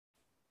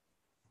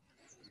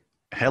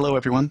Hello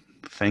everyone,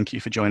 thank you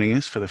for joining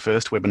us for the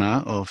first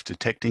webinar of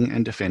Detecting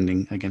and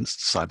Defending Against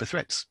Cyber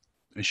Threats,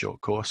 a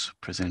short course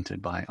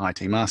presented by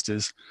IT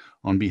Masters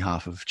on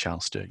behalf of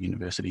Charles Sturt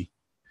University.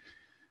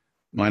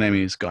 My name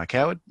is Guy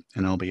Coward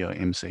and I'll be your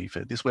MC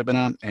for this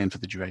webinar and for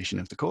the duration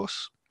of the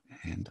course,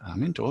 and our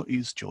mentor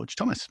is Georg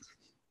Thomas.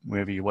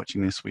 Wherever you're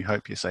watching this, we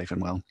hope you're safe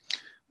and well.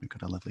 We've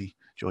got a lovely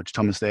Georg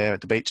Thomas there at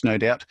the beach, no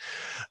doubt.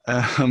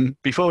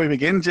 Before we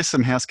begin, just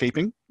some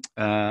housekeeping.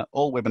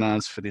 All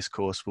webinars for this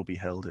course will be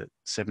held at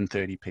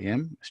 7:30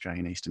 p.m.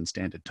 Australian Eastern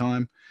Standard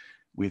Time,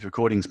 with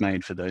recordings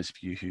made for those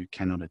of you who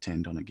cannot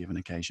attend on a given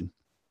occasion.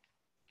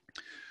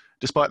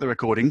 Despite the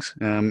recordings,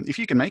 if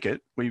you can make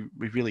it, we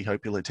really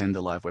hope you'll attend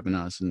the live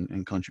webinars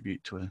and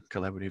contribute to a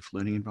collaborative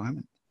learning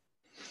environment.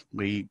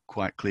 We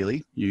quite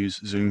clearly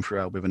use Zoom for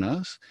our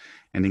webinars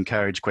and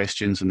encourage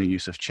questions and the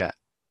use of chat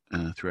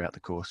throughout the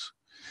course.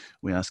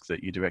 We ask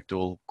that you direct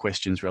all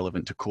questions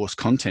relevant to course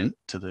content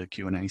to the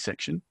Q&A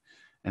section,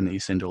 and that you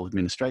send all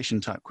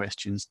administration type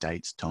questions,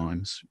 dates,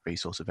 times,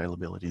 resource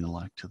availability and the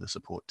like to the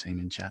support team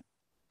in chat.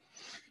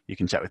 You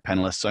can chat with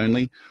panelists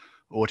only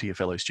or to your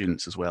fellow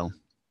students as well.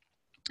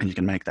 And you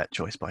can make that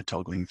choice by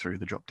toggling through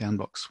the drop-down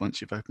box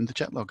once you've opened the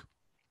chat log.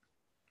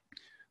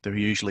 There are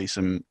usually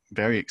some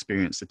very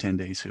experienced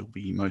attendees who will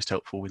be most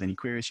helpful with any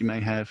queries you may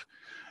have,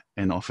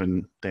 and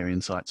often their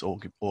insights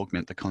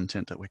augment the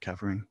content that we're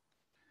covering.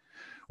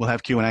 We'll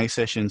have Q&A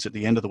sessions at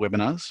the end of the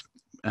webinars,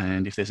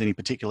 and if there's any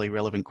particularly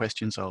relevant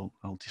questions, I'll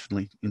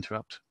definitely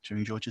interrupt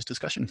during George's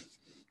discussion.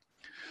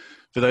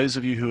 For those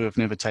of you who have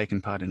never taken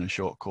part in a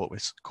short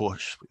course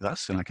with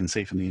us, and I can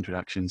see from the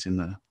introductions in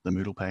the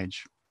Moodle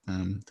page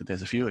that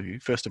there's a few of you.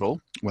 First of all,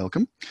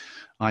 welcome.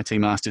 IT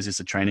Masters is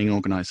a training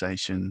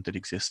organisation that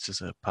exists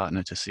as a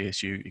partner to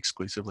CSU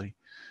exclusively.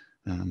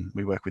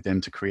 We work with them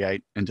to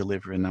create and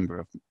deliver a number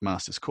of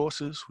Masters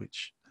courses,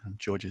 which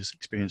George has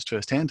experienced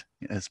firsthand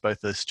as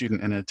both a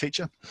student and a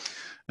teacher.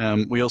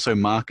 We also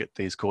market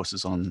these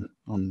courses on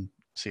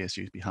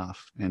CSU's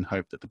behalf and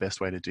hope that the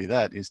best way to do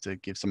that is to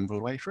give some of it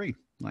away free,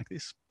 like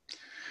this.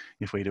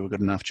 If we do a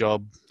good enough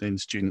job, then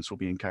students will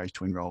be encouraged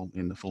to enrol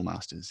in the full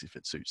Masters if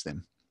it suits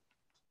them.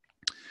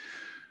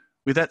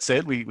 With that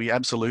said, we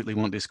absolutely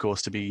want this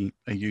course to be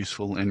a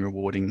useful and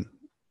rewarding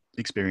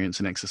experience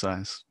and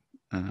exercise.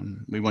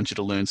 We want you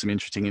to learn some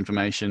interesting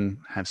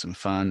information, have some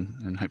fun,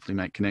 and hopefully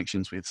make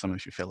connections with some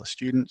of your fellow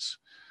students.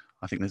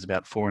 I think there's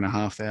about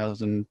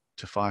 4,500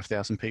 to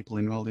 5,000 people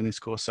enrolled in this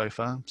course so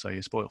far, so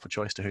you're spoiled for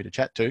choice to who to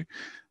chat to.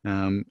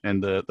 And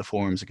the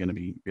forums are going to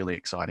be really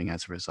exciting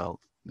as a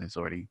result. There's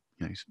already,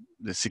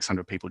 there's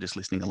 600 people just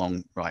listening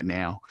along right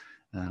now,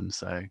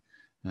 so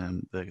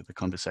the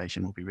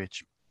conversation will be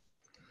rich.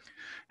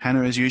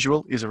 Hannah, as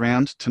usual, is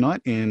around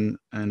tonight in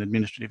an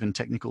administrative and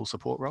technical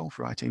support role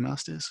for IT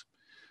Masters.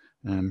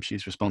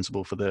 She's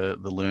responsible for the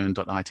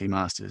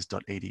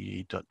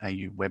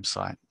learn.itmasters.edu.au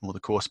website, or the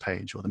course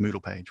page, or the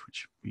Moodle page,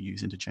 which we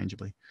use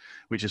interchangeably,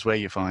 which is where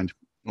you find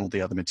all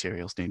the other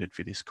materials needed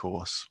for this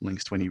course,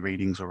 links to any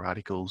readings or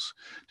articles,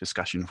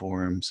 discussion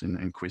forums,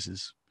 and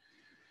quizzes.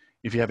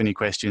 If you have any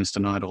questions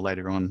tonight or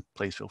later on,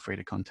 please feel free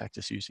to contact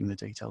us using the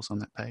details on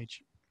that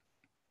page.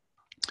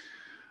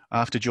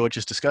 After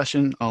George's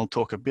discussion, I'll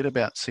talk a bit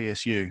about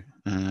CSU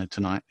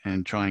tonight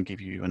and try and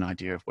give you an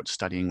idea of what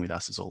studying with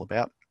us is all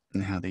about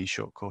and how these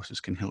short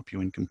courses can help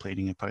you in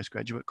completing a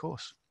postgraduate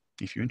course,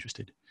 if you're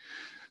interested.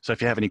 So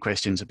if you have any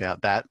questions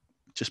about that,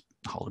 just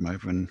hold them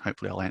over and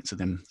hopefully I'll answer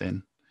them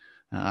then.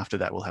 After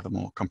that, we'll have a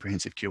more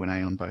comprehensive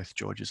Q&A on both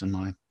George's and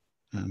my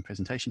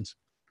presentations.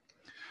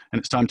 And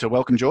it's time to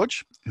welcome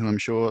George, who I'm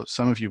sure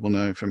some of you will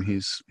know from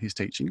his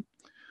teaching.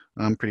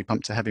 I'm pretty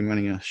pumped to have him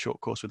running a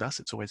short course with us.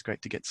 It's always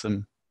great to get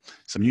some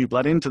new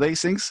blood into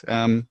these things.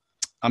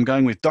 I'm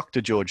going with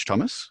Dr. Georg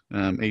Thomas,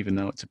 even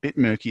though it's a bit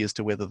murky as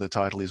to whether the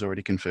title is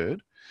already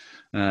conferred.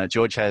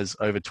 George has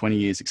over 20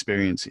 years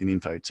experience in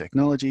info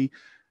technology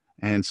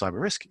and cyber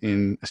risk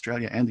in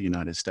Australia and the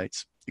United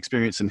States.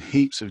 Experience in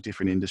heaps of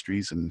different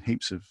industries and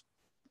heaps of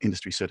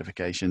industry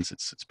certifications.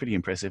 It's pretty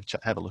impressive.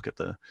 Have a look at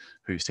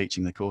who's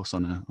teaching the course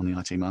on the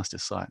IT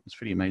Masters site. It's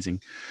pretty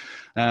amazing.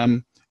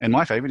 And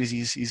my favorite is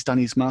he's done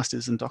his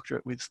Masters and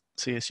doctorate with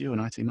CSU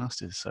and IT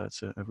Masters. So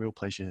it's a real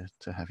pleasure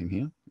to have him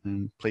here.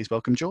 And please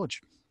welcome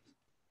George.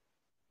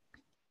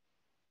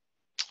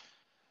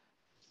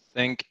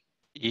 Thank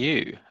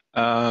you.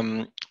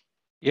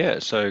 Yeah,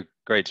 so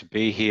great to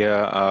be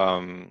here.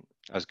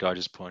 As Guy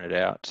just pointed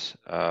out,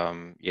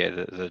 yeah,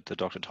 the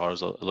doctor title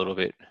is a little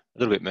bit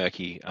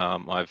murky.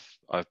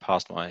 I've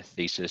passed my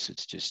thesis.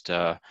 It's just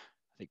I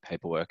think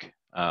paperwork.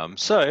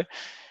 So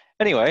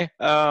anyway,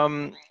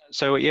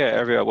 so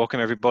yeah,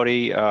 welcome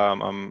everybody.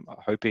 I'm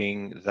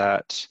hoping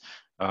that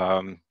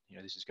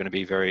this is going to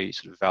be very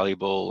sort of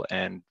valuable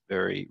and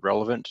very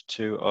relevant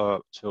to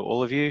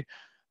all of you.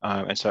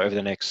 And so over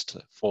the next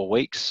 4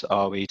 weeks,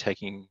 I'll be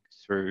taking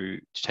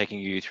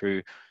you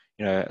through,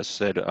 as I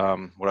said,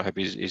 what I hope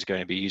is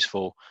going to be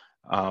useful.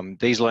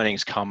 These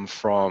learnings come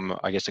from,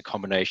 I guess, a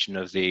combination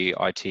of the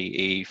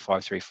ITE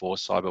 534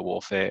 cyber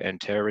warfare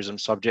and terrorism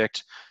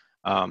subject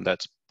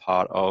that's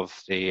part of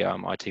the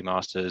IT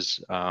Masters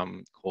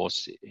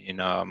course in,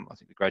 I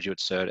think, the Graduate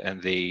Cert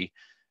and the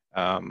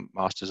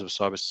Masters of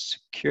Cyber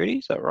Security,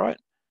 is that right?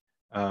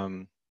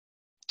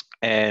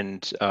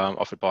 And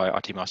offered by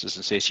IT Masters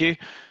and CSU,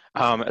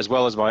 as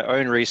well as my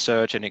own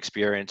research and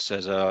experience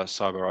as a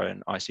cyber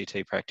and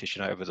ICT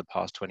practitioner over the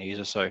past 20 years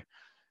or so.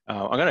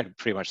 I'm going to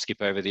pretty much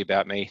skip over the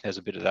about me. There's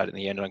a bit of that in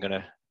the end. I'm going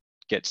to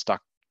get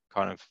stuck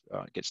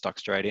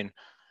straight in.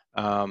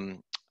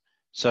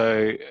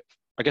 So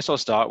I guess I'll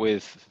start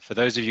with, for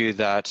those of you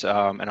that,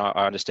 and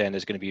I understand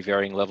there's going to be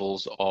varying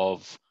levels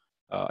of,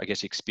 I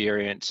guess,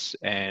 experience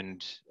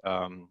and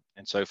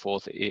so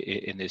forth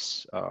in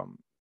this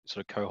sort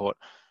of cohort.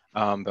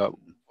 But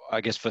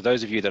I guess for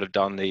those of you that have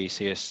done the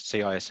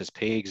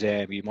CISSP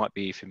exam, you might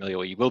be familiar,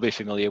 or you will be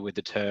familiar with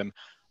the term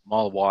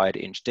mile wide,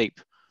 inch deep.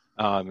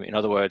 In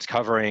other words,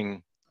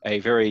 covering a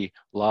very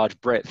large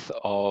breadth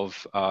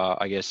of,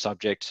 I guess,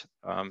 subject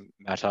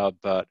matter,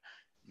 but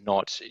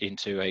not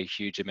into a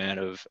huge amount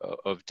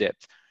of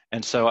depth.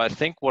 And so I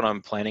think what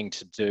I'm planning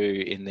to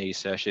do in these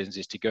sessions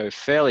is to go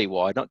fairly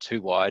wide, not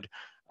too wide,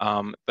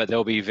 but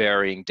there'll be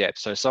varying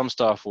depths. So some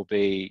stuff will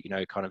be,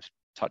 kind of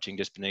touching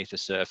just beneath the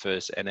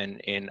surface, and then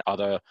in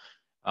other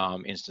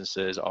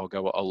instances, I'll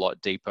go a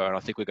lot deeper. And I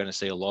think we're going to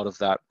see a lot of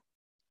that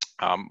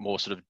more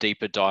sort of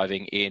deeper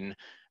diving in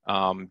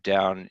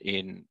down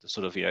in the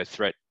sort of,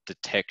 threat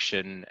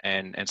detection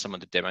and some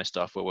of the demo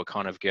stuff, where we'll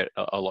kind of get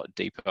a lot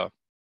deeper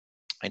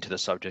into the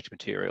subject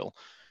material.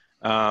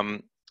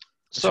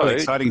 It's really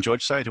exciting,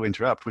 George. Sorry to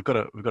interrupt. We've got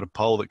a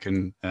poll that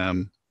can,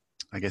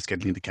 I guess,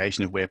 get an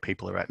indication of where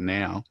people are at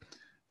now.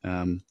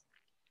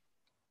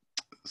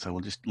 So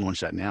we'll just launch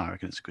that now. I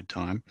reckon it's a good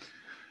time.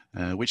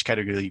 Which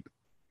category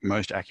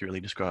most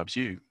accurately describes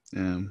you?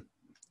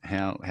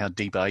 How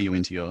deep are you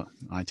into your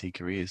IT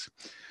careers?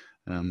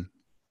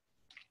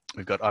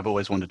 I've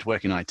always wanted to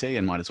work in IT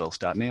and might as well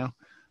start now.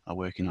 I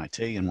work in IT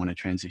and want to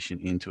transition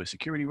into a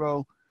security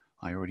role.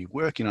 I already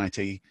work in IT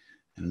and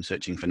I'm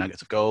searching for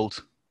nuggets of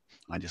gold.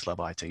 I just love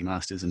IT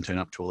Masters and turn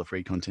up to all the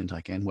free content I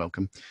can.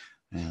 Welcome.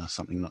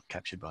 Something not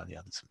captured by the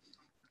others.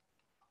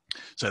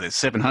 So there's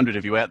 700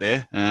 of you out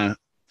there.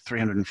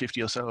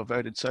 350 or so have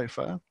voted so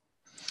far.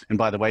 And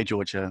by the way,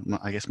 George,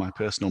 I guess my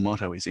personal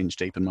motto is inch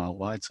deep and mile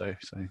wide. So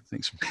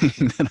thanks for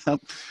bringing that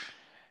up.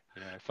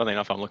 Funnily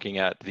enough, I'm looking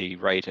at the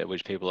rate at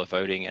which people are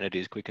voting, and it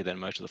is quicker than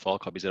most of the file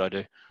copies that I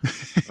do.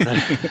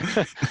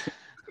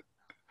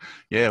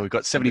 Yeah, we've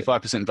got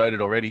 75%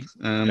 voted already.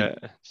 Yeah,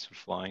 it's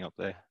flying up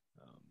there.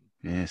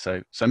 Yeah,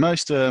 so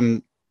most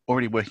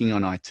already working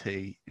on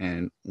IT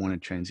and want to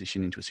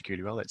transition into a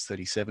security role. That's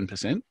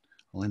 37%.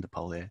 I'll end the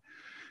poll there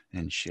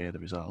and share the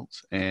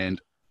results.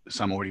 And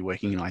some already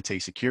working in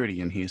IT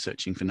security and here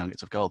searching for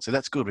nuggets of gold. So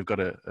that's good. We've got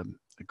a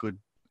good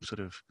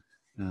sort of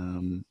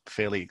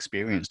fairly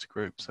experienced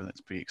group. So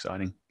that's pretty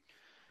exciting.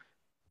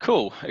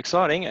 Cool,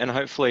 exciting, and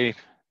hopefully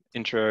the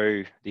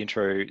intro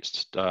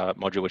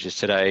module, which is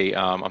today,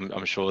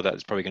 I'm sure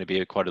that's probably going to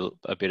be quite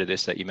a bit of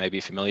this that you may be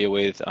familiar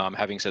with.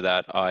 Having said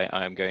that,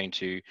 I am going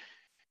to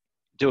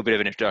do a bit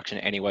of an introduction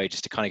anyway,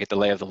 just to kind of get the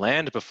lay of the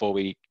land before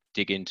we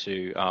dig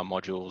into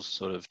modules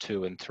sort of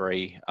 2 and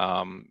 3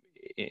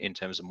 in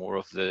terms of more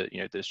of the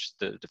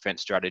the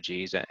defense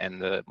strategies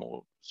and the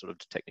more sort of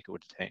technical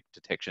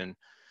detection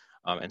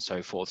and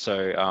so forth.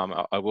 So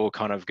I will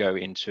kind of go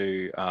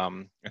into,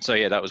 and so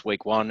yeah, that was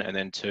week 1, and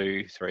then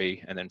 2,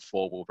 3, and then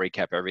 4. We'll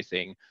recap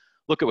everything,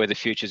 look at where the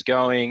future's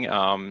going.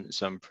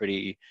 Some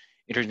pretty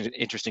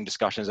interesting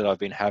discussions that I've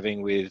been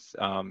having with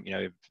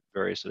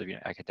various sort of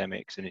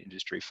academics and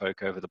industry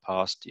folk over the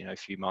past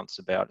few months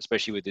about,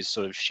 especially with this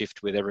sort of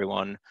shift with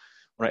everyone,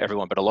 well, not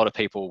everyone, but a lot of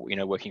people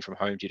working from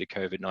home due to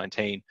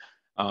COVID-19.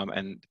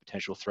 And the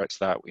potential threats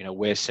that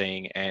we're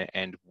seeing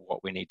and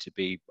what we need to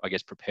be, I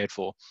guess, prepared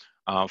for,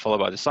 followed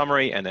by the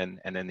summary and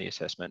then the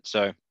assessment.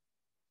 So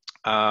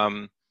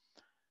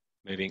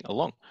moving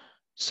along.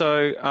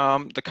 So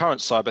the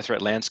current cyber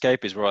threat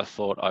landscape is where I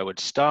thought I would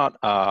start.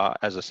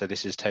 As I said,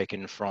 this is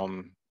taken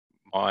from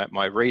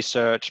my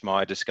research,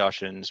 my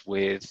discussions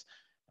with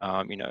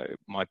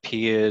my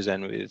peers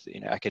and with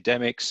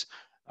academics.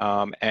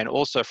 And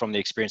also from the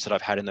experience that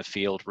I've had in the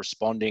field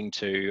responding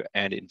to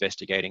and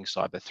investigating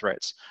cyber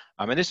threats.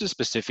 And this is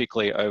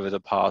specifically over the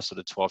past sort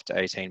of 12 to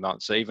 18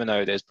 months. So even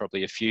though there's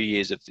probably a few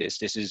years of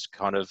this is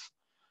kind of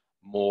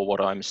more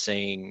what I'm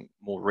seeing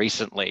more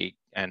recently.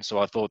 And so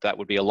I thought that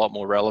would be a lot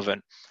more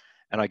relevant.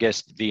 And I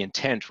guess the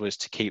intent was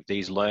to keep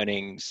these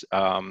learnings,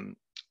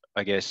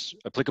 I guess,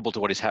 applicable to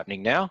what is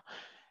happening now.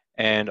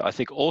 And I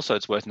think also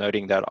it's worth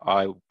noting that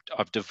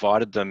I've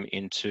divided them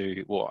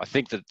into, well, I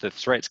think that the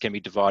threats can be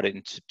divided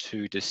into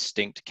 2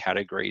 distinct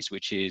categories,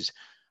 which is,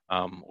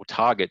 or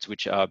targets,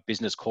 which are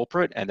business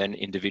corporate and then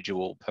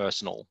individual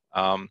personal.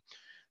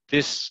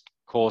 This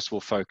course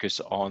will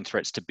focus on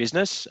threats to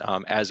business,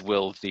 as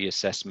will the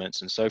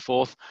assessments and so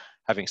forth.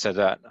 Having said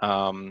that,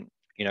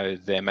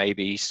 there may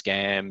be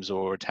scams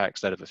or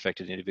attacks that have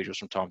affected individuals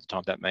from time to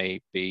time that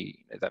may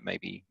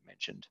be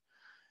mentioned.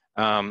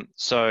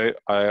 So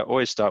I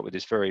always start with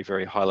this very,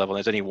 very high level.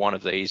 There's only one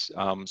of these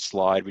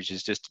slide, which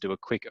is just to do a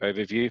quick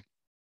overview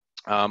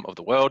of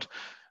the world.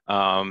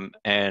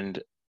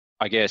 And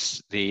I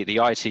guess the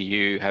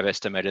ITU have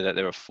estimated that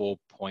there are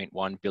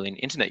 4.1 billion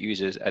internet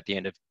users at the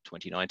end of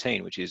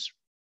 2019, which is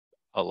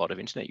a lot of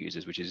internet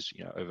users, which is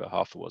over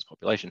half the world's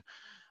population.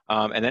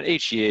 And then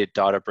each year,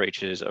 data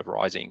breaches are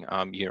rising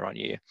year on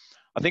year.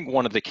 I think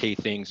one of the key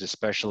things,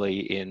 especially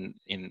in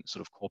sort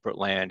of corporate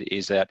land,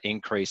 is that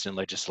increase in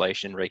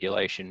legislation,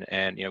 regulation,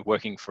 and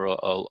working for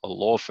a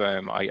law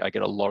firm, I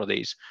get a lot of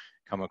these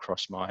come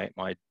across my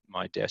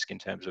desk in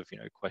terms of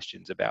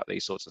questions about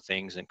these sorts of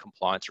things and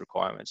compliance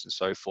requirements and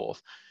so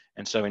forth.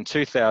 And so in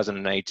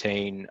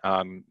 2018,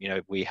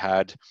 we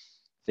had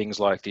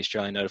things like the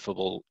Australian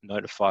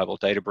Notifiable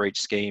Data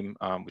Breach Scheme,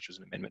 which was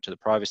an amendment to the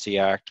Privacy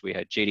Act. We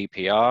had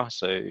GDPR,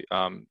 so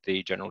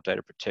the General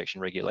Data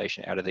Protection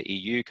Regulation out of the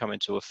EU come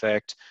into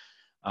effect.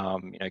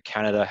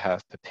 Canada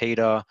have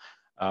PIPEDA.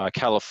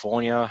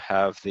 California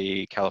have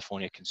the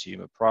California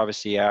Consumer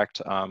Privacy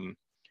Act.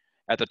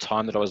 At the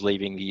time that I was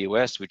leaving the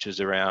US, which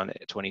was around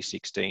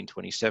 2016,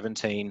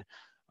 2017,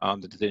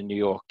 the New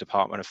York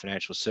Department of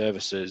Financial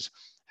Services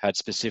had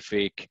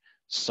specific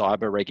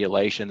cyber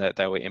regulation that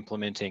they were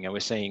implementing, and we're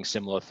seeing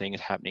similar things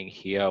happening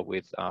here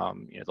with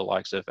the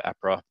likes of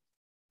APRA,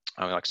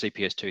 like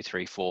CPS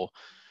 234.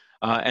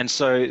 And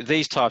so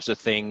these types of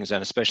things,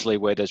 and especially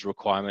where there's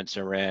requirements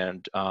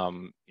around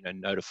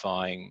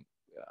notifying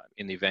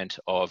in the event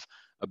of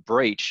a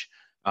breach,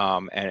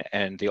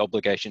 and the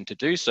obligation to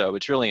do so,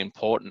 it's really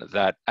important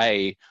that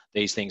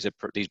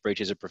these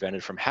breaches are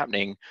prevented from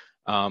happening,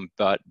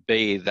 but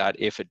B, that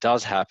if it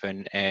does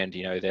happen, and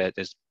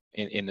there's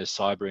in the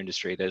cyber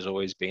industry, there's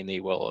always been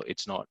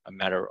it's not a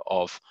matter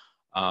of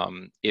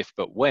if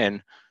but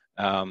when,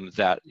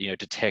 that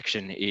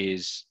detection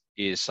is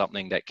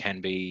something that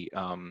can be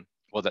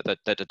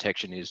that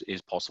detection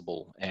is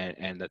possible,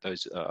 and that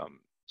those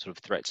sort of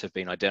threats have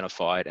been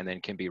identified and then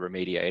can be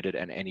remediated,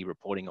 and any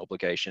reporting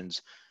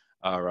obligations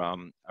are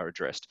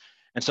addressed.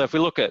 And so if we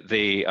look at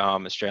the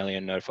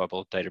Australian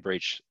Notifiable Data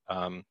Breach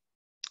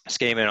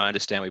scheme, and I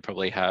understand we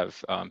probably have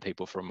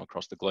people from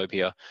across the globe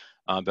here,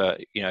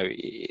 but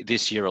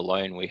this year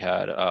alone we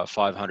had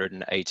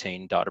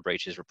 518 data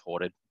breaches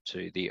reported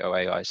to the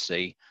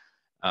OAIC.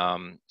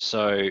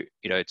 So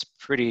it's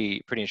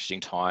pretty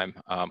interesting time.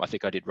 I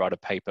think I did write a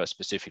paper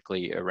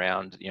specifically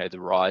around the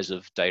rise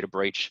of data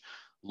breach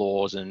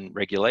laws and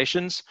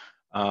regulations.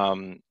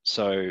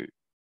 So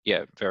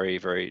yeah, very,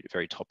 very,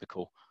 very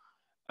topical.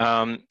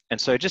 And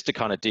so just to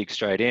kind of dig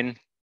straight in,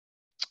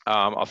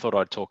 I thought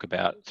I'd talk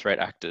about threat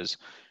actors.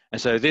 And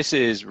so this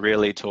is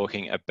really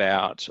talking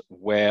about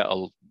where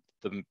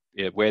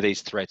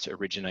these threats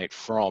originate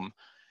from.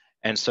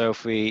 And so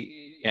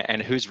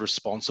and who's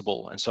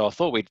responsible. And so I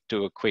thought we'd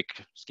do a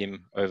quick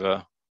skim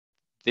over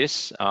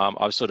this.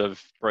 I've sort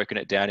of broken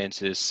it down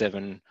into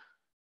 7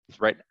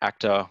 threat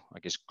actor,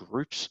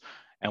 groups.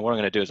 And what I'm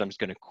going to do is I'm just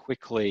going to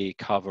quickly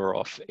cover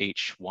off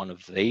each one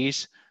of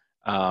these,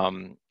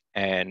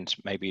 and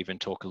maybe even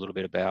talk a little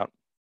bit about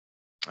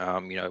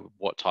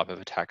what type of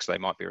attacks they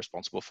might be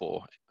responsible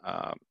for.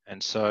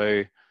 And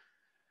so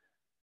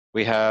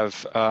we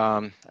have,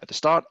 at the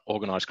start,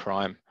 organized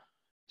crime.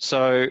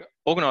 So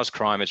organized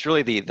crime, it's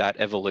really that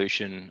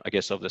evolution,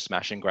 of the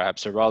smash and grab.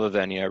 So rather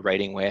than,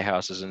 raiding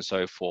warehouses and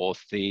so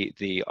forth,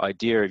 the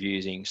idea of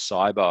using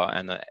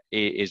cyber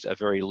is a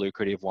very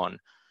lucrative one.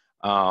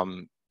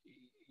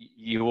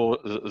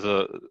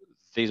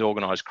 These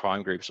organized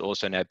crime groups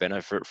also now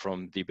benefit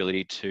from the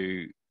ability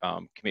to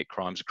commit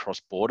crimes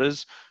across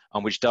borders,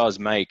 which does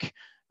make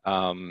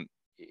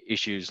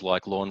issues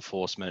like law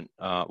enforcement,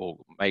 or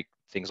make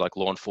things like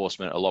law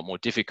enforcement a lot more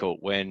difficult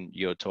when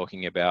you're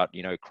talking about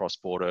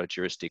cross-border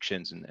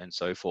jurisdictions and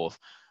so forth.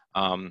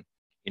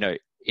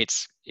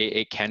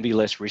 It can be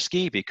less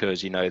risky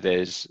because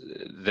there's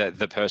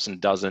the person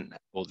doesn't,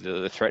 or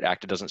the threat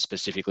actor doesn't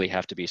specifically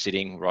have to be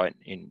sitting right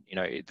in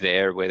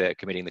there where they're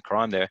committing the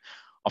crime. They're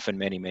often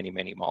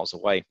many miles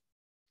away.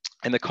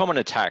 And the common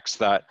attacks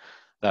that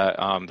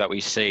we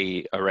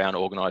see around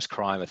organized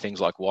crime are things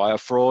like wire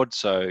fraud,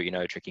 so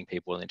tricking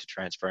people into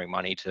transferring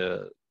money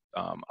to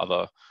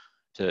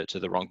to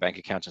the wrong bank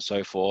accounts and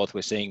so forth.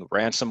 We're seeing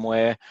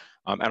ransomware,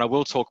 and I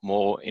will talk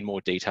in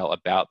more detail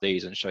about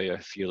these and show you a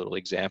few little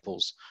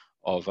examples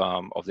of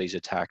these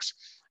attacks.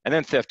 And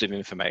then theft of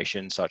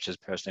information, such as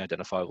personally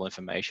identifiable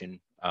information,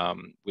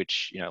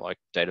 which like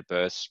date of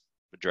births,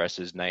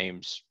 addresses,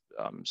 names,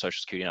 social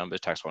security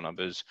numbers, tax file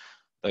numbers,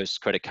 those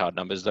credit card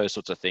numbers, those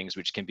sorts of things,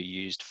 which can be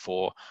used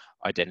for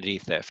identity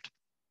theft.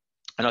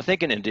 And I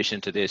think in addition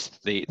to this,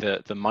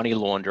 the money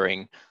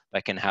laundering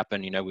that can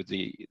happen, with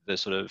the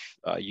sort of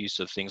use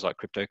of things like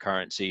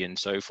cryptocurrency and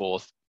so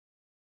forth,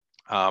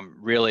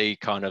 really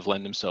kind of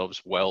lend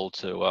themselves well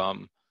to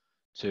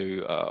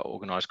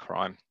organized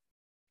crime.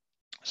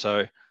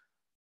 So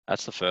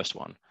that's the first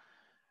one.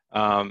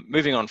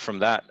 Moving on from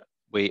that,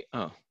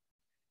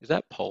 is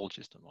that poll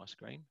just on my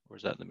screen, or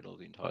is that in the middle of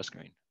the entire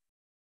screen?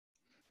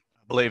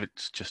 I believe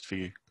it's just for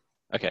you.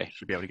 Okay. You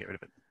should be able to get rid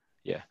of it.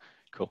 Yeah,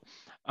 cool.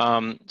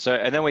 So,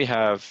 and then we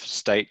have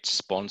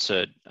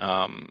state-sponsored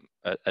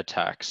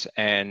attacks,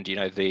 and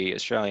the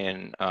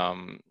Australian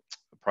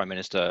Prime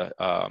Minister,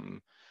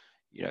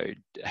 you know,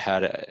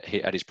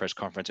 at his press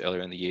conference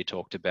earlier in the year,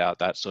 talked about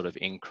that sort of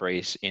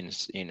increase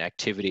in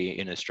activity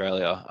in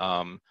Australia.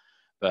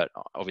 But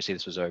obviously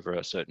this was over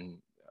a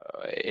certain,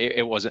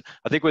 it wasn't,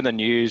 I think when the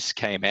news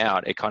came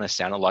out, it kind of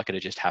sounded like it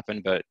had just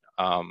happened, but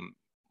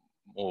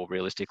more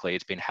realistically,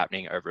 it's been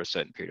happening over a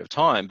certain period of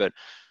time. But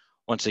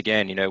once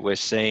again, you know, we're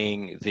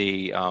seeing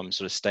the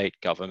sort of state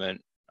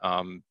government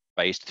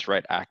based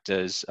threat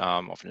actors,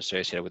 often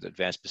associated with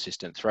advanced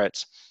persistent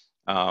threats,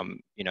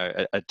 you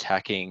know,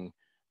 attacking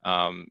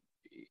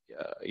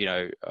you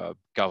know,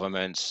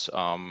 governments,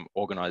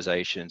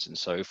 organizations, and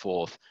so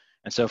forth.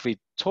 And so if we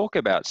talk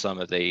about some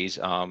of these,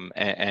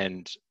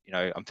 and you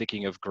know, I'm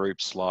thinking of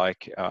groups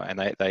like,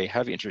 and they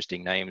have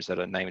interesting names that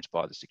are named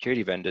by the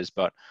security vendors,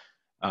 but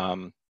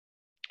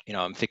you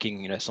know, I'm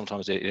thinking, you know,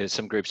 sometimes there's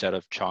some groups out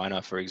of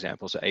China, for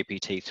example. So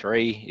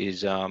APT3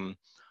 is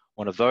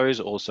one of those,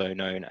 also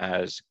known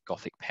as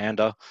Gothic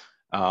Panda.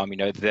 You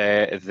know,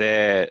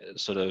 their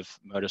sort of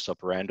modus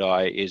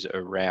operandi is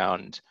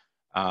around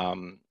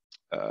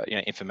you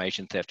know,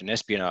 information theft and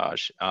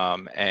espionage,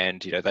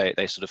 and you know,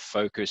 they sort of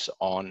focus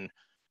on,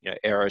 you know,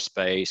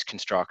 aerospace,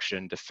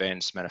 construction,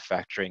 defense,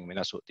 manufacturing. I mean,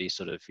 that's what these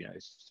sort of, you know,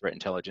 threat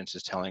intelligence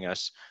is telling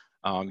us.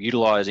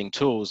 Utilizing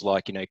tools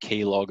like, you know,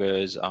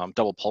 keyloggers,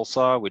 double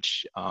pulsar,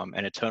 which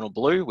and Eternal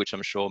Blue, which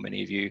I'm sure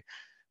many of you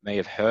may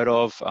have heard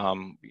of.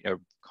 You know,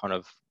 kind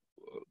of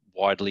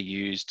widely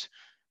used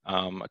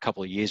a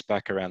couple of years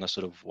back around the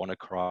sort of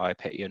WannaCry,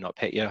 pet you not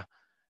pet you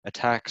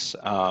attacks.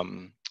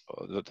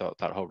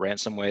 That whole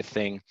ransomware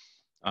thing.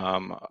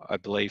 I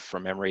believe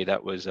from memory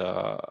that was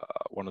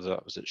one of the,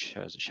 was it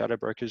Shadow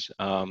Brokers?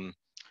 You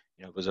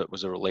know,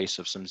 was a release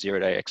of some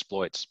zero-day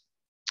exploits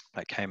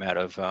that came out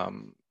of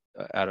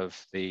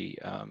the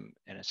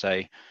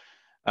NSA.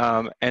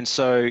 And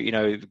so, you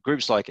know,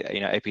 groups like, you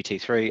know,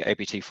 APT3,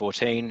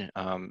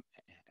 APT14,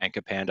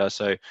 Anchor Panda.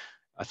 So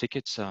I think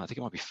it's, I think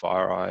it might be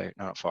FireEye,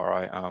 no, not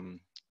FireEye.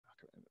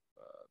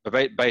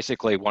 But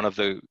basically one of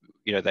the,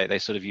 you know, they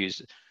sort of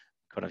use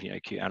kind of, you know,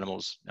 cute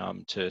animals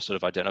to sort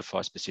of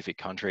identify specific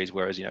countries,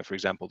 whereas, you know, for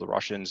example, the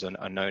Russians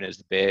are known as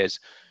the bears.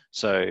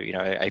 So, you know,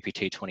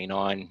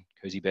 APT29,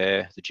 Cozy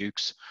Bear, the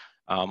Dukes,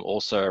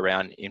 also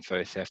around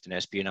info theft and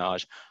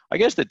espionage. I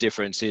guess the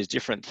difference is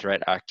different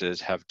threat actors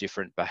have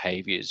different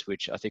behaviors,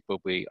 which I think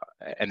will be,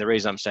 and the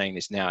reason I'm saying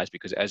this now is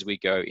because as we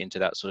go into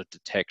that sort of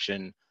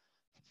detection,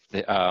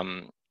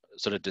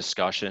 sort of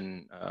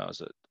discussion,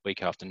 so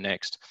week after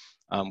next,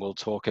 we'll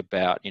talk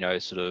about, you know,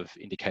 sort of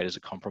indicators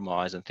of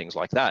compromise and things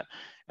like that.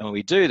 And when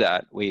we do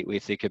that, we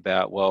think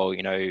about, well,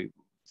 you know,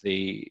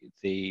 the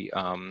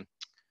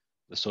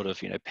sort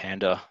of, you know,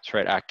 panda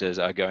threat actors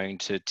are going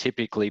to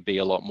typically be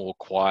a lot more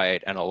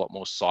quiet and a lot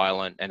more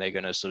silent, and they're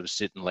going to sort of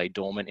sit and lay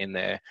dormant in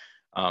there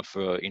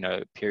for, you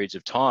know, periods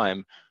of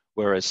time.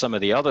 Whereas some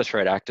of the other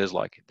threat actors,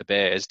 like the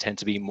bears, tend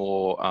to be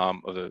more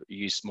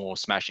use more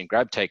smash and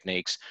grab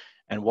techniques.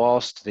 And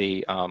whilst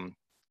the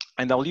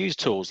and they'll use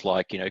tools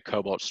like, you know,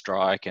 Cobalt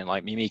Strike and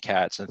like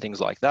Mimikatz and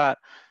things like that.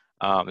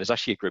 There's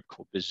actually a group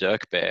called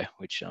Berserk Bear,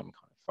 which kind of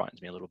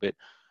frightens me a little bit.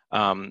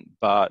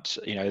 But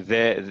you know,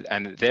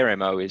 their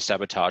MO is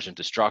sabotage and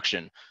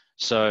destruction.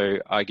 So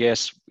I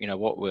guess, you know,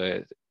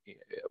 what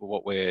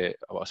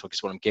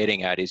I'm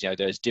getting at is, you know,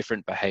 there's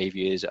different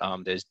behaviors,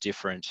 there's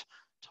different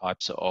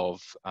types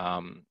of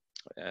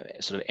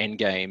sort of end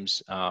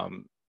games,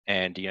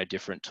 and, you know,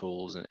 different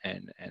tools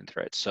and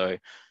threats. So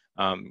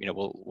you know,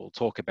 we'll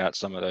talk about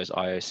some of those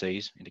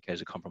IOCs,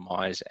 indicators of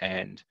compromise,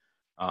 and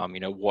you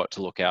know, what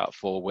to look out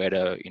for, where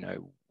to, you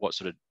know, what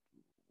sort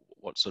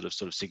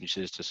of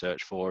signatures to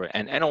search for,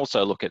 and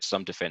also look at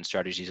some defense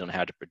strategies on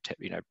how to protect,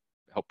 you know,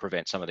 help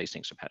prevent some of these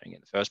things from happening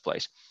in the first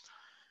place.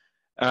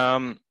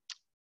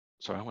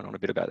 Sorry, I went on a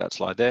bit about that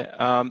slide there.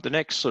 The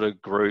next sort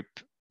of group,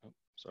 oh,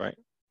 sorry,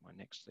 my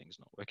next thing's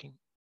not working,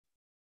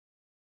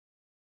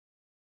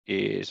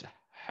 is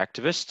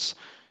hacktivists.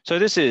 So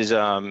this is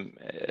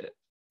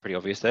pretty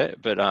obvious there,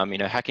 but you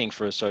know, hacking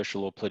for a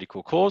social or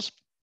political cause,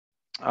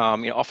 you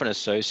know, often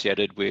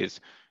associated with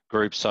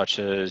groups such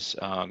as,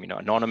 you know,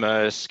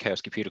 Anonymous,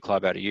 Chaos Computer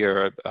Club out of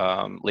Europe,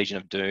 Legion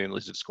of Doom,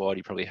 Lizard Squad.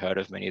 You probably heard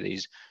of many of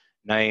these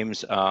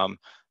names.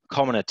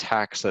 Common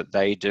attacks that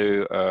they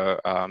do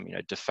are, you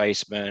know,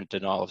 defacement,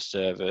 denial of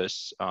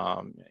service,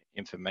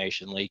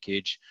 information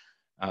leakage.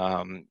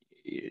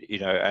 You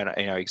know, and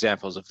you know,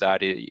 examples of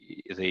that is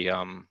you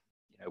know,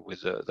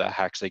 with the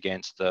hacks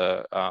against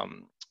the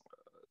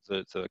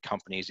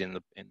companies in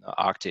the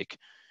Arctic.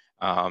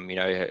 You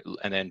know,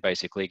 and then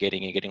basically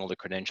getting all the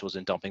credentials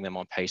and dumping them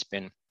on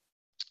Pastebin,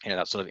 you know,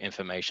 that sort of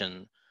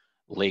information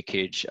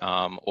leakage,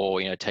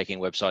 or, you know, taking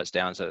websites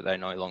down so that they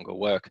no longer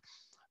work.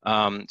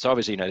 So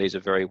obviously, you know, these are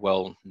very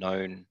well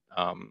known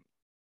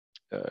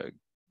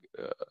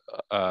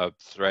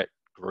threat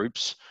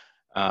groups,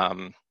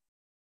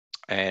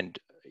 and,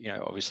 you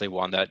know, obviously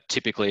one that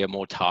typically are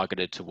more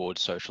targeted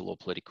towards social or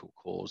political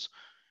cause.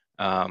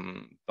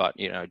 But,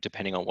 you know,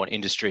 depending on what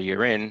industry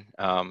you're in,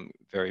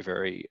 very,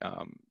 very,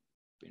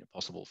 you know,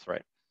 possible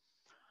threat.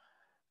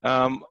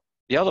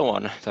 The other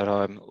one that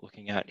I'm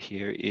looking at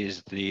here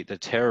is the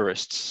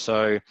terrorists.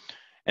 So,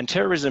 and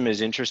terrorism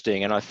is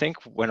interesting, and I think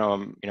when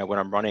I'm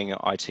running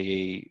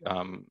ITE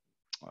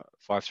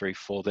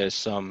 534, there's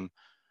some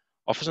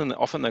often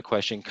the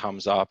question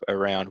comes up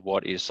around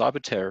what is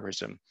cyber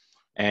terrorism,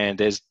 and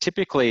there's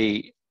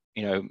typically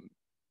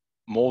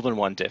more than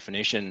one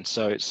definition.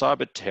 So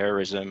cyber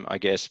terrorism, I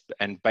guess,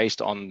 and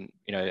based on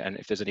and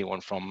if there's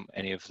anyone from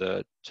any of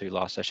the 2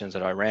 last sessions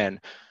that I ran,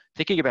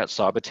 thinking about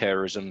cyber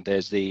terrorism,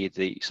 there's the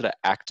sort of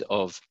act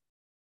of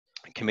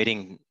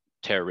committing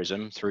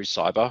terrorism through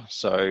cyber.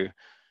 So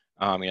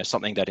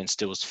something that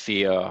instills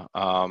fear,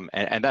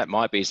 and that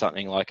might be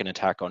something like an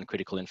attack on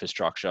critical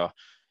infrastructure.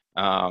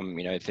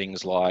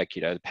 Things like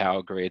the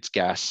power grids,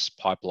 gas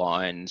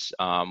pipelines,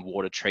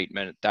 water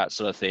treatment, that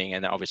sort of thing.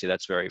 And obviously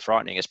that's very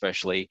frightening,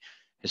 especially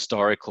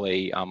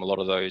historically. A lot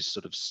of those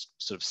sort of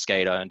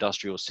SCADA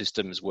industrial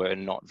systems were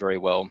not very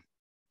well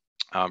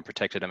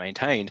protected and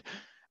maintained.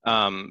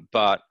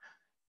 But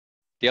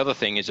the other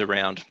thing is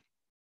around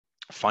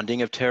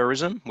funding of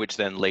terrorism, which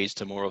then leads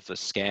to more of the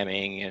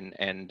scamming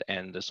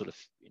and the sort of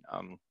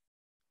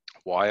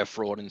wire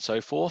fraud and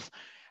so forth.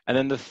 And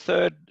then the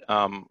third,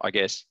 I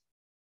guess,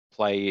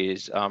 play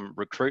is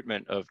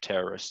recruitment of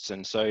terrorists.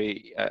 And so,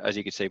 as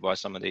you can see by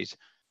some of these,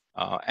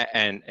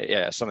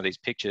 some of these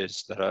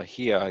pictures that are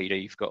here,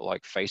 you've got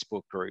like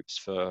Facebook groups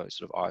for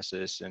sort of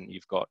ISIS, and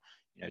you've got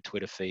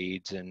Twitter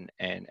feeds and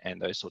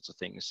those sorts of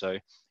things. So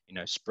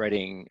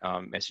spreading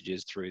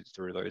messages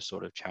through those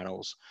sort of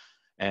channels.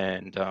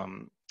 And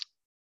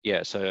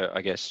so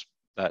I guess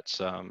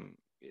that's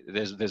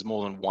there's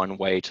more than one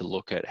way to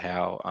look at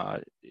how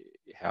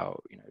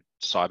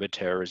cyber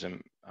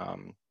terrorism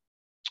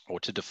or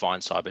to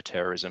define cyber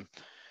terrorism.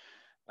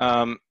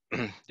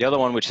 The other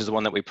one, which is the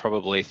one that we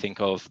probably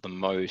think of the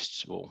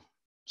most, well,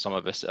 some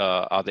of us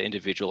are the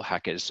individual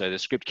hackers. So the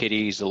script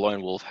kiddies, the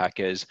lone wolf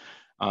hackers,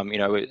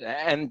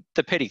 and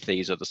the petty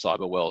thieves of the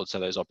cyber world. So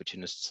those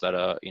opportunists that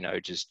are,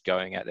 just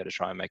going out there to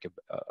try and make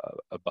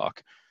a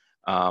buck.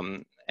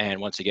 And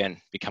once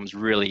again, becomes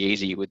really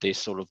easy with these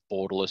sort of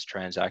borderless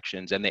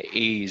transactions and the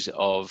ease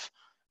of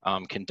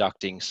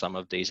conducting some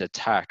of these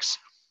attacks.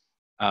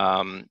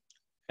 And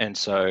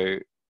so,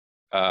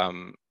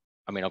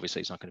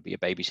 obviously it's not going to be a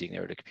baby sitting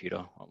there at a computer.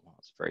 Well,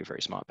 it's a very,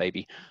 very smart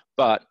baby.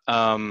 But,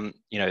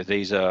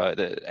 these are,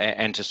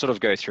 and to sort of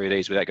go through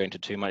these without going into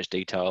too much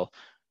detail,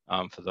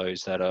 for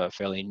those that are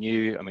fairly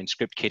new,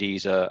 script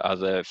kiddies are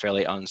the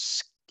fairly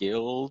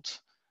unskilled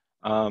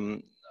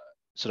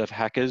sort of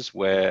hackers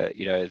where,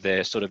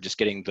 they're sort of just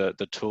getting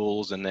the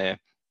tools and they're,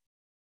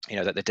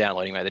 that they're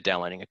downloading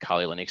a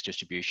Kali Linux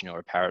distribution or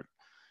a Parrot,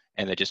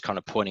 and they're just kind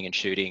of pointing and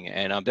shooting.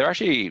 And they're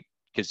actually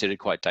considered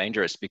quite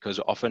dangerous because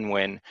often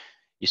when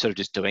you're sort of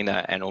just doing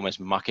that and almost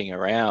mucking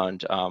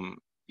around,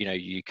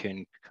 you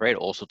can create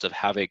all sorts of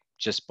havoc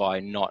just by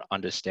not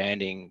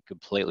understanding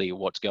completely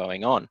what's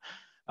going on.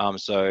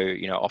 So,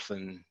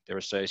 often they're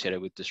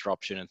associated with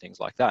disruption and things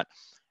like that.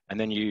 And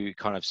then you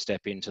kind of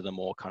step into the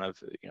more kind of,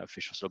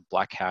 official sort of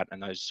black hat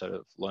and those sort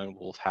of lone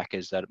wolf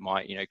hackers that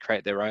might,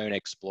 create their own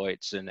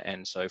exploits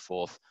and so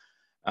forth.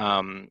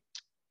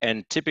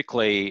 And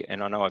typically,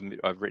 and I know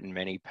I've written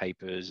many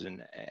papers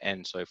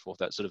and so forth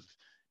that sort of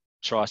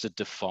tries to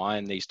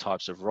define these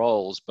types of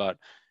roles, but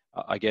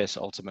I guess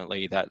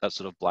ultimately that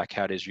sort of black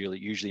hat is really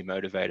usually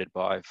motivated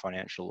by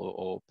financial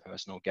or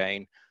personal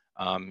gain.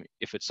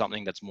 If it's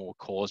something that's more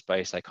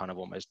cause-based, they kind of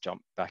almost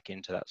jump back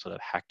into that sort of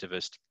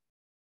hacktivist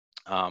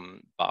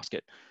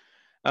basket.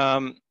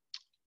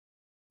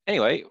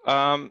 Anyway,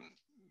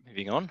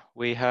 moving on,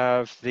 we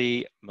have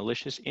the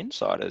malicious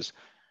insiders.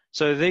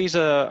 So these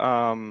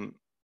are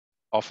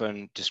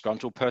often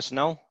disgruntled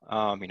personnel.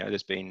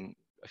 There's been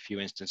a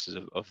few instances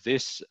of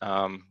this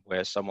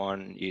where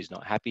someone is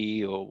not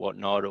happy or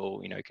whatnot,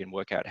 or can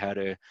work out how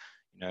to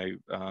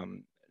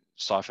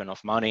siphon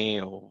off money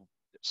or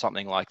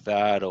something like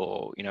that,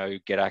 or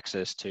get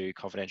access to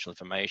confidential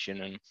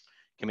information and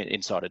commit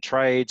insider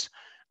trades.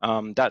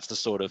 That's the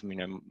sort of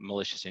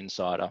malicious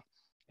insider.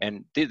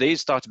 And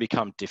these start to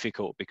become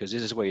difficult because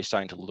this is where you're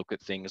starting to look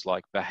at things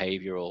like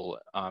behavioral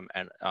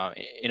and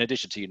in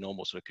addition to your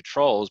normal sort of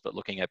controls, but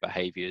looking at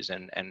behaviors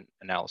and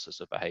analysis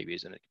of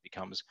behaviors, and it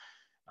becomes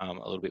a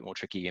little bit more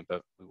tricky,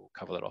 but we will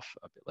cover that off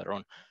a bit later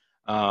on.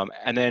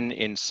 And then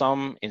in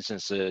some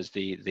instances,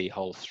 the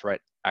whole threat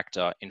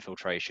actor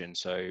infiltration,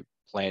 so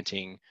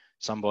planting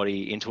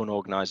somebody into an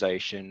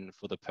organization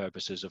for the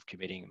purposes of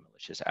committing a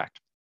malicious act.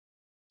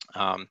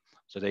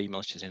 So they're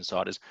malicious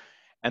insiders.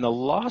 And the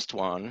last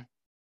one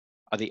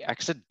are the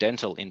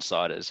accidental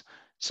insiders.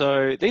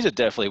 So these are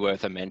definitely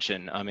worth a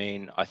mention.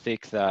 I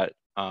think that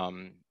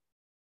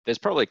there's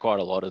probably quite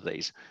a lot of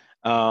these.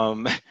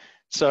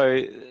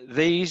 So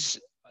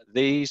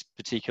these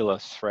particular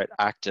threat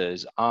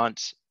actors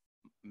aren't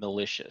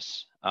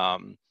malicious.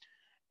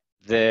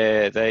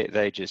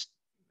 They just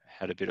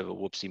had a bit of a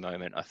whoopsie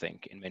moment, I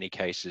think, in many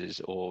cases,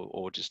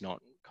 or just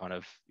not kind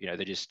of,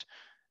 they just,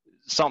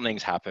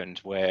 something's happened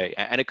where,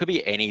 and it could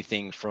be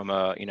anything from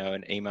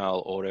an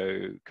email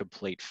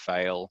autocomplete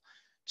fail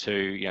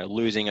to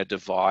losing a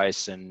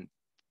device and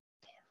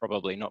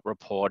probably not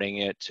reporting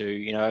it to,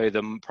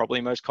 the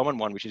probably most common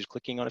one, which is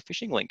clicking on a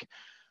phishing link.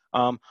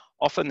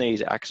 Often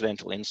these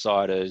accidental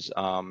insiders,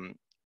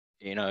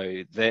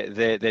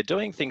 they're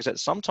doing things that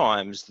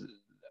sometimes,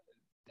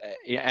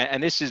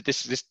 and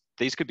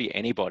these could be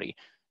anybody.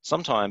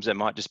 Sometimes it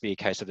might just be a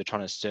case of they're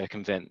trying to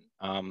circumvent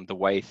the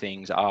way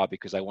things are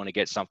because they want to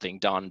get something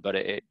done, but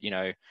it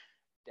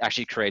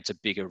actually creates a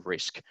bigger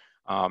risk.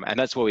 And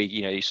that's where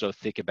you sort of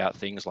think about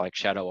things like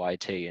shadow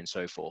IT and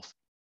so forth.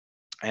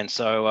 And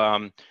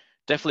so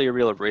definitely a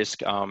real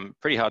risk,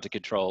 pretty hard to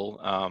control.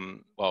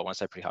 Well, when I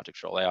say pretty hard to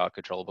control, they are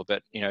controllable,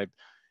 but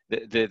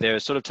they're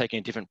sort of taking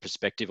a different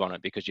perspective on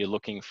it because you're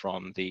looking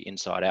from the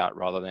inside out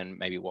rather than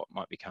maybe what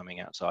might be coming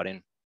outside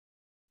in.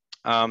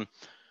 And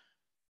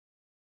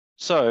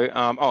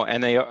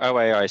the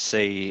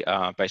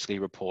OAIC basically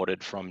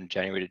reported from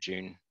January to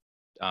June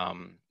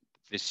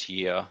this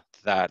year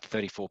that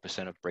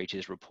 34% of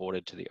breaches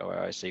reported to the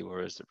OAIC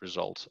were as a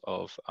result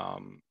of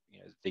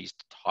these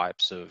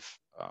types of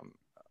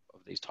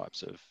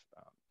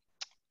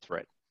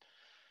threat.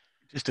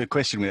 Just a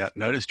question without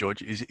notice,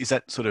 George, is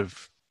that sort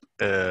of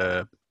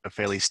a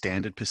fairly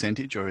standard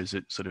percentage, or is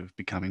it sort of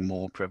becoming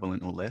more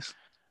prevalent or less?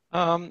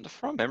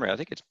 From memory, I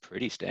think it's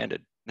pretty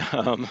standard.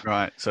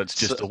 Right, so it's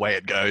just the way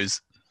it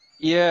goes.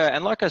 Yeah,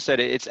 and like I said,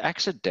 it's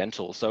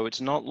accidental, so it's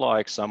not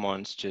like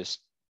someone's just,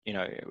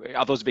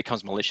 otherwise it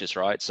becomes malicious,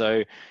 right?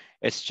 So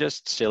it's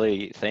just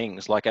silly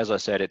things. Like, as I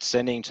said, it's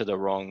sending to the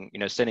wrong,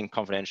 sending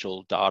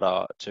confidential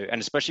data to, and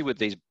especially with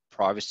these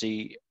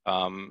privacy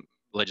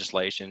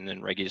legislation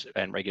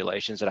and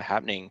regulations that are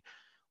happening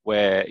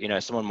where,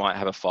 someone might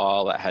have a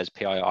file that has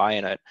PII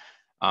in it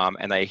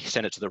and they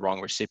send it to the wrong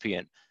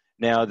recipient.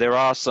 Now, there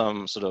are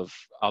some sort of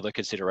other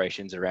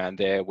considerations around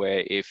there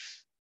where if,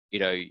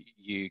 if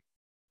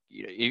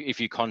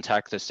you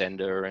contact the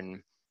sender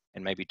and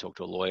maybe talk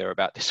to a lawyer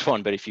about this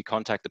one, but if you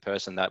contact the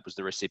person that was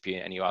the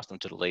recipient and you ask them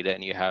to delete it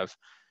and you have,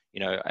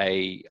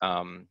 a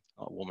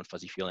warm and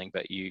fuzzy feeling,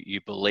 but you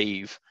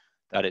believe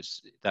that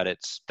it's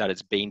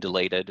been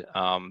deleted,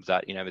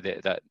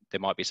 that there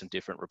might be some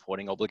different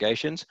reporting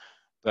obligations,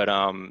 but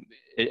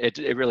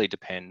it really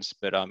depends.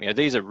 But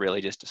these are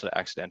really just sort of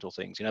accidental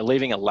things.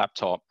 Leaving a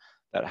laptop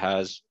that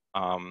has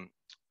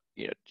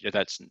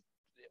that's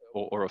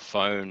or a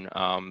phone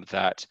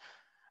that,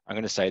 I'm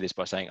going to say this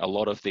by saying a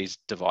lot of these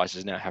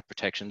devices now have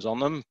protections on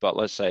them, but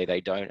let's say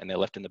they don't and they're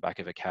left in the back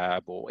of a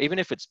cab, or even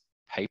if it's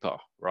paper,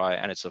 right,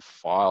 and it's a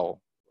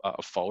file,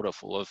 a folder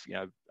full of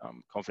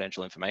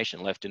confidential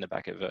information left in the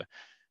back of a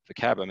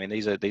cab. I mean,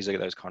 these are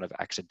those kind of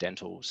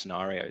accidental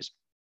scenarios.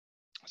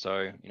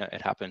 So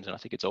it happens, and I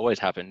think it's always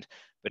happened.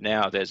 But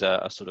now there's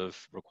a sort of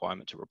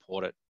requirement to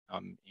report it,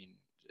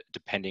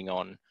 depending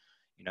on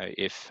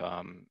if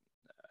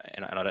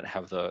and I don't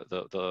have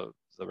the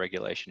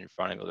regulation in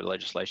front of me or the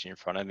legislation in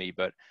front of me,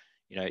 but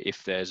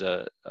if there's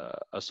a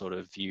sort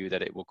of view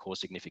that it will cause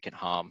significant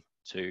harm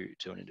to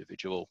an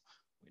individual.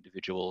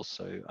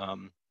 So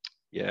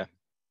yeah,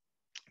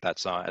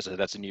 that's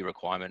a new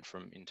requirement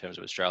in terms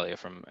of Australia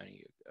from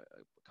only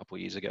a couple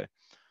of years ago.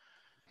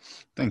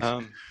 Thanks.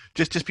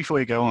 Just before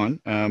you go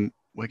on,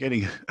 we're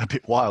getting a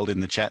bit wild in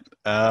the chat.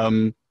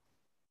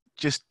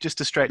 Just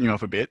to straighten you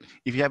off a bit,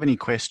 if you have any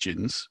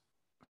questions,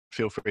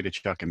 feel free to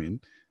chuck them in.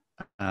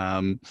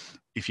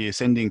 If you're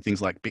sending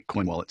things like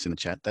Bitcoin wallets in the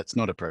chat, that's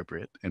not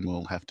appropriate, and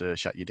we'll have to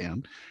shut you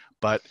down.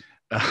 But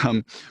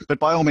by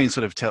all means,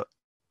 sort of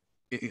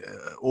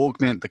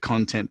augment the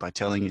content by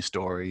telling your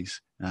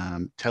stories.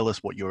 Tell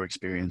us what your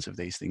experience of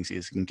these things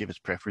is, and give us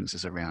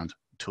preferences around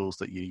tools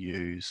that you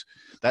use.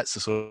 That's the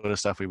sort of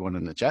stuff we want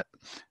in the chat.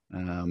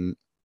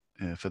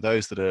 For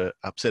those that are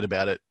upset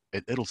about it,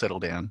 it'll settle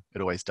down.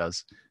 It always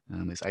does.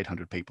 There's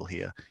 800 people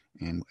here,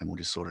 and we'll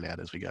just sort it out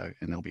as we go.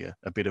 And there'll be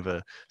a bit of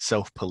a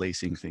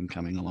self-policing thing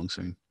coming along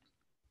soon.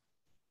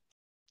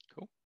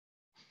 Cool.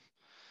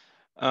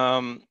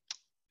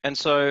 And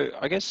so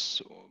I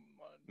guess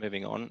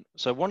moving on.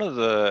 So one of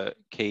the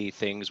key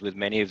things with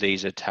many of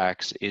these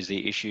attacks is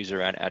the issues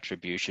around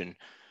attribution.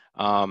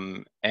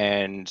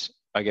 And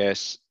I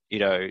guess,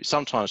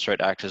 sometimes threat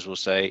actors will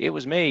say, it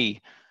was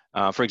me.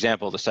 For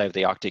example, the Save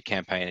the Arctic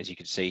campaign, as you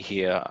can see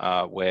here,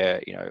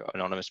 where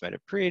Anonymous made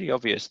it pretty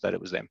obvious that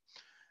it was them.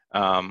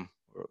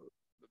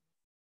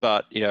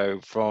 But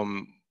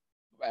from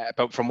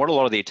what a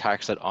lot of the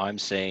attacks that I'm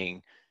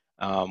seeing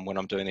when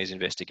I'm doing these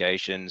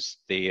investigations,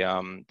 the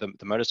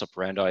modus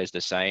operandi is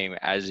the same,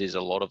 as is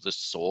a lot of the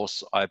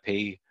source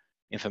IP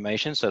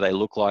information. So they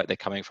look like they're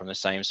coming from the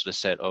same sort of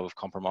set of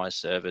compromised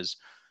servers.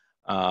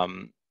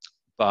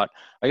 But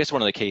I guess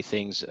one of the key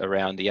things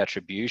around the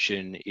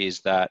attribution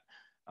is that,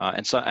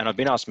 and I've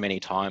been asked many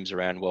times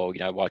around, well,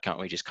 why can't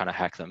we just kind of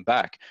hack them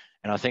back?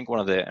 And I think and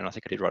I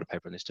think I did write a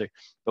paper on this too,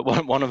 but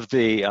one of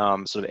the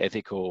sort of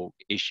ethical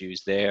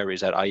issues there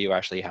is that, are you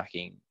actually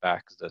hacking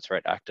back the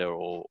threat actor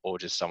or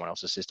just someone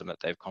else's system that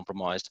they've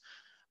compromised?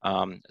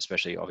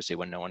 Especially obviously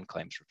when no one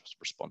claims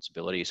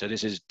responsibility. So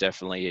this is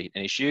definitely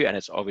an issue, and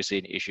it's obviously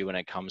an issue when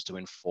it comes to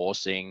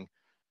enforcing,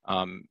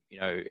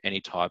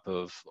 any type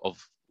of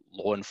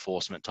law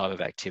enforcement type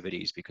of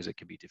activities, because it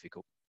can be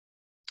difficult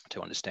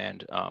to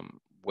understand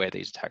where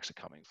these attacks are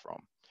coming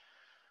from.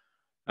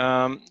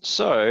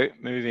 So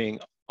moving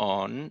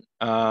on,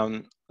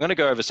 I'm going to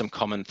go over some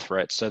common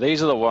threats. So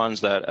these are the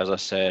ones that, as I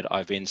said,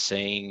 I've been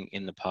seeing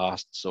in the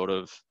past sort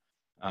of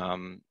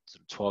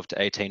 12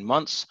 to 18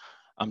 months.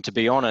 To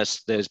be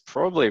honest, there's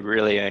probably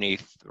really only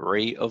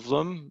 3 of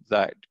them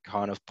that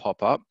kind of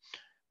pop up.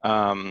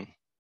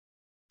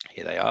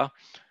 Here they are.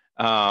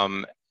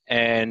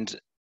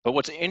 But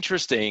what's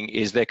interesting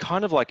is they're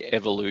kind of like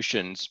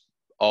evolutions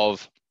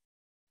of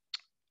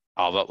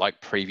other like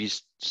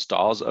previous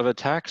styles of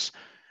attacks.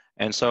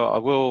 And so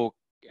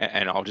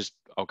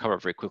I'll cover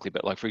it very quickly,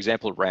 but like, for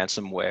example,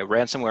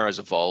 ransomware has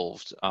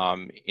evolved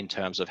in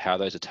terms of how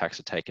those attacks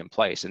are taking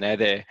place. And now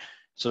they're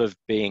sort of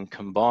being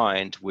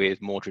combined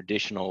with more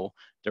traditional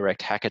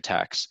direct hack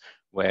attacks,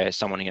 where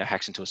someone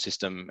hacks into a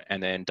system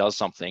and then does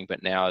something,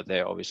 but now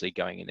they're obviously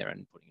going in there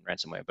and putting in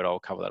ransomware, but I'll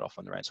cover that off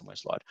on the ransomware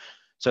slide.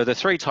 So the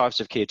 3 types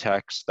of key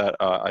attacks that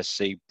I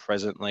see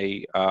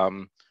presently,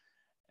 and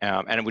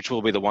which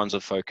will be the ones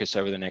of focus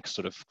over the next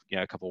sort of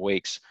couple of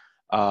weeks,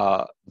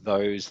 are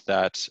those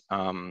that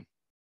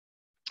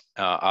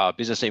are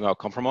business email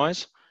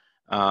compromise,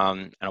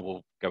 and I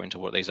will go into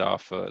what these are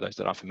for those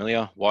that aren't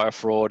familiar, wire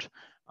fraud,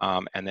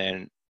 and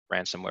then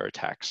ransomware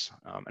attacks.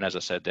 And as I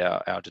said,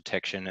 our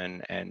detection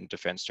and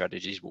defense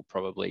strategies will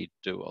probably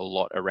do a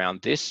lot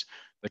around this,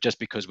 but just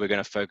because we're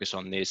going to focus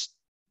on this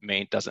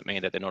doesn't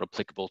mean that they're not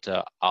applicable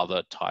to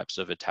other types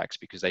of attacks,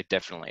 because they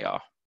definitely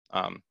are.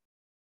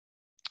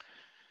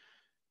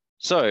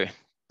 So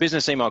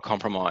business email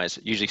compromise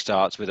usually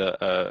starts with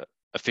a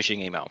phishing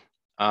email.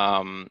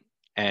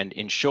 And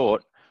in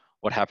short,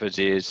 what happens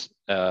is,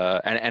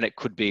 and it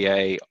could be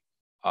a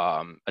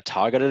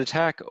targeted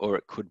attack, or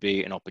it could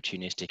be an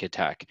opportunistic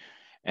attack.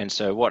 And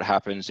so what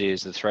happens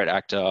is the threat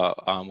actor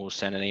will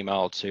send an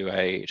email to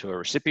a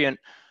recipient.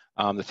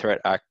 The threat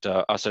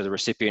actor, so the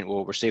recipient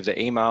will receive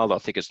the email, they'll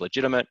think it's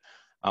legitimate,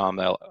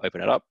 they'll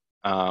open it up,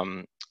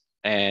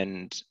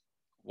 and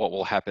what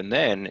will happen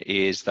then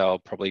is they'll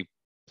probably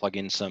plug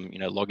in some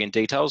login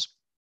details,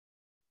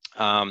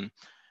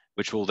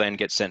 which will then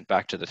get sent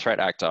back to the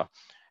threat actor.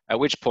 At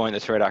which point the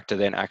threat actor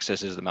then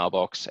accesses the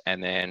mailbox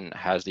and then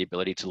has the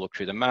ability to look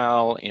through the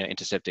mail,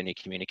 intercept any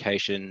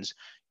communications,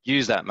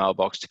 use that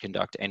mailbox to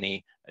conduct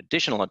any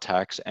additional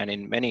attacks, and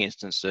in many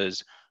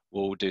instances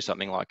will do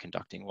something like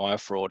conducting wire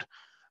fraud.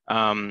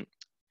 And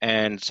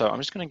so I'm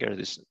just going to go to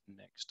this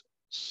next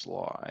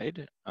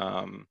slide.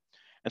 And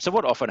so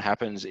what often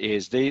happens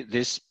is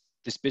this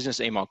business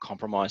email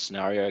compromise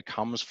scenario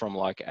comes from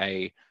like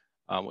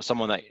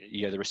someone that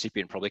the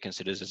recipient probably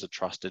considers as a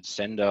trusted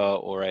sender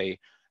or a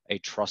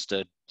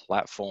trusted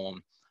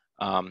platform.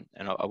 And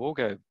I will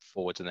go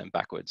forwards and then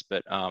backwards.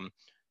 But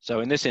so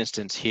in this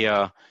instance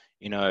here,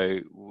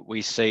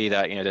 we see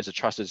that there's a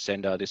trusted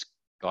sender, this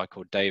guy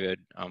called David,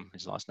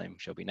 his last name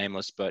shall be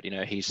nameless, but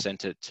he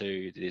sent it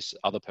to this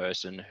other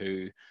person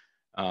who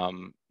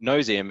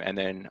knows him, and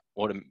then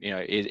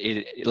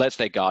it lets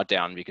their guard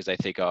down because they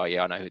think, oh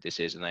yeah, I know who this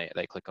is, and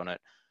they click on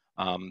it.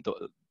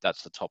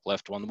 That's the top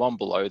left one. The one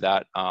below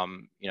that,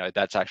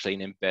 that's actually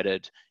an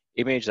embedded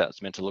image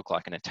that's meant to look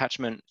like an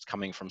attachment. It's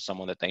coming from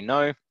someone that they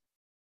know.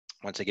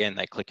 Once again,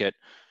 they click it.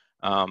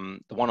 The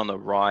one on the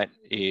right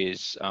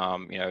is a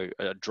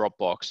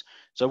Dropbox.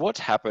 So what's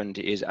happened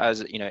is,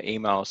 as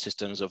email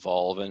systems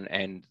evolve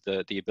and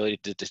the ability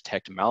to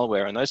detect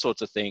malware and those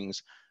sorts of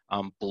things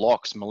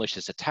blocks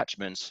malicious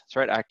attachments,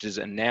 threat actors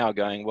are now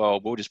going, well,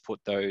 we'll just put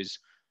those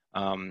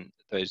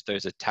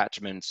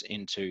attachments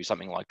into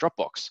something like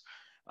Dropbox.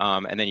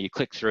 And then you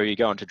click through, you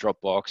go into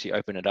Dropbox, you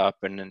open it up,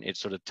 and then it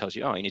sort of tells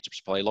you, oh, you need to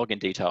display login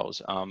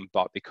details.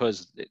 But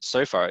because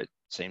so far it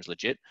seems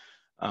legit,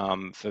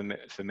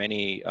 for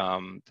many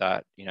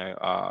that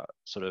are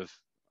sort of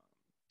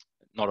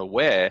not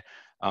aware,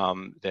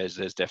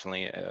 there's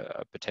definitely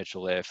a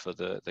potential there for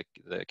the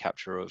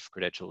capture of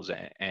credentials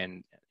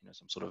and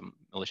some sort of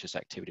malicious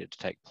activity to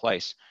take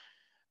place.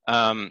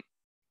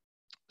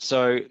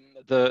 So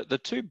the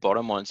 2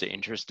 bottom ones are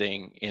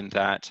interesting in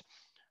that,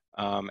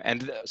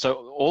 and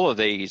so all of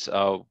these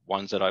are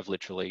ones that I've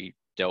literally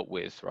dealt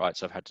with, right?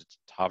 So I've had to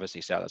harvest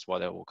these out. That's why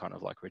they're all kind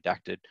of like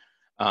redacted.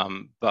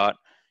 But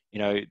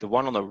the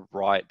one on the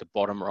right, the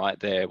bottom right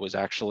there, was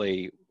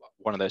actually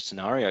one of those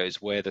scenarios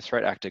where the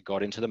threat actor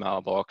got into the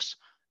mailbox.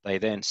 They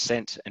then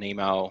sent an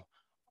email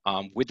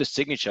with the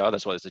signature,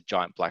 that's why there's a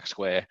giant black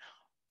square,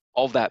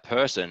 of that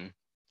person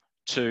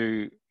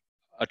to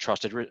a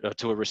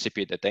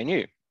recipient that they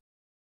knew.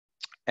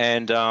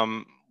 And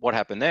what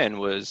happened then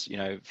was,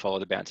 follow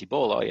the bouncy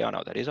ball. Oh yeah, I know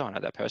what that is. Oh, I know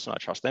that person. I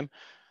trust them.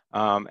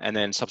 And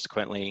then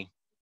subsequently,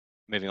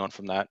 moving on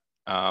from that,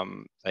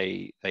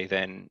 they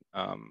then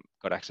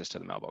got access to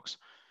the mailbox.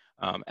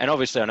 And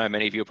obviously, I know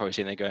many of you are probably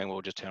sitting there going,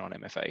 well, just turn on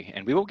MFA,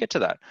 and we will get to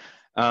that.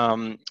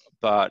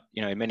 But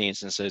in many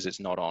instances, it's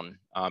not on,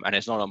 and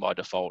it's not on by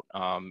default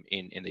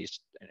in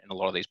a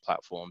lot of these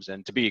platforms.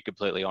 And to be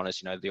completely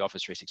honest, the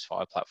Office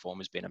 365 platform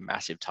has been a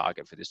massive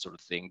target for this sort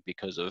of thing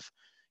because of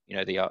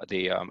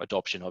the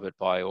adoption of it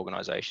by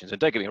organizations. And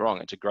don't get me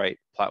wrong, it's a great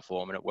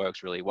platform and it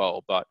works really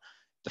well, but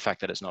the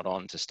fact that it's not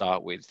on to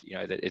start with,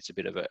 that it's a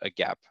bit of a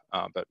gap,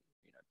 but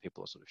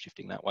people are sort of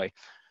shifting that way.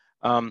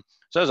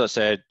 So as I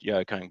said,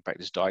 coming back to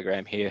this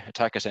diagram here,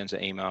 attacker sends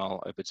an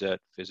email, opens it,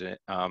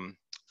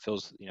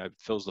 fills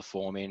the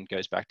form in,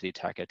 goes back to the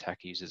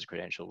attacker uses the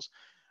credentials.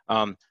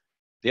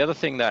 The other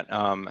thing that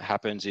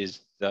happens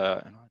is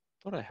and I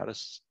thought I had a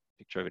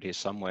picture of it here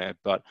somewhere,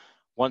 but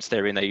once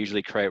they're in, they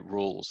usually create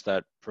rules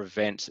that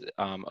prevent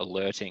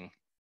alerting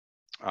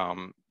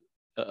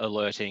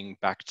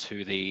back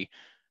to the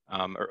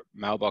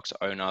mailbox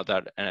owner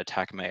that an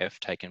attack may have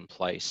taken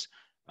place.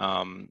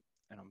 And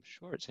I'm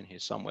sure it's in here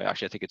somewhere.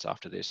 Actually, I think it's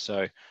after this.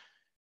 So,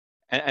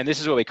 and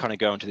this is where we kind of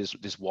go into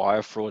this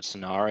wire fraud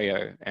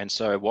scenario. And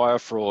so wire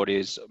fraud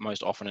is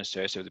most often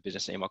associated with a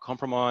business email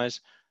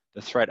compromise.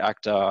 The threat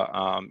actor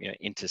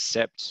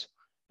intercepts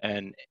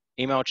an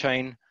email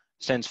chain,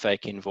 sends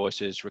fake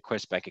invoices,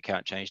 requests bank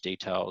account change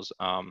details.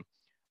 I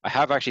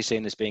have actually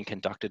seen this being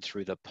conducted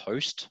through the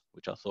post,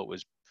 which I thought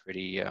was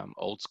pretty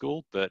old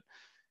school, but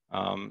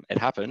it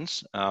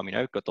happens.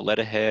 Got the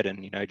letterhead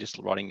and just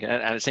writing,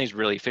 and it seems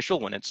really official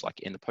when it's like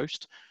in the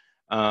post.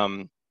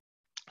 So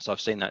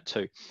I've seen that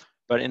too.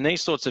 But in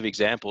these sorts of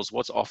examples,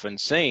 what's often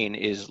seen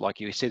is like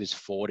you see this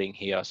forwarding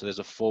here. So there's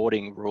a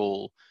forwarding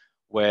rule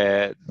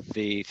where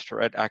the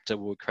threat actor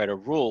will create a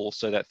rule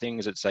so that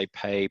things that say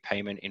pay,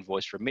 payment,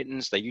 invoice,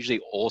 remittance, they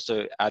usually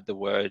also add the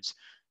words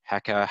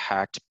hacker,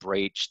 hacked,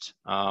 breached,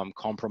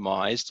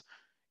 compromised.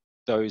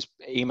 Those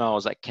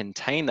emails that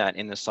contain that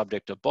in the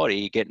subject or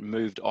body get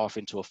moved off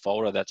into a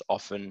folder that's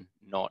often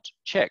not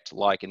checked,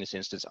 like in this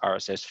instance,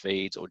 RSS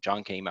feeds or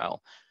junk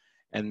email.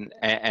 And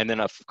then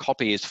a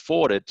copy is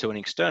forwarded to an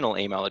external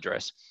email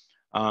address.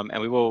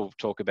 And we will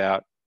talk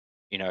about,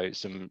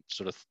 some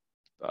sort of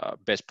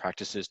best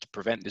practices to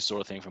prevent this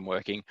sort of thing from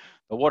working.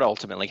 But what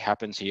ultimately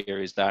happens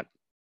here is that,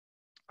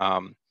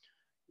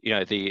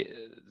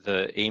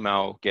 the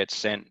email gets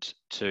sent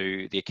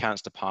to the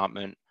accounts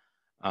department,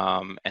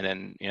 and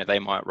then they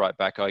might write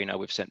back, oh,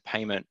 we've sent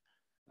payment,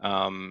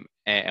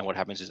 and what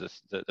happens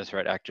is the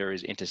threat actor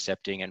is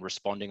intercepting and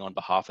responding on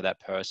behalf of that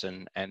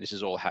person, and this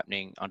is all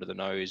happening under the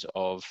nose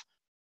of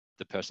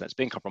the person that's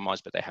been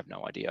compromised, but they have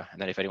no idea.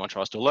 And then if anyone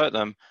tries to alert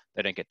them,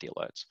 they don't get the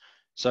alerts.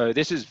 So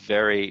this is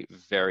very,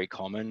 very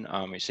common.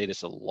 We see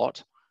this a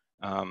lot,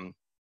 but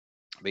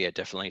yeah,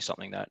 definitely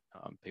something that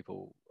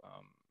people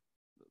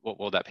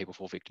that people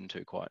fall victim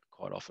to quite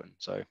often.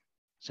 So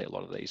see a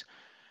lot of these.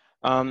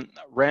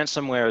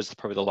 Ransomware is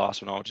probably the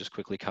last one I'll just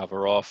quickly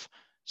cover off.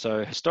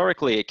 So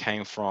historically, it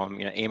came from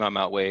email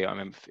malware. I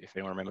remember, if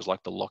anyone remembers,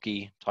 like the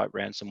Locky type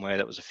ransomware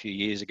that was a few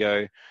years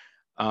ago.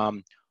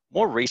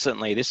 More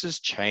recently, this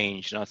has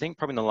changed, and I think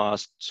probably in the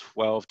last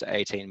 12 to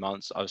 18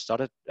 months, I've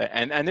started,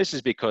 and this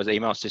is because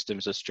email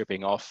systems are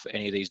stripping off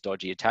any of these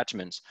dodgy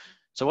attachments.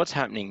 So what's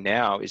happening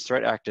now is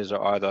threat actors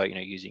are either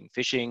using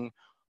phishing,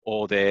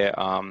 or they're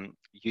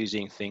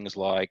using things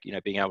like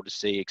being able to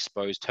see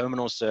exposed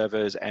terminal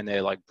servers, and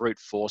they're like brute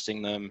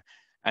forcing them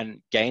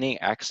and gaining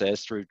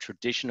access through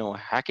traditional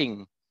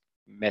hacking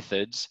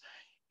methods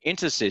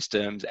into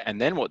systems.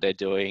 And then what they're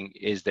doing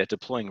is they're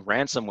deploying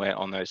ransomware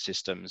on those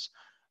systems,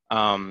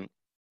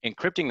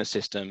 encrypting the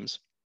systems.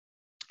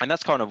 And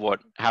that's kind of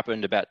what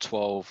happened about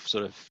 12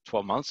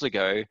 months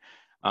ago.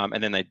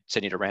 And then they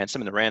send you to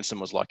ransom, and the ransom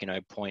was like,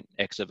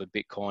 0.x of a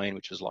Bitcoin,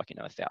 which was like,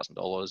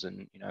 $1,000,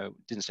 and, it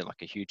didn't seem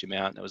like a huge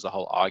amount. There was a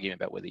whole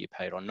argument about whether you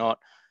paid or not.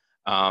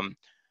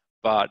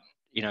 But,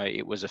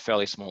 it was a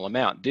fairly small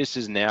amount. This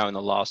is now in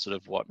the last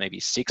maybe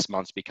 6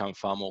 months become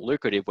far more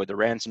lucrative, where the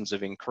ransoms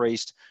have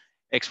increased,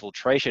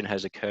 exfiltration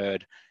has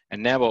occurred.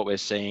 And now what we're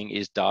seeing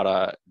is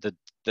the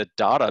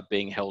data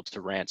being held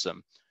to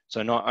ransom.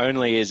 So not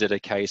only is it a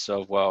case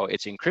of, well,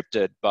 it's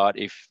encrypted, but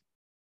if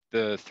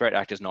the threat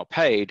actor is not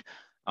paid,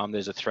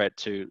 there's a threat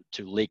to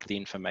leak the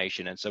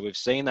information. And so we've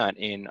seen that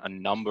in a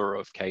number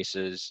of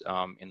cases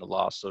in the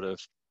last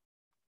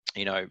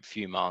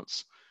few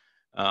months.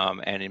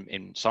 And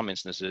in some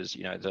instances,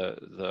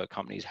 the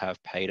companies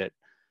have paid it.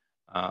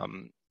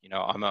 I'm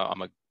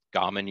a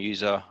Garmin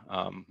user.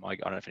 I don't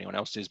know if anyone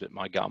else is, but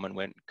my Garmin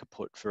went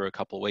kaput for a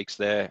couple of weeks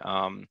there.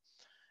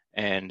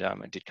 And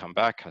it did come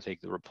back. I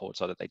think the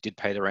reports are that they did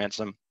pay the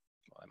ransom.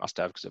 Well, they must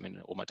have, because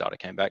all my data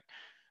came back,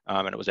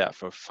 and it was out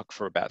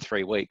for about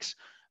 3 weeks.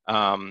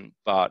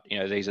 But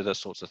these are the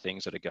sorts of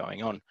things that are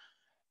going on.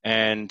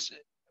 And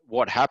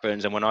what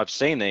happens, and when I've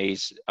seen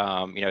these,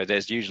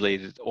 there's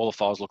usually all the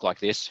files look like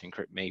this: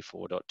 encrypt me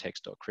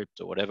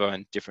 4.text.crypt or whatever,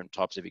 and different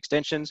types of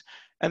extensions.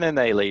 And then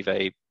they leave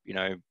a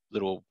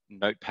little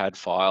notepad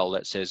file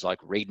that says like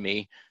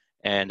readme,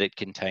 and it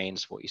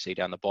contains what you see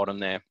down the bottom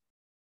there.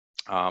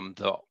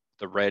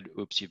 The red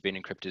 "oops, you've been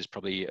encrypted" is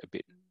probably a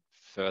bit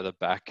further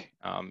back,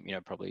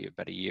 probably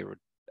about a year or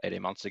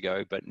 18 months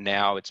ago. But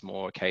now it's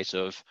more a case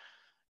of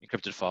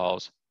encrypted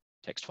files,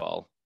 text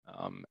file,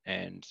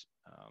 and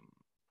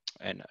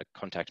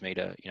contact me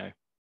to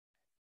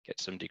get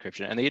some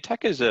decryption. And the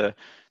attackers they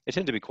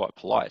tend to be quite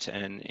polite,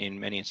 and in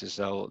many instances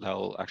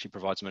they'll actually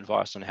provide some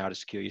advice on how to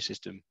secure your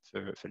system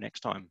for next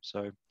time.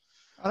 So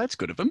that's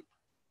good of them.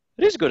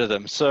 It is good of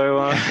them.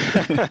 So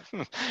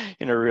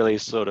in a really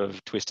sort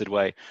of twisted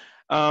way.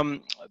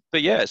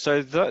 But yeah,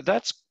 so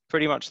that's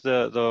pretty much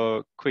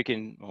the quick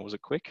what was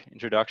it, quick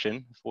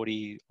introduction,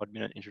 40 odd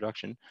minute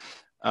introduction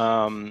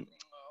on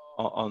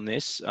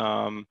this.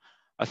 I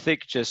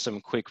think just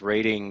some quick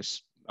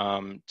readings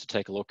to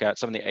take a look at.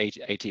 Some of the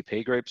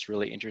ATP groups,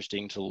 really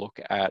interesting to look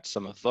at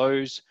some of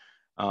those.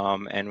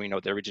 And we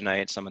know they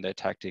originate some of their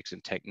tactics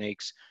and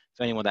techniques.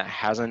 For anyone that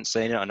hasn't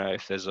seen it, I know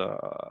if there's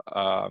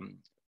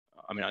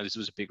I mean, this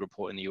was a big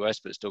report in the US,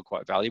 but it's still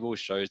quite valuable. It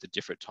shows the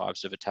different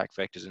types of attack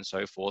vectors and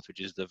so forth, which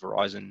is the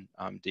Verizon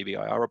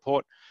DBIR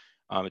report.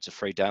 It's a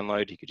free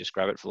download. You could just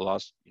grab it for the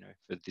last,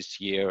 for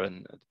this year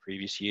and the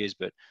previous years,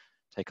 but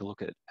take a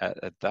look at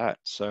that.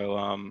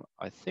 So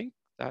I think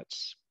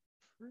that's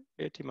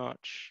pretty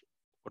much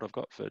what I've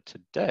got for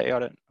today. I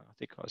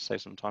think I'll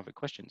save some time for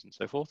questions and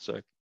so forth.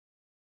 So.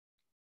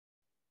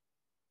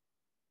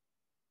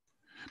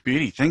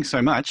 Beauty, thanks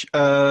so much.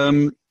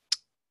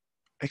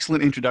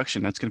 Excellent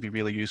introduction. That's going to be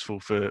really useful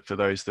for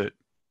those that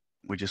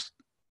were just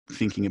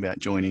thinking about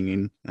joining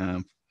in.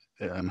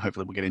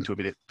 Hopefully we'll get into a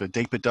bit of a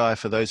deeper dive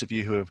for those of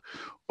you who have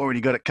already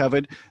got it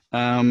covered.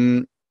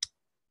 And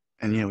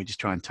yeah, we just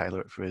try and tailor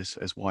it for as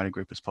wide a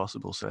group as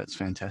possible. So that's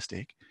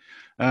fantastic.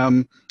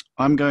 I'm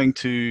going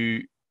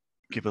to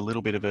give a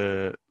little bit of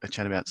a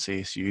chat about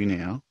CSU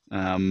now.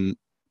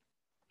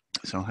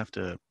 So I'll have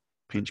to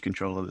pinch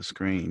control of the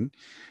screen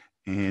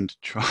and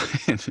try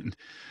and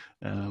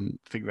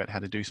figure out how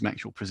to do some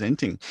actual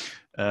presenting,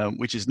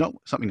 which is not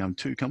something I'm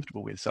too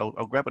comfortable with. So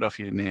I'll grab it off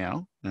here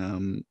now,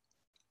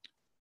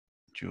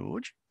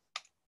 George,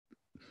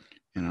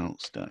 and I'll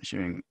start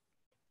sharing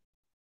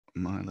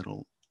my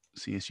little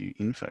CSU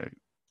info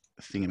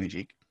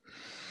thingamajig.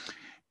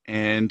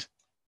 And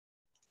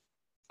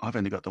I've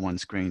only got the one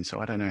screen, so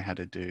I don't know how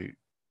to do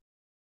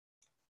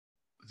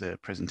the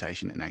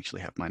presentation and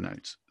actually have my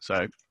notes.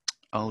 So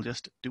I'll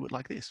just do it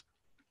like this.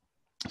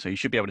 So you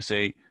should be able to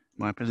see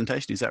my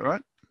presentation. Is that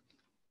right?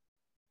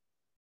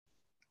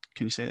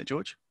 Can you see that,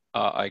 George?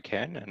 I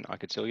can, and I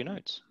could see all your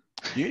notes.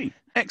 Beauty.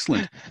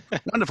 Excellent.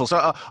 Wonderful.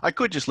 So I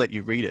could just let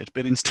you read it,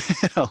 but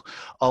instead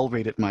I'll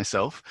read it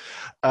myself.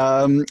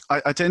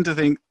 I tend to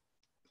think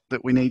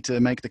that we need to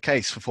make the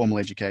case for formal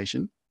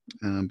education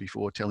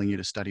before telling you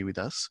to study with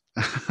us.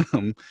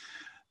 And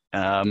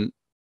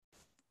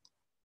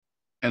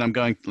I'm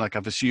going, like,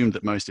 I've assumed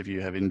that most of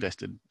you have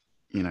invested,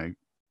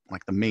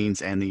 like the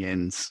means and the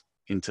ends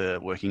into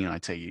working in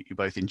IT. You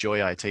both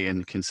enjoy IT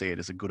and can see it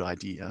as a good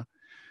idea.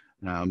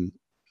 And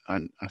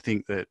I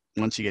think that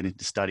once you get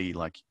into study,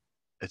 like,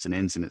 it's an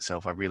ends in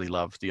itself. I really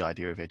love the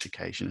idea of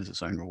education as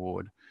its own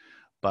reward.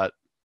 But,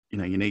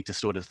 you need to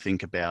sort of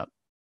think about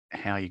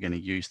how you're going to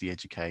use the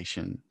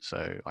education.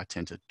 So I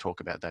tend to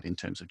talk about that in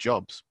terms of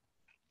jobs.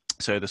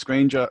 So the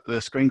screen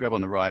grab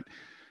on the right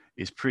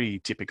is pretty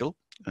typical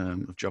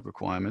of job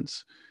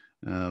requirements.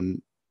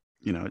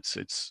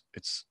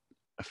 It's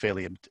a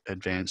fairly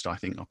advanced, I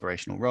think,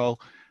 operational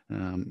role.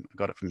 I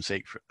got it from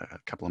Seek a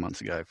couple of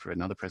months ago for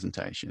another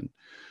presentation.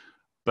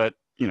 But,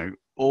 even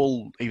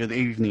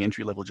the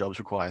entry-level jobs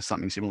require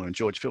something similar. And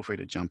George, feel free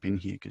to jump in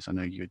here, because I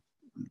know you'd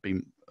be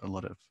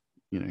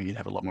you'd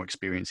have a lot more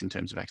experience in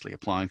terms of actually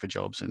applying for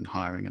jobs and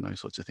hiring and those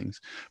sorts of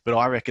things. But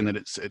I reckon that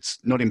it's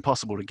not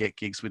impossible to get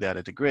gigs without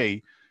a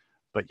degree,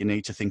 but you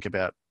need to think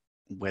about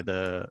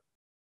whether,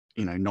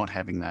 not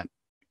having that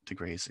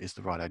degree is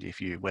the right idea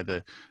for you,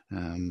 whether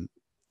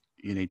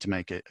you need to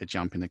make a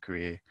jump in the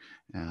career,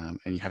 and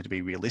you have to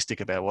be realistic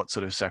about what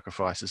sort of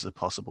sacrifices are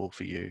possible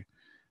for you.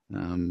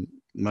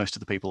 Most of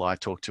the people I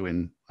talk to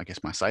in, I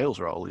guess, my sales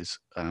role is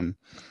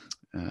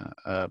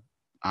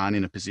aren't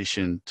in a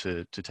position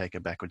to take a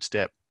backward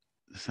step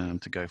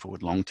to go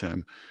forward long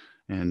term,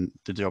 and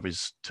the job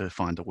is to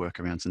find the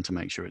workarounds and to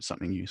make sure it's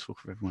something useful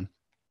for everyone.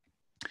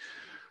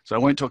 So I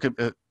won't talk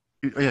about.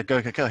 Yeah, go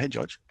ahead,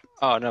 George.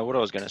 Oh no, what I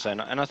was going to say,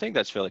 and I think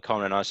that's fairly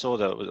common. And I saw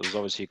that it was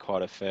obviously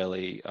quite a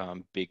fairly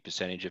big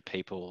percentage of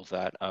people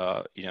that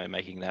are,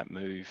 making that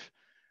move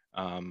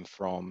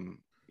from,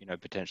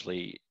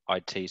 potentially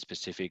IT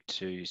specific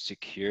to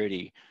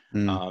security.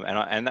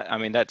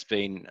 That's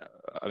been,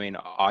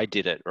 I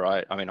did it,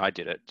 right? I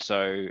did it.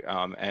 So,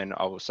 and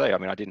I will say,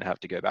 I didn't have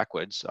to go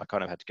backwards. I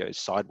kind of had to go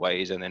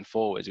sideways and then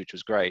forwards, which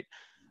was great.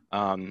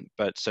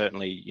 But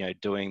certainly,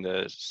 doing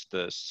the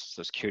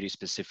security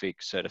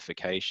specific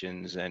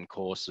certifications and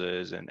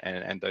courses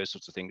and those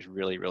sorts of things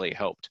really, really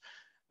helped.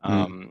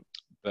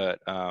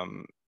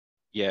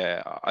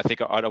 Yeah, I think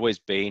I'd always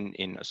been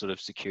in a sort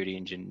of security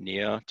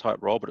engineer type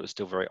role, but it was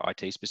still very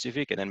IT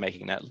specific. And then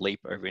making that leap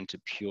over into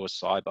pure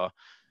cyber,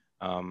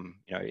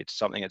 it's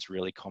something that's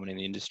really common in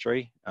the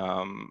industry.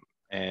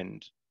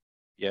 And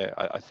yeah,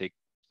 I think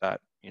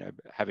that,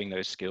 having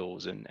those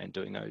skills and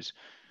doing those,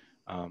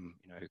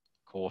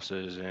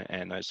 courses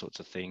and those sorts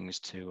of things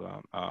to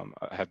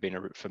have been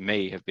a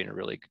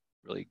really,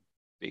 really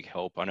big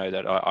help. I know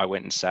that I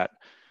went and sat.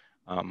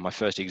 My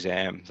first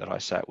exam that I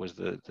sat was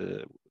the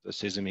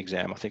CISM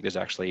exam. I think there's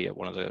actually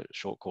one of the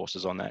short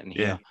courses on that in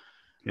here.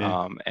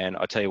 Yeah. And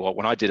I tell you what,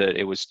 when I did it,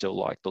 it was still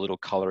like the little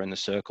color in the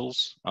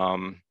circles.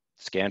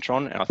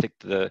 Scantron, and I think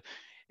it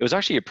was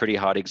actually a pretty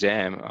hard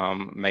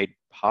exam, made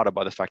harder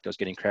by the fact I was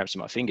getting cramps in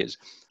my fingers.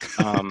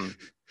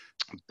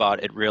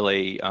 But it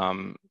really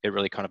kind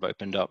of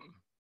opened up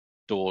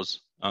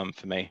doors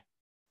for me.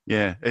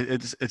 Yeah,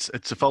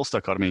 it's a false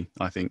dichotomy,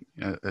 I think,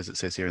 as it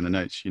says here in the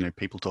notes. You know,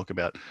 people talk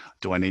about,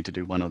 do I need to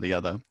do one or the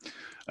other?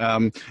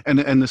 And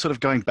the sort of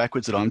going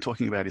backwards that I'm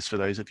talking about is for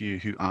those of you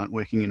who aren't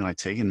working in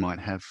IT and might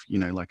have, you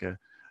know, like a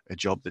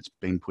job that's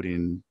been put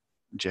in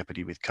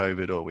jeopardy with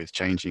COVID or with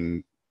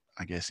changing,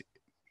 I guess,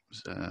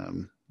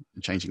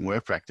 changing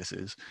work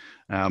practices.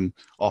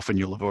 Often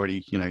you'll have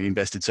already, you know,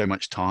 invested so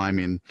much time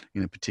in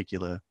a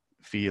particular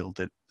field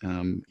that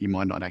you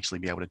might not actually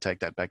be able to take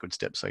that backward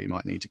step. So you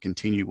might need to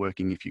continue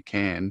working if you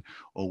can,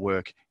 or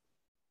work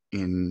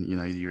in, you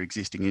know, your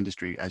existing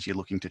industry as you're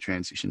looking to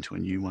transition to a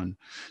new one.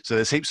 So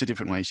there's heaps of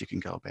different ways you can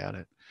go about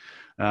it.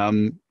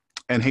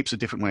 And heaps of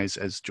different ways,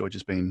 as George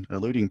has been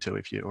alluding to,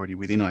 if you're already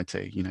within IT,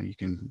 you know, you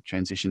can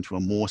transition to a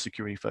more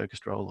security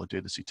focused role or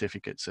do the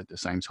certificates at the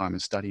same time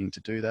as studying to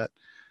do that.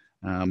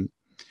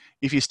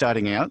 If you're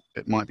starting out,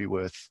 it might be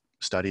worth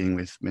studying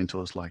with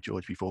mentors like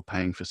George before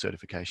paying for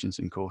certifications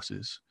and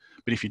courses.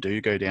 But if you do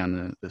go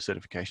down the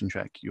certification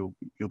track, you'll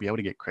be able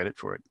to get credit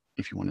for it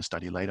if you want to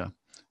study later.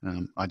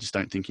 I just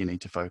don't think you need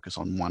to focus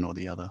on one or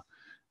the other.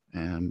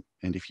 And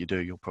if you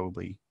do, you'll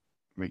probably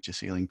reach a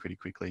ceiling pretty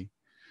quickly.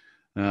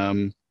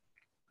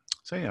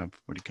 So yeah, I've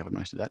already covered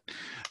most of that.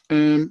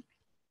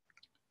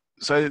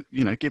 So,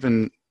 you know,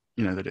 given,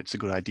 you know, that it's a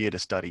good idea to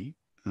study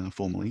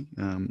formally,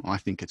 I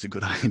think it's a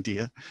good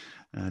idea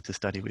to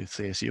study with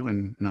CSU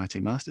and IT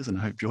Masters, and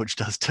I hope George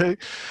does too.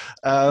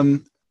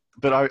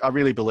 But I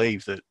really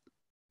believe that,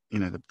 you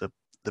know,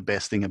 the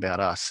best thing about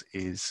us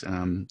is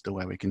the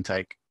way we can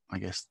take, I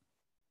guess,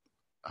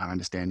 our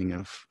understanding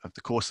of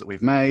the course that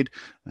we've made,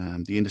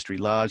 the industry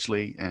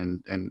largely,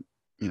 and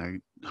you know,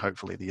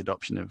 hopefully the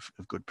adoption of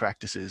good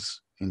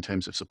practices in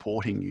terms of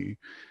supporting you.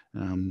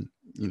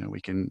 You know, we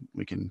can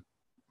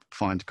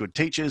find good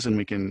teachers, and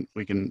we can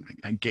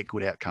get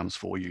good outcomes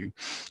for you.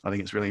 I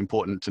think it's really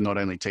important to not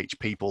only teach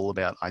people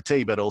about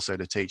IT, but also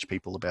to teach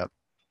people about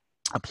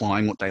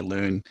applying what they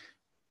learn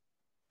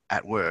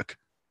at work,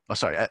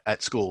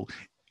 at school,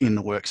 in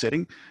the work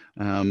setting.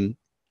 So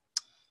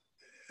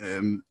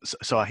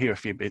I hear a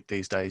fair bit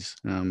these days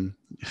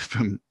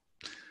from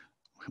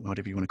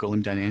whatever you want to call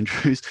him, Dan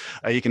Andrews.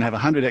 You can have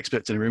 100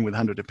 experts in a room with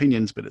 100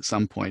 opinions, but at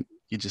some point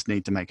you just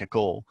need to make a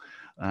call,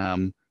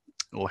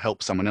 or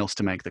help someone else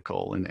to make the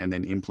call, and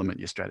then implement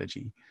your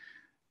strategy.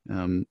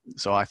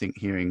 So I think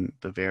hearing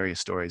the various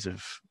stories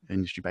of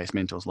industry-based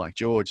mentors like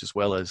George, as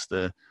well as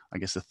the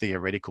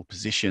theoretical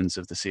positions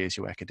of the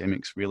CSU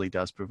academics, really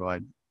does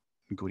provide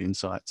good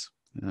insights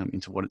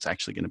into what it's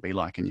actually going to be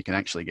like. And you can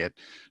actually get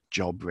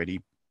job-ready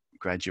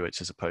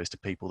graduates, as opposed to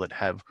people that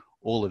have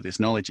all of this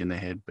knowledge in their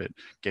head, but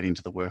get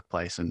into the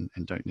workplace and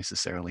don't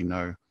necessarily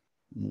know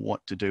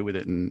what to do with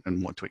it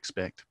and what to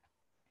expect.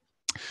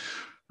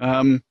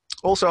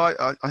 Also,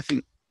 I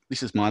think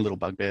this is my little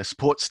bugbear.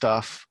 Support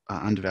staff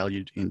are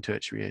undervalued in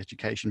tertiary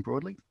education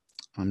broadly.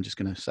 I'm just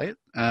going to say it.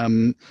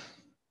 And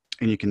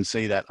you can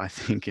see that, I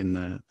think,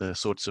 in the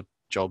sorts of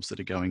jobs that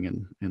are going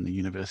in the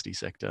university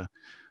sector.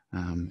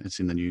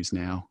 It's in the news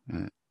now,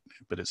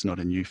 but it's not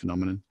a new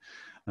phenomenon.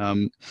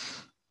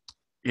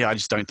 Yeah, I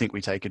just don't think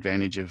we take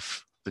advantage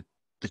of the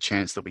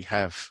chance that we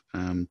have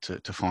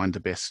to find the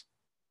best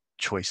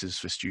choices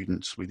for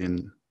students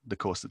within the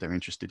course that they're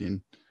interested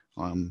in.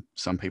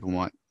 Some people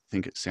might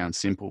think it sounds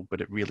simple,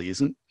 but it really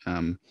isn't.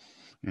 And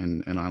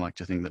I like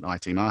to think that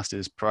IT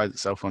Masters prides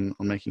itself on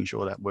making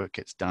sure that work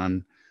gets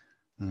done.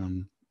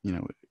 You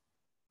know,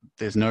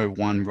 there's no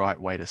one right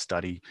way to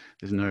study.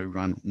 There's no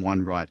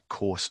one right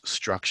course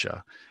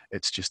structure.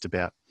 It's just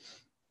about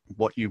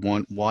what you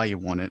want, why you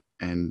want it,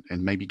 and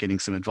maybe getting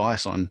some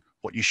advice on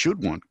what you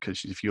should want.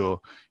 Because if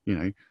you're, you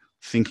know,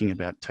 thinking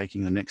about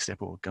taking the next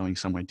step or going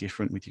somewhere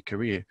different with your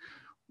career,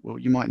 well,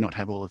 you might not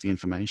have all of the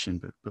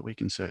information, but we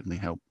can certainly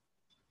help.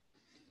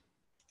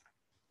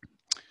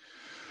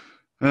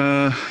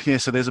 Yeah,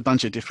 so there's a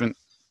bunch of different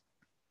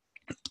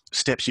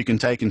steps you can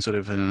take, and sort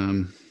of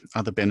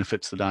other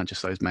benefits that aren't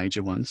just those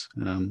major ones.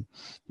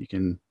 You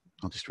can,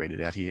 I'll just read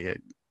it out here.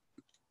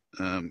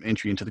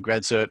 Entry into the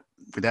grad cert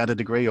without a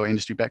degree or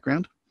industry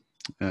background.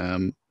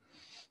 Yeah,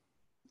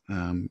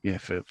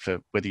 for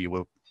whether you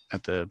were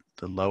at the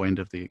low end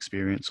of the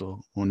experience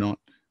or not,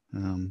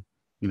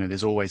 you know,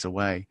 there's always a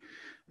way.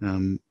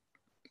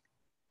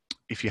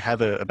 If you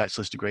have a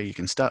bachelor's degree, you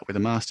can start with a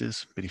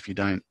master's, but if you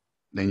don't,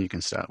 then you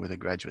can start with a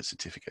graduate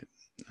certificate.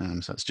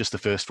 So it's just the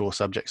first 4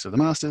 subjects of the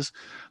master's.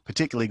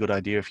 Particularly good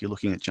idea if you're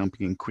looking at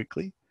jumping in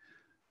quickly.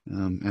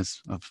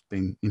 As I've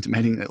been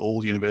intimating, that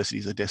all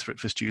universities are desperate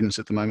for students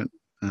at the moment.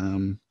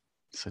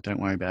 So don't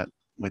worry about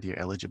whether you're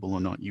eligible or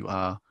not, you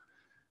are.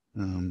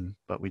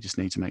 But we just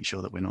need to make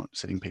sure that we're not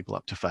setting people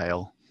up to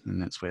fail. And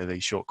that's where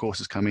these short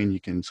courses come in. You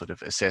can sort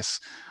of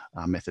assess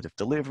our method of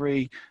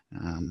delivery,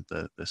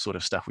 the sort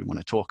of stuff we want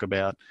to talk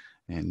about.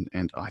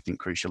 And I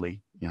think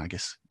crucially, you know, I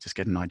guess just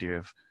get an idea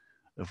of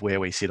where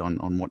we sit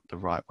on what the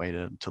right way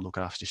to look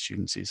after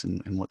students is,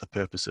 and what the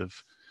purpose of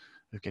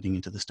getting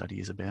into the study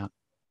is about.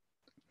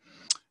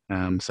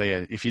 So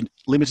yeah, if you're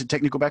limited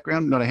technical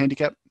background, not a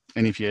handicap,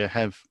 and if you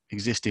have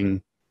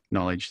existing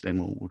knowledge, then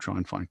we'll try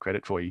and find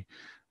credit for you.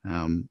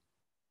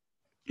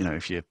 You know,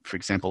 if you, for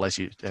example, as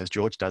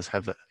George does,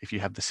 if you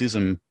have the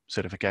CISM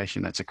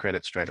certification, that's a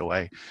credit straight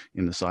away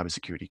in the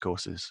cybersecurity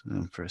courses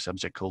for a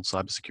subject called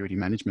cybersecurity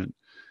management.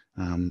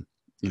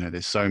 You know,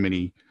 there's so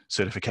many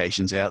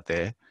certifications out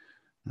there,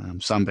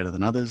 some better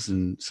than others,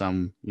 and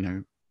some, you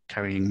know,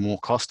 carrying more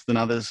cost than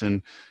others,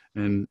 and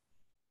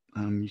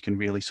you can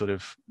really sort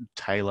of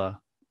tailor,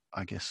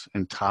 I guess,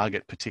 and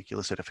target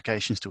particular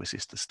certifications to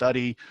assist the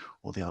study,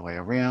 or the other way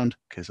around,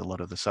 because a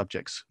lot of the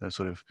subjects are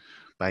sort of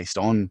based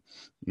on,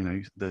 you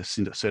know, the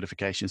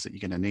certifications that you're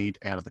going to need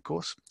out of the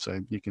course. So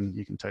you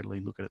can totally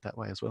look at it that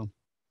way as well.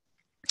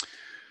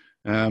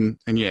 And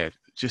yeah,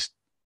 just,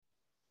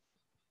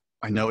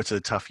 I know it's a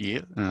tough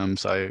year, and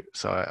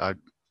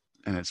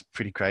it's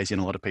pretty crazy,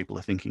 and a lot of people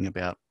are thinking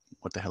about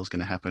what the hell's going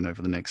to happen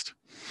over the next,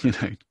 you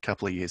know,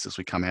 couple of years as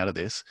we come out of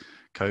this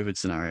COVID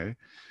scenario.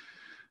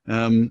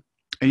 And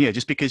yeah,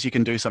 just because you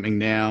can do something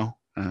now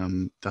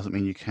doesn't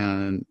mean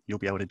you'll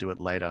be able to do it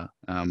later.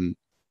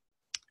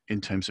 In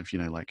terms of, you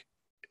know, like,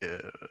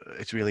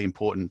 it's really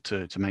important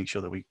to make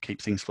sure that we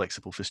keep things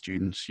flexible for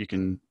students. You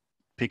can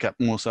pick up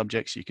more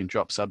subjects, you can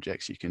drop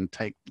subjects, you can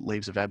take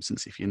leaves of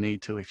absence if you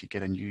need to, if you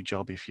get a new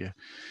job, if you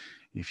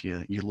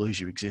lose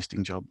your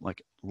existing job.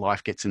 Like,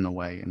 life gets in the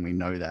way, and we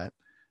know that.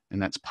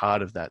 And that's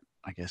part of that,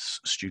 I guess,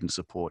 student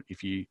support.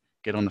 If you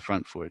get on the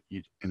front foot,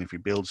 and if we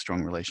build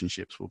strong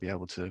relationships, we'll be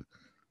able to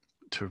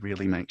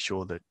really make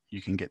sure that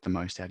you can get the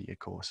most out of your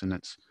course. And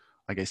that's,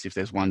 I guess, if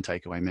there's one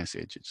takeaway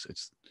message,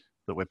 it's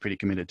that we're pretty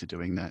committed to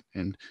doing that.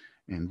 And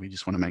we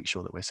just want to make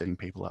sure that we're setting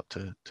people up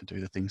to do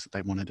the things that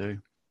they want to do.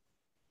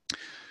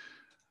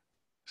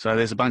 So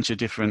there's a bunch of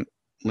different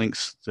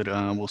links that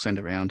we'll send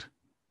around,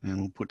 and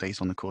we'll put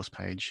these on the course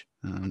page.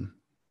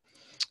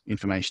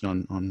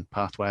 Information on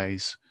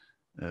pathways,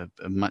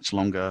 a much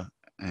longer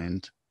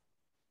and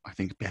I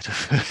think better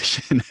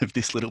version of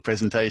this little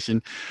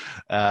presentation.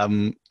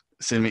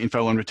 Some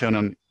info on return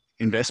on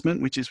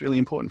investment, which is really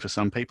important for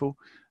some people.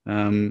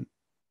 And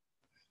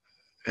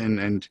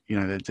you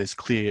know, there's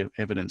clear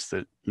evidence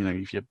that, you know,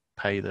 if you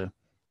pay the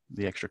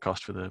extra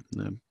cost for the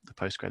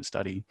postgrad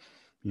study,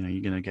 you know,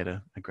 you're going to get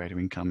a greater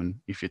income. And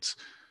if it's,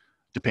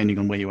 depending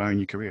on where you are in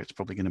your career, it's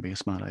probably going to be a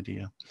smart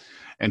idea.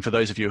 And for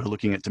those of you who are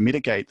looking to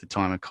mitigate the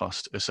time and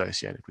cost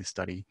associated with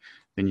study,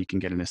 then you can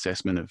get an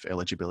assessment of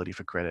eligibility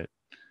for credit.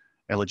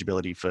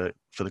 Eligibility for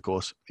the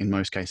course, in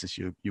most cases,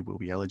 you will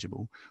be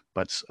eligible,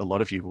 but a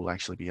lot of you will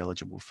actually be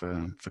eligible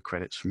for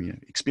credits from your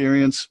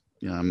experience.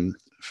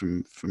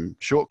 From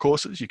short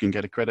courses, you can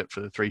get a credit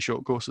for 3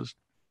 short courses,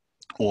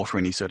 or for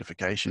any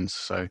certifications.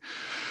 So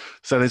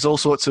there's all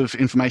sorts of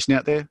information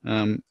out there,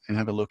 and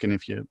have a look. And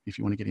if you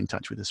want to get in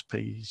touch with us,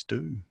 please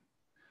do.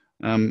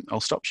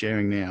 I'll stop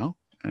sharing now,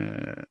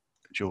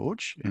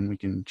 George, and we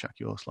can chuck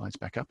your slides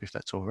back up if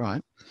that's all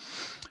right.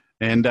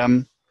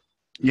 And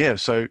yeah,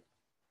 so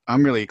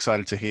I'm really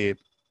excited to hear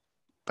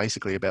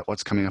basically about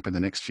what's coming up in the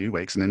next few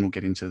weeks, and then we'll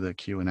get into the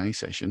Q&A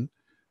session.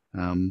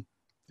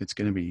 It's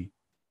going to be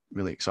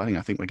really exciting.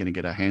 I think we're going to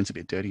get our hands a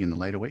bit dirty in the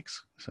later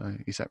weeks. So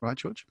is that right,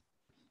 George?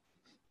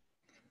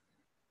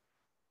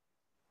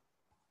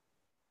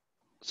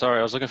 Sorry,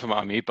 I was looking for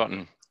my unmute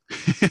button.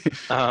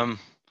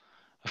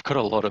 I've got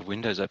a lot of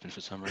windows open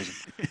for some reason.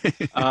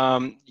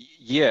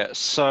 Yeah,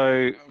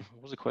 so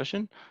what was the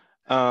question?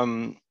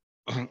 Yeah,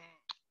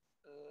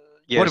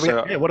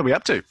 what are we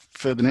up to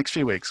for the next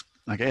few weeks?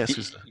 I guess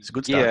it's a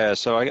good start. Yeah,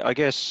 so I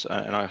guess,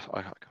 and I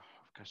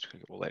guess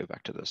we'll lay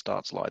back to the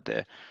start slide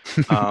there.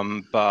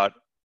 But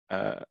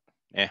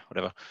yeah,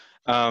 whatever.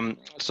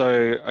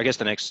 So I guess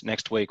the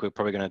next week we're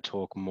probably going to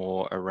talk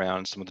more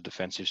around some of the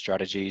defensive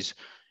strategies.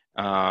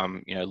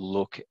 You know,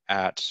 look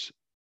at,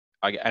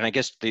 and I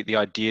guess the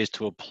idea is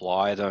to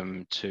apply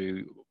them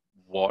to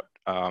what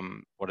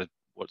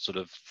sort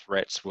of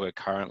threats we're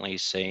currently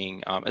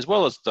seeing, as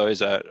well as those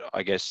that,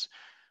 I guess,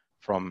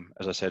 from,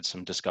 as I said,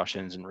 some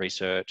discussions and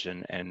research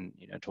and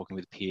you know, talking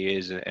with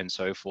peers and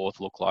so forth,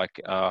 look like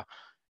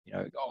you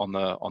know,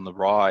 on the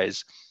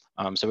rise.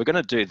 So we're going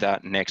to do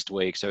that next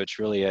week. So it's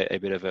really a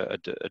bit of a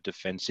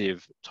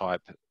defensive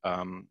type,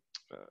 I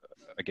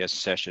guess,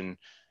 session,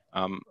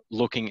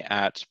 looking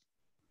at,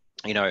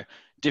 you know,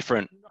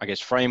 different, I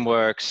guess,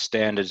 frameworks,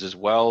 standards as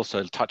well.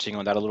 So touching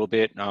on that a little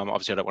bit.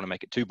 Obviously, I don't want to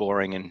make it too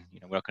boring, and you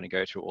know, we're not going to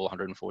go through all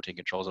 114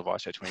 controls of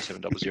ISO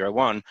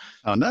 27001.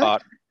 Oh no!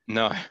 But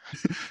no,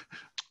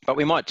 but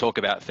we might talk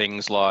about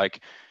things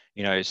like,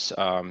 you know,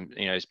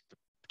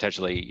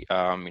 potentially,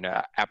 you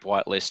know, app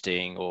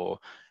whitelisting, or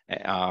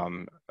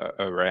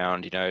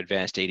around, you know,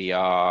 advanced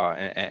EDR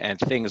and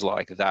things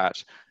like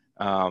that,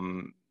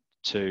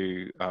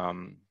 to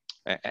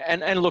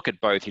and look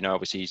at both, you know,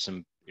 obviously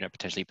some, you know,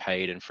 potentially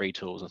paid and free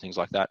tools and things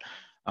like that.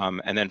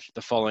 And then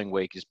the following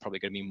week is probably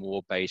going to be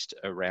more based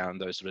around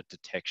those sort of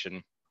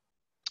detection.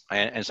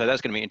 And so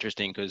that's going to be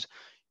interesting because,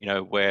 you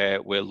know,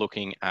 we're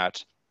looking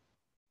at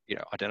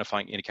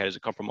identifying indicators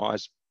of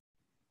compromise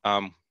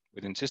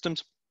within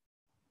systems.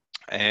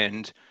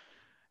 And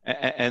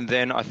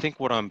then I think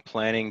what I'm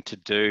planning to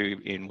do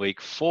in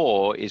week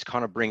 4 is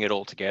kind of bring it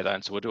all together.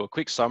 And so we'll do a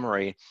quick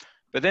summary,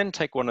 but then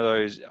take one of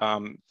those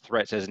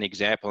threats as an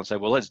example and say,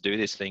 well, let's do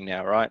this thing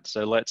now, right?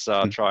 So let's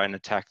try and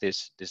attack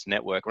this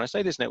network. When I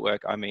say this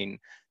network, I mean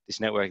this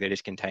network that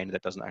is contained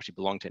that doesn't actually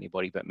belong to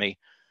anybody but me.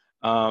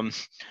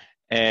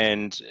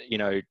 And,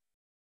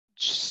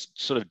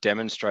 sort of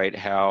demonstrate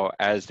how,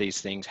 as these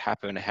things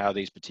happen, how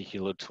these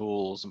particular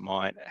tools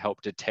might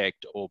help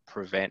detect or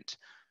prevent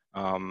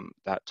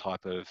that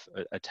type of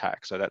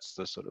attack. So that's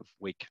the sort of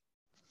week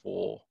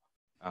 4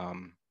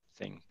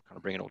 thing, kind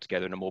of bring it all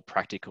together in a more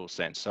practical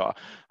sense. So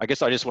I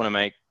guess I just want to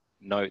make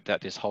note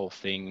that this whole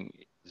thing,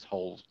 this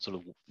whole sort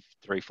of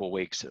 4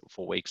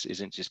 weeks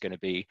isn't just going to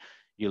be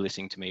you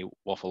listening to me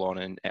waffle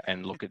on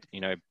and look at,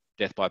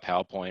 death by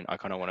PowerPoint. I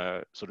kind of want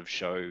to sort of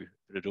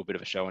do a bit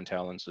of a show and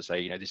tell and to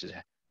say, this is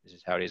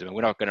how it is. I mean,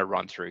 we're not going to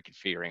run through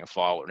configuring a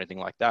file or anything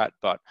like that,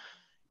 but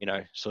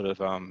sort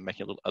of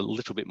making it a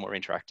little bit more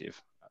interactive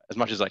as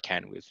much as I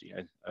can with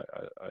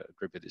a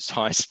group of this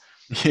size.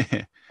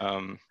 Yeah.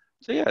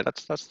 So yeah,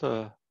 that's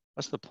the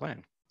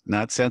plan.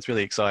 No, it sounds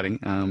really exciting.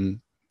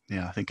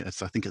 Yeah, I think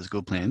it's a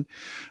good plan.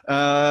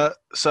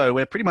 So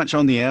we're pretty much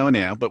on the hour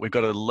now, but we've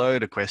got a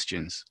load of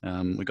questions.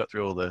 We got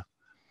through all the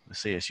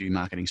CSU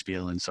marketing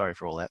spiel, and sorry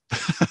for all that.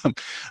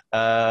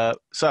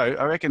 So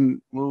I reckon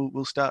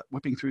we'll start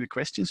whipping through the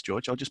questions,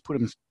 George. I'll just put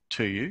them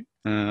to you,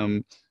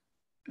 and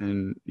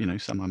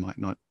some I might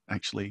not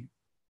actually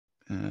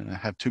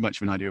have too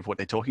much of an idea of what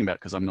they're talking about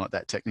because I'm not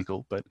that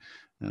technical, but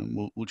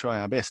we'll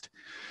try our best.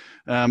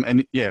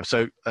 And yeah,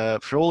 so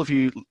for all of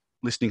you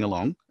listening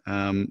along,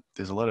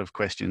 there's a lot of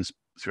questions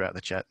throughout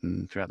the chat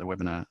and throughout the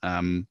webinar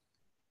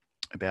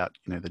about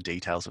the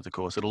details of the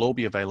course. It'll all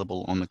be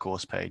available on the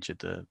course page at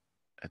the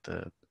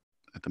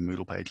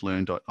Moodle page,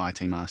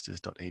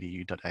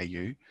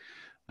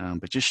 learn.itmasters.edu.au.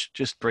 But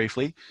just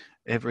briefly,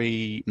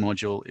 every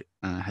module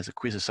has a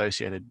quiz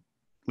associated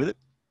with it,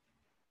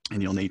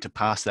 and you'll need to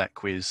pass that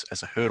quiz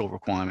as a hurdle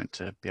requirement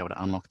to be able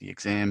to unlock the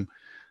exam.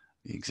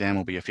 The exam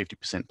will be a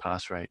 50%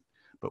 pass rate,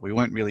 but we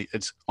won't really,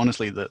 it's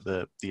honestly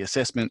the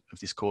assessment of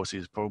this course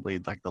is probably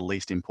like the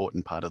least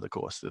important part of the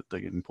course. The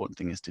important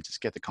thing is to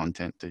just get the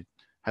content, to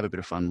have a bit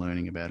of fun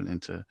learning about it,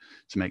 and to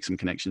make some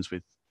connections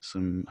with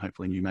some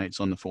hopefully new mates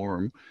on the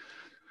forum.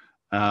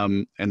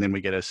 And then we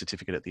get a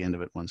certificate at the end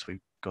of it once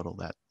we've got all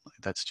that.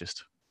 That's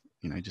just,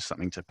 just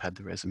something to pad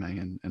the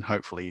resume, and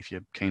hopefully if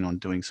you're keen on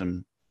doing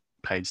some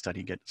paid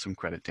study, get some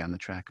credit down the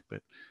track.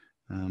 But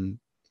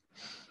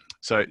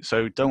so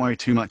don't worry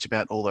too much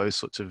about all those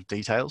sorts of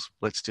details.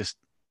 Let's just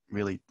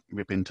really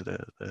rip into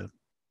the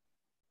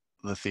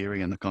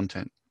theory and the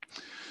content.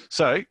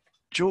 So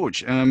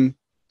George, we've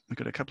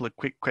got a couple of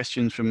quick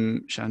questions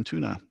from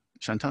Shantanu,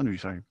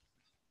 sorry.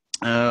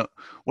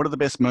 What are the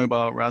best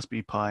mobile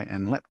Raspberry Pi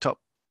and laptop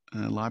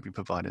library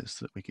providers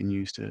that we can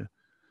use to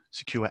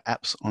secure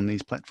apps on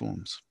these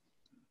platforms?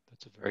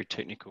 That's a very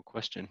technical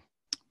question.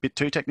 Bit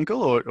too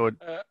technical, or?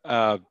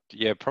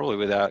 Yeah, probably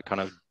without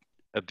kind of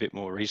a bit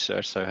more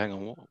research. So hang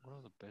on, what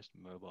are the best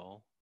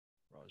mobile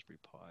Raspberry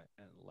Pi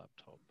and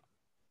laptop?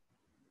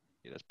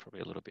 Yeah, that's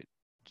probably a little bit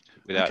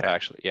without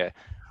actually, yeah.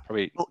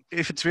 Probably. Well,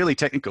 if it's really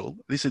technical,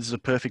 this is a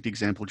perfect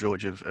example,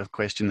 George, of a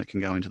question that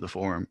can go into the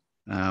forum.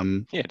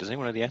 Yeah, does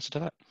anyone know the answer to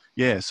that?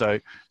 Yeah, so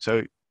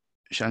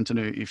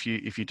Shantanu, if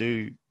you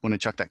do want to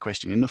chuck that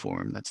question in the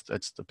forum,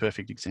 that's the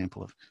perfect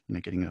example of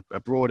getting a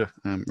broader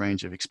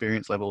range of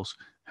experience levels,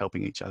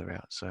 helping each other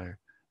out. So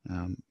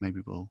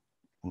maybe we'll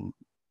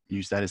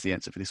use that as the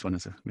answer for this one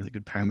as a really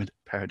good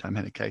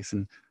paradigmatic case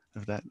of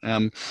that.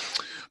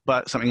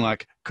 But something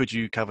like, could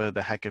you cover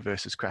the hacker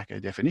versus cracker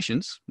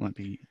definitions? Might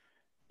be.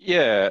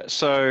 Yeah,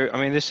 so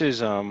I mean, this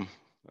is I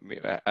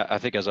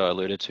think, as I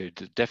alluded to,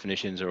 the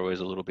definitions are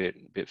always a little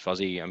bit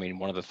fuzzy. I mean,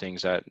 one of the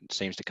things that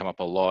seems to come up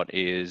a lot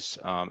is,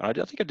 and I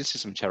think I did see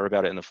some chatter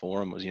about it in the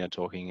forum, was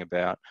talking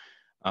about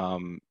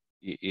the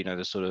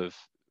sort of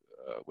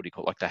what do you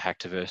call it, like the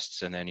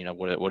hacktivists, and then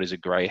what is a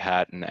grey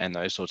hat and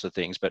those sorts of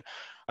things. But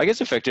I guess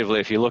effectively,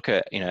 if you look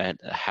at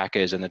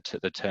hackers and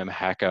the term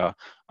hacker,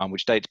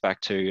 which dates back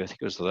to, I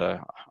think it was I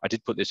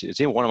did put this, it's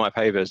in one of my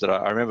papers that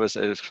I remember, it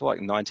was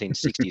like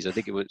 1960s. I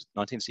think it was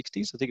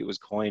 1960s. I think it was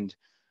coined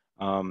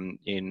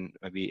in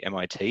maybe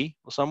MIT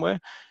or somewhere.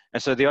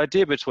 And so the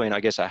idea between, I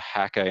guess, a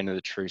hacker in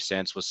the true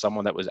sense was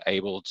someone that was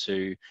able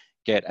to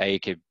get a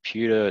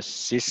computer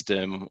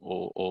system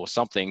or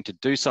something to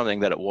do something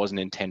that it wasn't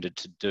intended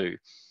to do.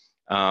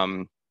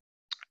 And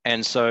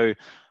so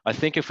I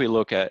think if we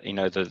look at,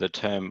 the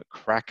term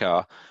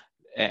cracker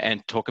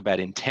and talk about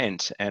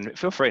intent, and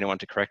feel free anyone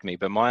to correct me,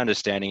 but my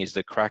understanding is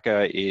the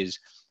cracker is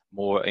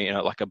more,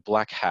 like a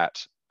black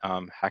hat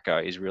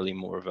hacker is really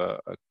more of a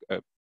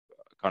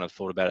kind of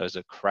thought about it as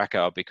a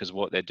cracker, because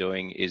what they're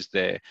doing is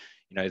they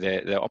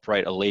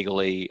operate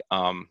illegally,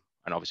 and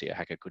obviously a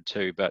hacker could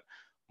too, but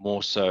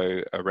more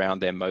so around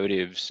their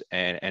motives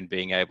and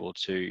being able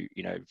to,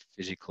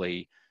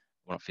 physically,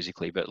 well, not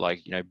physically, but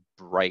like,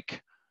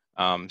 break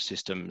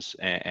systems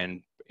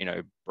and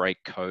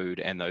break code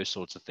and those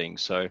sorts of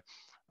things. So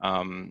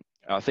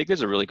I think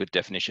there's a really good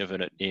definition of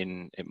it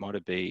it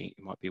might be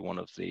one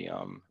of the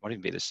might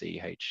even be the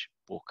CEH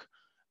book,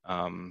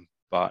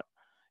 but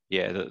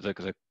yeah,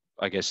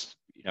 I guess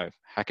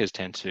hackers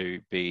tend to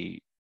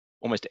be,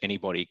 almost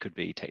anybody could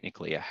be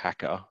technically a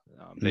hacker.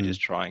 They're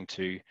just trying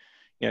to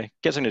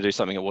get something to do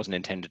something it wasn't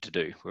intended to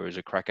do, whereas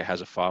a cracker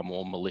has a far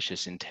more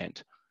malicious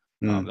intent.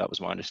 That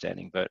was my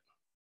understanding, but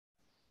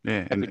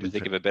yeah, happy to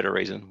think of a better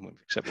reason,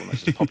 except one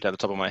that's just popped out the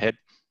top of my head.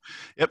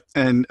 Yep,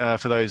 and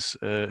for those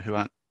who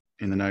aren't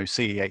in the know,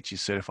 CEH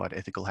is Certified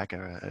Ethical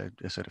Hacker,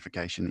 a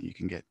certification that you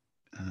can get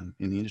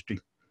in the industry.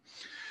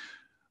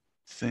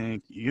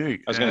 Thank you.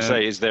 I was going to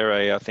say, is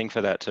there a thing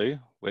for that too,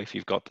 where if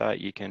you've got that,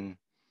 you can...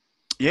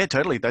 Yeah,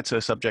 totally. That's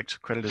a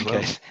subject credit as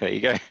well. There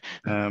you go.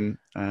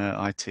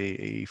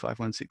 ITE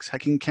 516,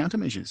 hacking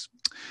countermeasures.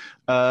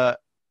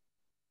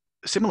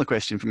 Similar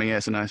question for me,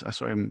 and I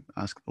saw him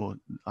ask, or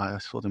I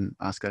saw them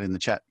ask that in the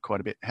chat quite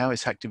a bit. How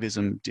is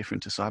hacktivism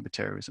different to cyber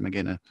terrorism?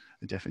 Again, a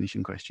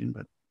definition question,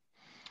 but...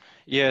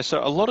 Yeah,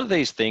 so a lot of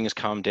these things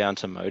come down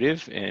to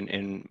motive,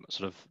 and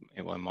sort of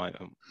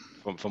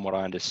from what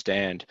I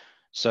understand.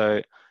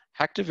 So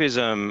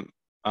hacktivism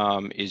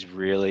is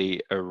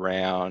really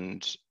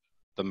around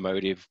the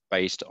motive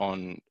based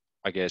on,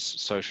 I guess,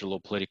 social or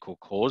political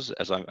cause,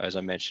 as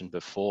I mentioned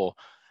before.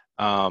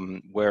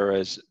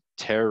 Whereas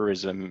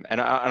terrorism,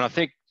 and I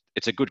think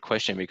it's a good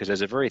question because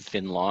there's a very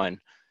thin line.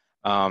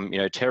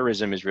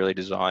 Terrorism is really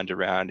designed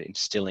around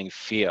instilling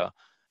fear,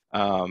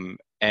 and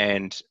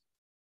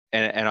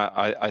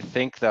I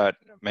think that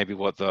maybe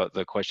what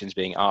the question's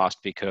being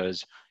asked,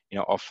 because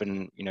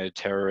often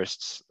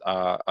terrorists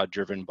are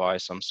driven by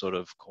some sort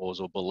of cause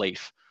or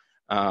belief.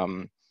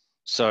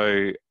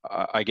 So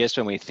I guess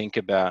when we think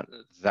about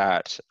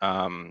that,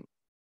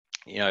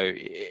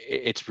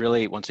 it's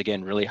really, once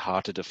again, really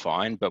hard to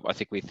define. But I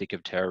think we think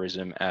of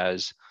terrorism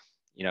as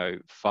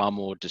far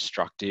more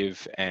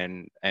destructive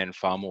and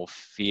far more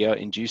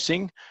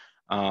fear-inducing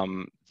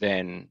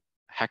than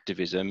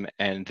hacktivism.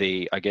 And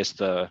I guess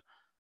the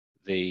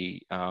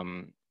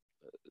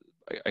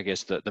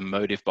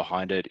motive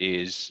behind it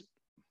is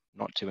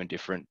not too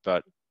indifferent,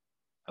 but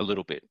a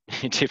little bit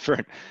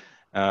different.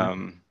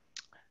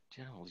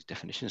 All these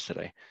definitions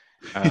today.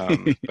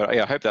 But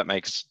yeah, I hope that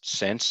makes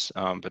sense.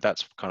 But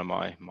that's kind of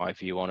my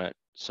view on it.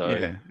 So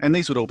yeah, and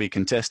these would all be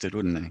contested,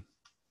 wouldn't they?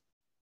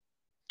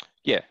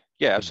 Yeah,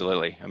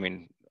 absolutely. I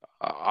mean,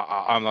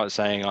 I'm not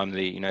saying I'm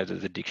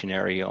the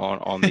dictionary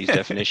on these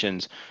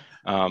definitions,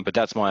 but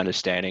that's my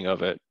understanding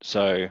of it.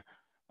 So,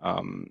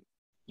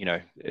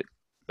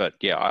 but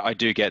yeah, I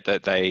do get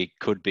that they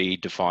could be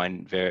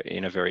defined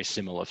in a very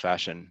similar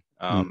fashion.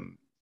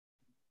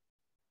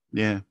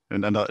 Yeah,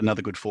 and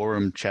another good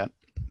forum chat.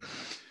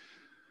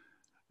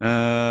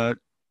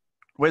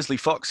 Wesley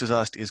Fox has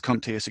asked, is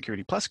CompTIA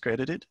Security Plus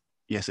accredited?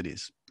 Yes, it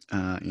is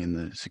in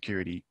the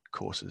security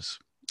courses.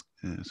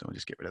 So I'll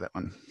just get rid of that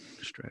one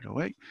straight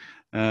away.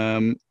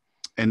 And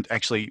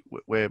actually,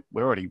 we're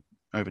already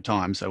over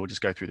time, so we'll just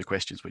go through the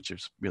questions, which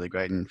is really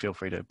great. And feel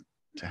free to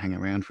hang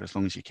around for as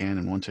long as you can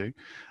and want to.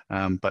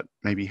 But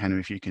maybe, Hannah,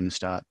 if you can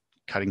start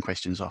cutting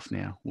questions off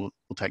now, we'll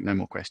take no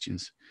more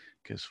questions,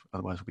 because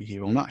otherwise we'll be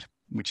here all night,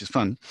 which is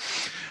fun.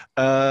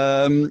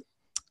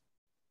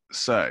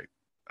 So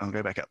I'll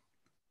go back up.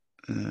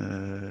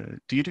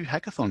 Do you do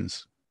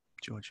hackathons,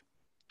 George?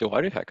 Do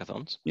I do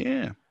hackathons?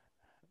 Yeah.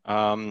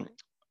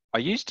 I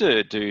used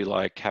to do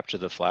like capture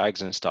the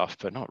flags and stuff,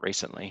 but not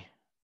recently.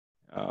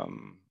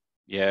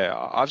 Yeah,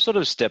 I've sort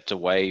of stepped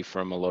away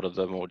from a lot of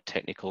the more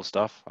technical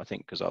stuff, I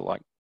think, because I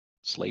like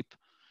sleep.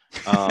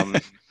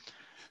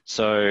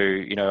 So,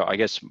 I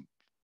guess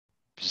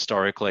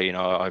historically,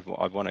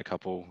 I've won a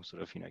couple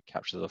sort of,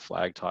 capture the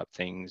flag type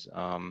things.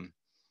 When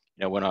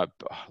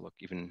look,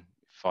 even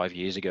 5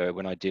 years ago,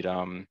 when I did,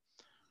 I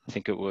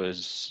think it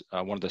was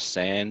one of the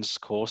SANS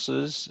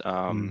courses,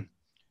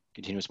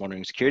 continuous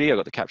monitoring security. I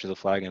got the capture the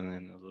flag and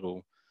then the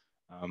little,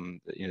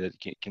 that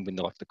can win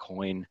the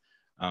coin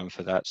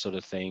for that sort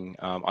of thing.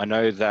 I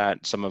know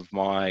that some of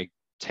my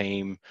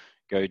team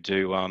go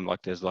do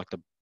there's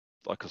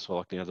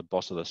the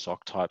boss of the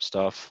sock type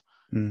stuff.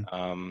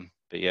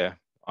 But yeah,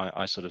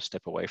 I sort of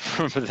step away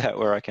from that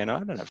where I can. I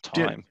don't have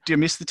time. Do you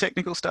miss the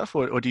technical stuff,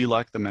 or do you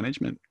like the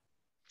management?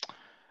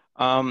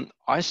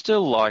 I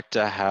still like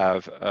to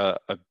have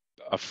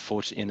a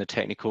foot in the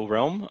technical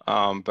realm,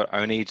 but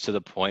only to the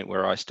point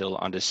where I still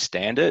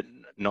understand it,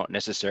 not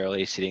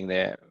necessarily sitting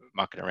there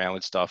mucking around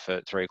with stuff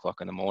at 3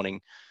 o'clock in the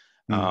morning,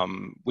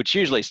 which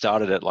usually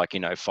started at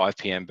 5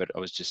 p.m., but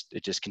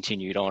it just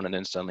continued on, and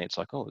then suddenly it's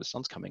like, oh, the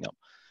sun's coming up.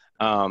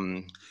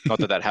 Not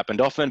that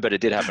happened often, but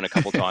it did happen a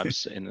couple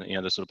times in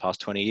the sort of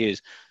past 20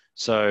 years.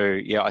 So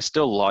yeah, I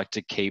still like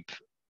to keep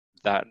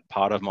that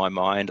part of my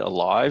mind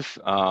alive,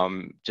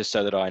 just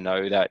so that I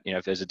know that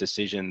if there's a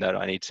decision that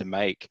I need to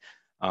make,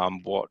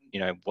 what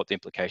the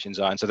implications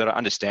are, and so that I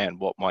understand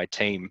what my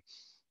team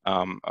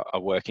are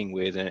working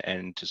with,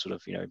 and to sort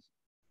of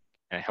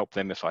help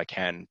them if I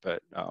can.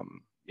 But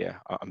yeah,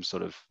 I'm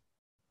sort of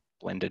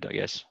blended, I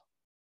guess.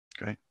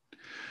 Great.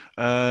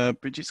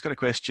 Bridget's got a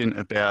question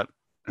about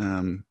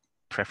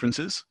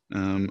preferences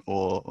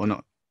or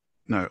not.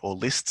 No, or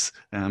lists.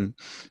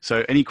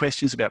 So any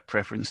questions about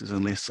preferences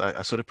and lists,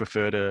 I sort of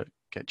prefer to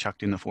get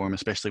chucked in the forum,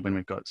 especially when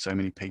we've got so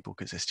many people,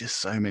 because there's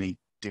just so many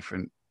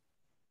different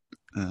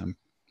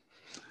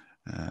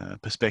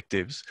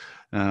perspectives.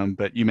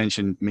 But you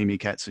mentioned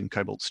Mimikatz and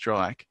Cobalt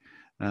Strike.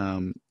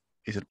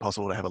 Is it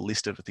possible to have a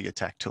list of the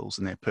attack tools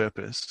and their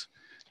purpose?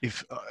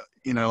 If,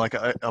 like,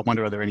 I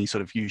wonder, are there any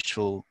sort of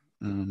useful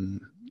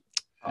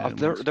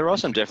there are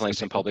definitely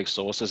some public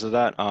sources of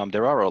that.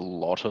 There are a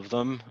lot of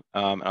them.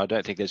 I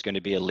don't think there's going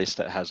to be a list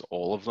that has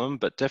all of them,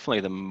 but definitely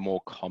the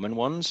more common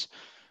ones.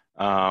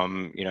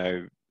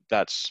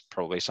 That's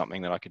probably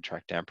something that I could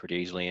track down pretty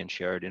easily and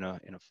share it in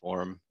a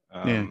forum.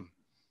 Like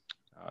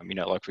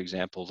for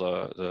example,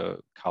 the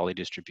Kali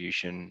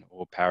distribution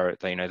or Parrot,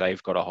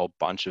 they've got a whole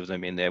bunch of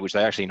them in there, which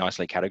they actually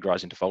nicely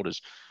categorize into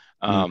folders.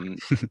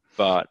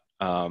 But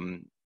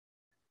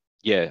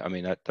yeah, I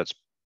mean that's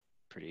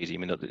pretty easy. I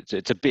mean,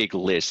 it's a big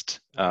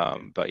list,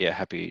 but yeah,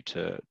 happy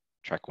to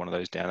track one of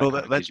those down. Well,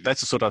 that's the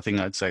sort of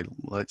thing I'd say.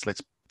 Let's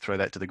throw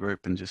that to the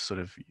group and just sort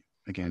of,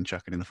 again,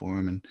 chuck it in the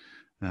forum.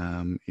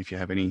 And if you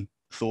have any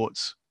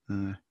thoughts,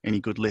 any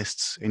good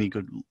lists, any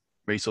good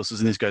resources,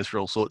 and this goes for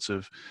all sorts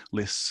of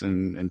lists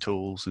and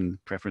tools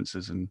and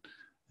preferences and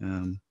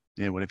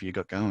whatever you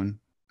got going,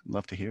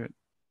 love to hear it.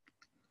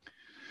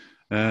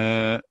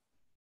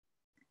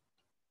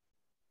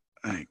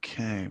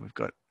 Okay, we've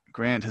got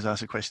Grant has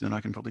asked a question that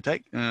I can probably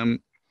take.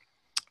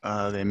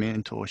 Are there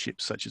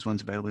mentorships such as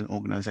ones available in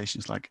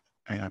organizations like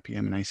ARPM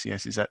and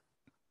ACS? Is that,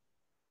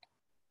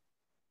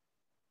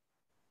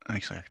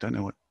 actually, I don't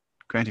know what,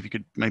 Grant, if you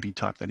could maybe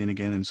type that in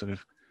again and sort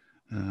of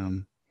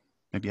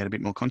maybe add a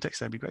bit more context,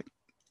 that'd be great.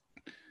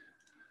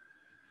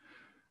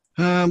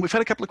 We've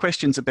had a couple of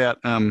questions about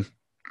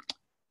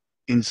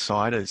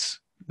insiders.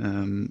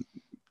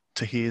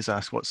 Tahir's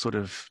asked what sort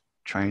of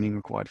training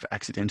required for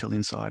accidental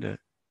insider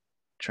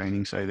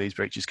training, so these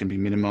breaches can be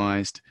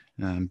minimized.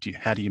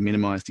 How do you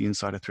minimize the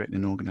insider threat in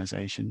an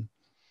organization?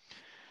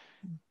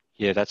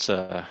 Yeah, that's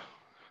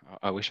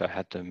I wish I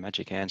had the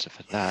magic answer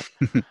for that.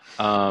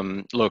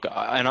 Look,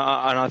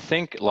 I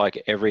think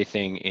like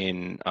everything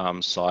in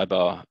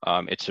cyber,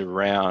 it's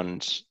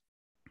around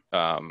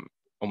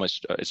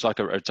almost it's like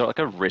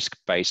a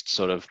risk-based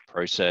sort of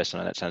process. I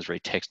know that sounds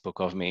very textbook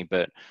of me,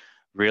 but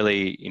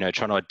really,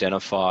 trying to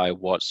identify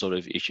what sort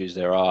of issues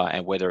there are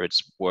and whether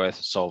it's worth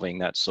solving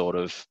that sort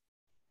of,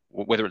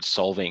 whether it's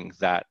solving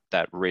that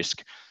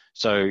risk.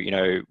 So,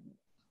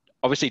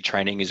 obviously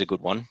training is a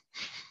good one.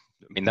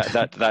 I mean,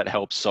 that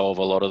helps solve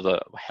a lot of the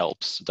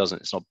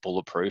it's not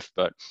bulletproof,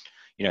 but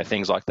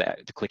things like that,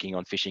 the clicking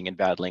on phishing and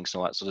bad links and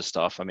all that sort of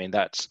stuff. I mean,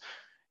 that's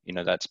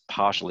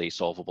partially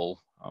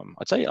solvable.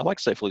 I like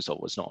to say fully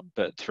solvable, it's not,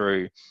 but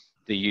through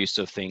the use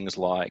of things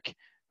like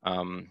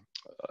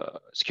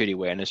security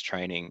awareness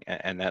training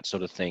and that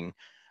sort of thing.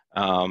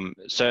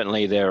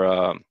 Certainly there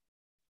are,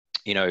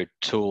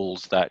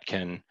 tools that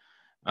can,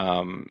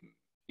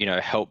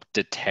 help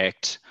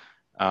detect,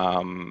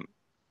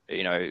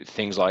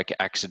 things like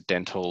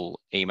accidental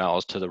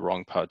emails to the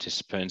wrong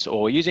participants,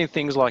 or using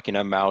things like,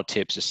 mail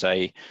tips to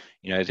say,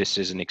 this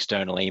is an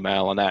external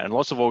email and that. And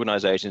lots of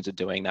organizations are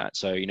doing that.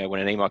 So, when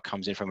an email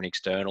comes in from an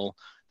external,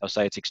 they'll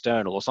say it's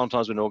external. Or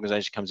sometimes when an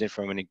organization comes in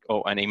from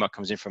an email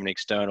comes in from an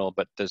external,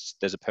 but there's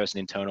a person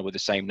internal with the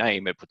same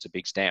name, it puts a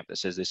big stamp that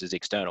says this is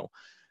external,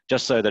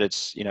 just so that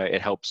it's,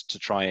 it helps to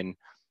try and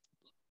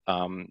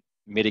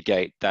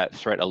mitigate that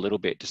threat a little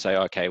bit, to say,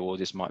 okay, well,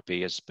 this might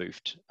be a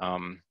spoofed,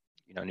 an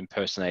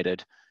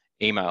impersonated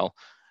email.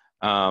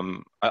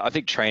 I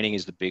think training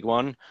is the big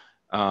one.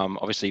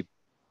 Obviously,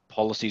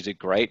 policies are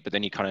great, but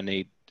then you kind of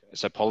need,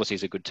 so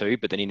policies are good too,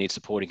 but then you need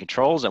supporting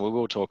controls, and we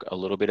will talk a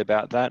little bit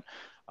about that.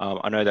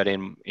 I know that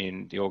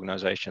in the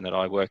organization that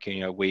I work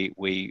in,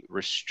 we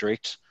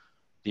restrict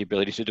the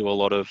ability to do a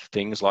lot of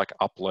things like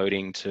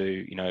uploading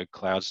to,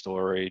 cloud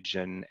storage,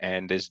 and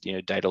there's,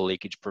 data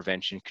leakage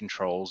prevention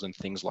controls and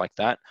things like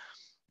that.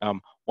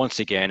 Once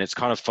again, it's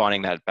kind of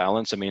finding that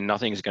balance. I mean,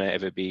 nothing's going to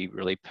ever be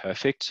really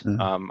perfect.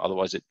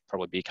 Otherwise it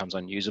probably becomes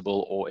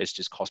unusable, or it's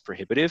just cost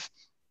prohibitive.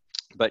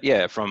 But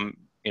yeah, from,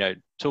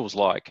 tools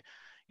like,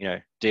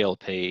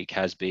 DLP,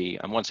 CASB,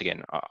 and once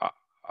again,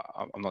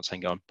 I'm not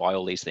saying go and buy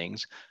all these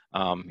things,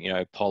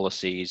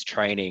 policies,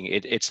 training,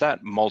 it's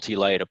that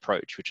multi-layered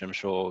approach, which I'm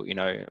sure,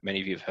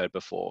 many of you have heard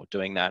before,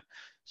 doing that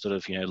sort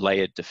of,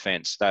 layered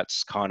defense.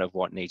 That's kind of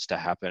what needs to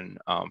happen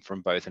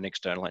from both an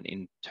external and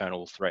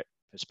internal threat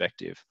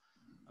perspective.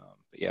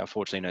 But yeah,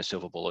 unfortunately, no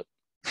silver bullet.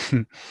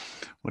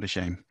 What a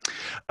shame.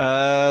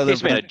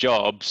 It's been a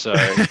job, so.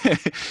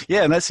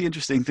 Yeah, and that's the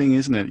interesting thing,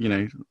 isn't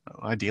it?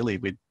 Ideally,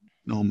 we'd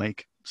all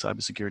make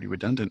cybersecurity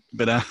redundant,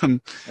 but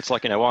it's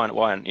like,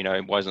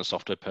 why isn't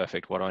software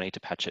perfect? Why do I need to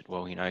patch it?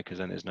 Well, because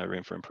then there's no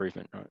room for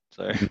improvement, right?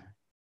 So.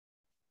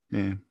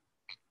 Yeah.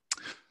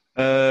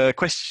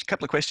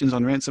 Couple of questions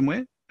on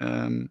ransomware.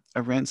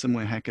 Are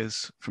ransomware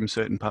hackers from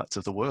certain parts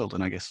of the world?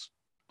 And I guess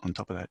on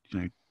top of that,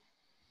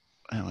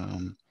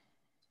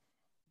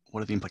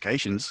 what are the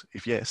implications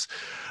if yes?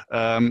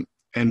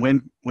 And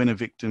when a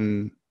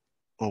victim,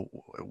 or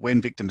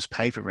when victims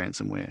pay for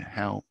ransomware,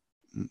 how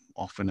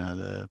often are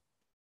the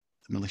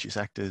malicious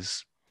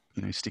actors,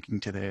 sticking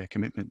to their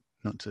commitment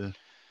not to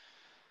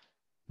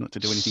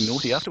do anything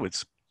naughty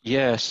afterwards?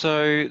 Yeah,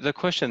 so the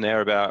question there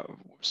about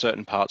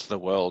certain parts of the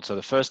world. So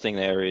the first thing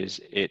there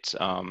is it's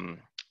well,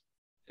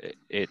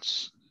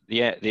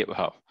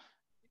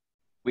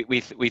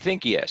 we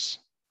think yes,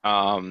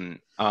 and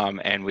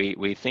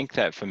we think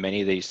that for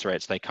many of these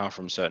threats they come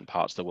from certain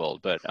parts of the world.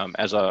 But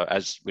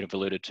as we've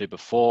alluded to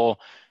before,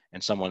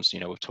 and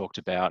we've talked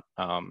about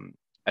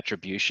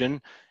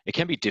attribution, it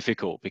can be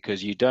difficult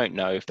because you don't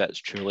know if that's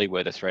truly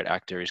where the threat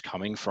actor is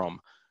coming from.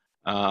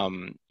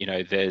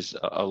 There's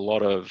a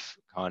lot of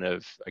kind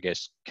of, I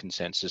guess,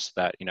 consensus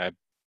that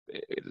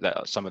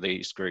that some of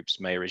these groups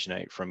may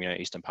originate from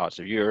eastern parts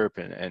of Europe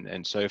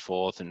and so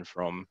forth, and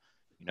from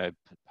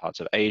parts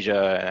of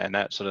Asia and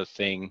that sort of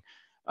thing.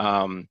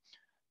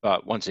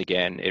 But once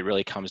again, it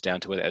really comes down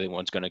to whether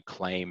everyone's going to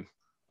claim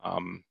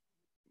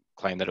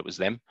that it was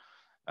them.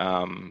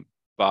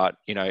 But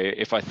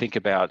if I think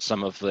about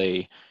some of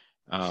the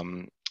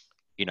some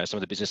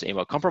of the business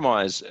email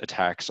compromise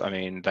attacks, I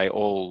mean,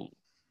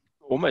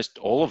 almost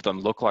all of them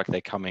look like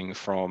they're coming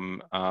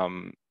from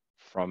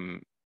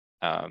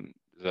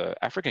the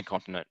African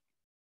continent.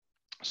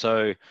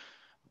 So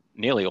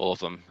nearly all of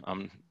them.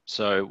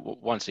 So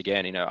once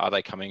again, are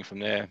they coming from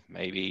there?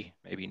 Maybe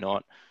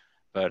not.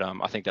 But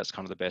I think that's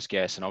kind of the best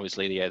guess. And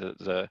obviously,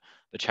 the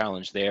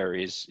challenge there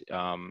is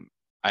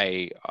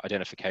A,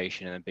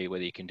 identification, and then B,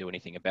 whether you can do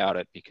anything about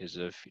it because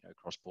of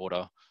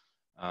cross-border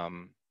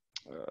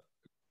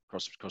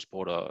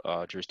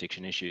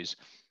jurisdiction issues.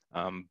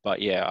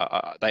 But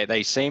yeah,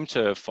 they seem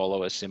to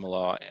follow a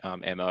similar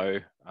MO.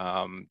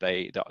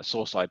 The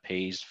source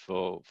IPs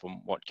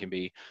from what can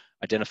be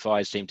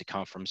identified seem to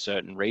come from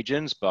certain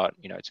regions, but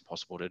it's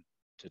impossible to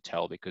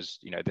tell because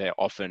they're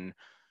often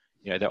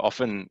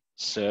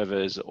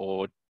servers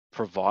or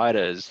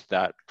providers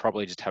that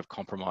probably just have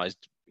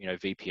compromised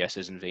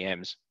VPSs and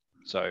VMs.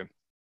 So it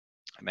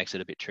makes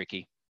it a bit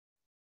tricky.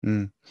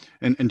 And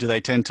do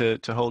they tend to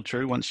hold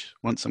true once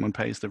someone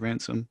pays the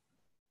ransom?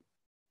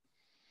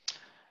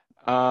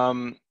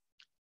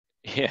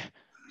 Yeah.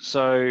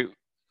 So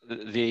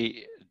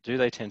do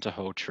they tend to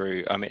hold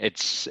true? I mean, it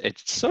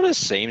sort of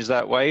seems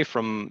that way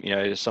from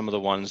some of the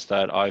ones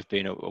that I've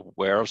been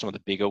aware of, some of the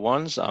bigger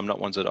ones.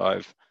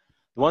 The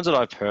ones that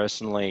I've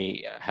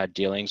personally had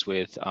dealings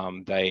with,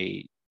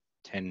 they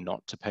tend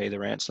not to pay the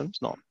ransoms,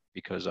 not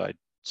because I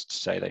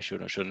say they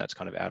should or shouldn't. That's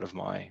kind of out of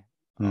my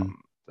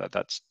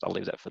I'll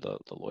leave that for the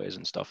lawyers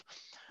and stuff.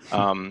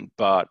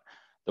 But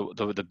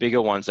the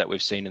bigger ones that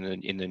we've seen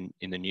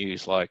in the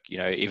news, like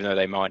even though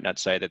they might not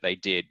say that they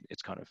did,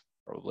 it's kind of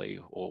probably,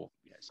 or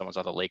someone's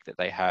other leak that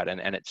they had,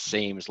 and it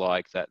seems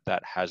like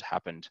that has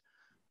happened,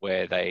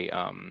 where they've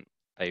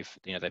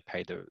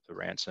paid the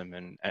ransom,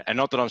 and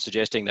not that I'm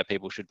suggesting that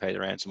people should pay the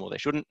ransom or they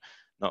shouldn't.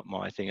 Not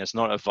my thing. It's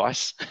not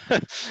advice,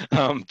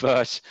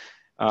 but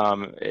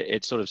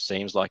it sort of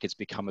seems like it's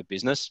become a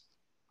business.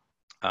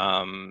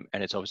 And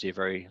it's obviously a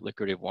very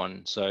lucrative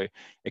one. So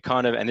it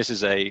kind of, and this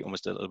is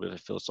almost a little bit of a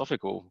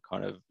philosophical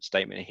kind of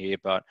statement here,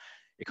 but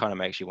it kind of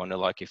makes you wonder,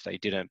 like, if they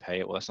didn't pay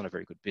it, well, that's not a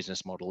very good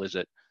business model, is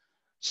it?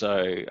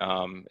 So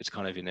it's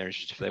kind of in their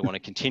interest, if they want to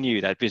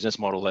continue that business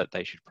model, that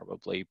they should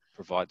probably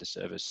provide the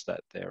service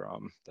that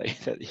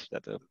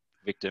that the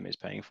victim is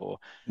paying for.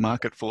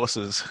 Market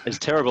forces. As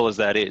terrible as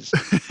that is.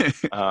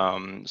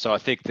 So I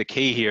think the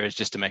key here is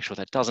just to make sure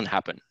that doesn't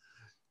happen,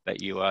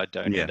 that you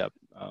don't end up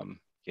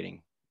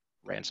getting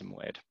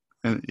ransomware.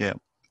 Yeah.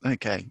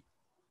 Okay.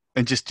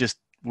 And just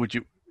would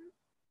you?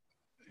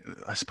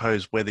 I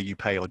suppose whether you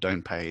pay or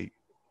don't pay,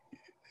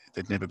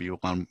 there'd never be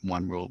one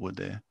rule, would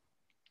there?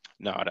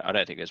 No, I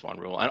don't think there's one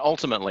rule. And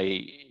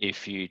ultimately,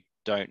 if you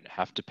don't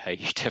have to pay,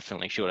 you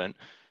definitely shouldn't.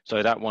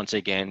 So that once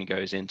again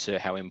goes into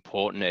how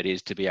important it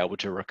is to be able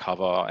to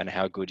recover, and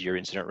how good your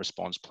incident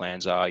response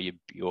plans are,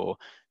 your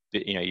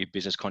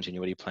business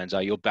continuity plans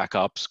are, your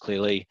backups,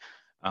 clearly,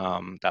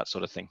 that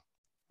sort of thing.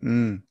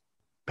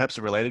 Perhaps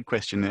a related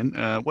question then.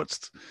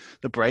 What's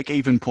the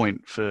break-even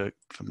point for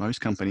most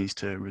companies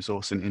to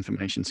resource an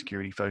information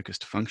security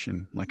focused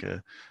function like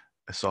a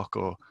SOC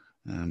or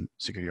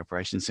security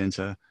operations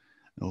center,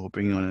 or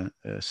bringing on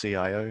a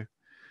CIO?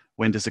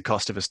 When does the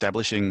cost of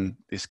establishing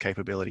this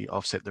capability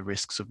offset the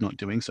risks of not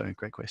doing so?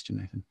 Great question,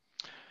 Nathan.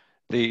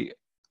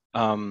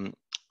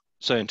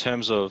 So in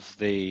terms of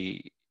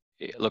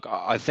look,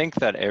 I think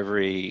that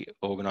every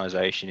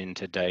organization in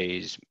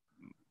today's,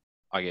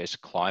 I guess,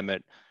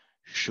 climate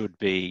should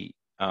be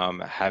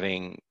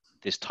having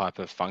this type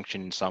of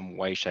function in some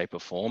way, shape, or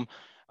form.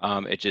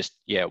 I guess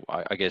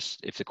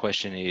if the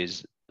question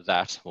is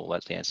that, well,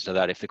 that's the answer to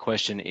that. If the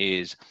question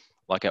is,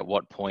 like, at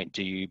what point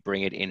do you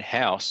bring it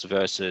in-house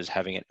versus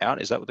having it out?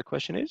 Is that what the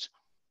question is?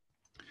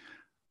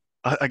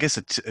 I guess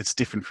it's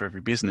different for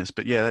every business,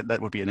 but yeah,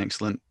 that would be an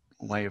excellent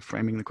way of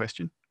framing the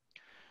question.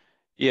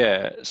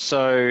 Yeah,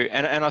 so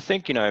and I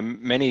think, you know,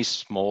 many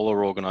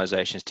smaller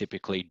organizations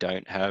typically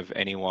don't have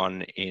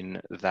anyone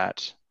in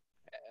that,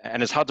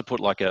 and it's hard to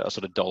put like a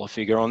sort of dollar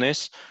figure on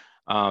this.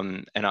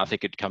 And I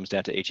think it comes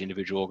down to each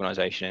individual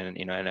organization,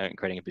 you know, and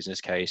creating a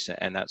business case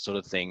and that sort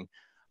of thing.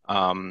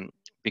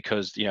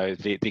 Because, you know,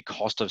 the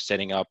cost of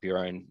setting up your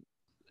own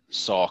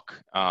SOC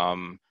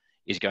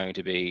is going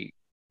to be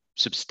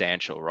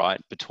substantial,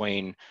 right?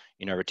 Between,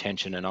 you know,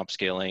 retention and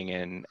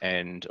upskilling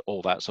and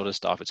all that sort of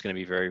stuff, it's going to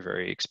be very,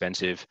 very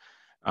expensive.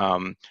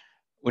 When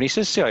he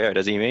says CIO,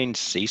 does he mean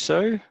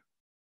CISO?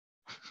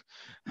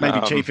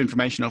 Maybe Chief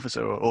Information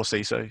Officer or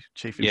CISO,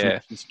 Chief Yeah,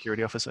 Information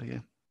Security Officer, yeah.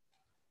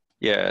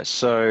 yeah.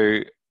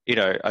 So, you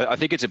know, I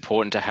think it's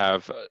important to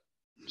have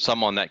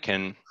someone that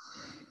can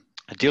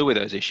deal with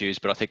those issues,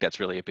 but I think that's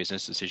really a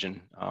business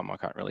decision. I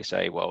can't really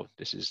say, well,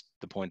 this is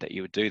the point that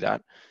you would do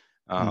that.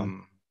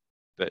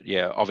 But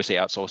yeah, obviously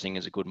outsourcing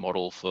is a good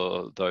model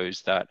for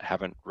those that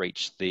haven't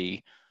reached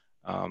the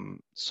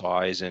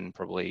size and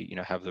probably, you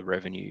know, have the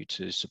revenue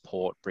to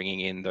support bringing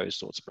in those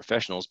sorts of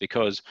professionals,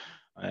 because,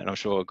 and I'm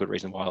sure a good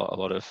reason why a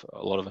lot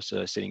of us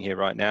are sitting here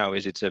right now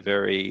is it's a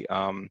very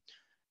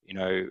you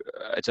know,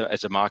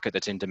 it's a market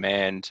that's in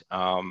demand.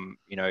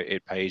 You know,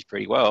 it pays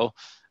pretty well.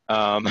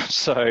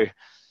 So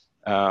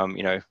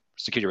you know,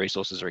 security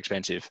resources are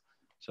expensive.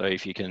 So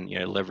if you can, you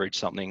know, leverage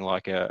something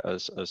like a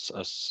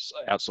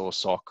outsourced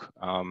SOC,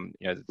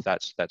 you know,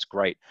 that's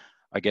great.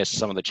 I guess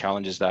some of the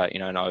challenges that, you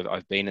know, and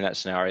I've been in that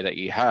scenario that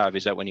you have,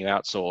 is that when you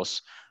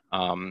outsource,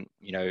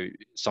 you know,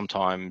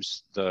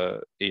 sometimes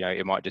you know,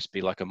 it might just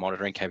be like a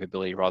monitoring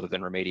capability rather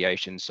than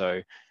remediation.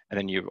 So, and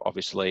then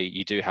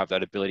you do have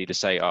that ability to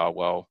say, oh,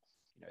 well,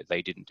 you know,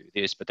 they didn't do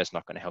this, but that's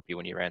not going to help you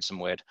when you're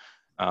ransomware.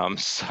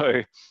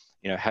 So,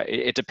 you know,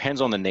 it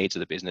depends on the needs of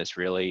the business,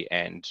 really,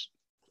 and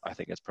I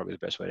think that's probably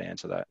the best way to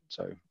answer that.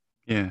 So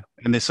yeah,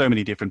 and there's so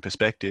many different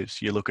perspectives.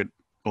 You look at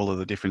all of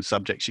the different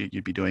subjects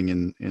you'd be doing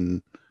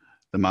in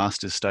the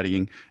master's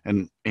studying,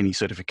 and any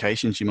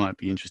certifications you might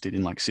be interested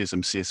in, like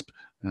CISM, CISP.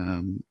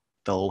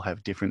 They'll all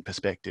have different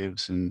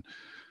perspectives, and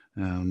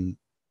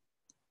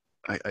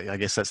I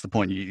guess that's the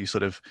point. You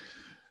sort of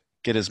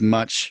get as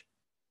much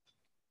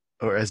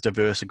or as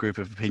diverse a group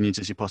of opinions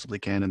as you possibly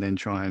can, and then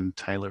try and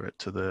tailor it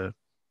to the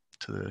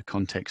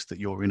context that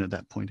you're in at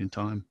that point in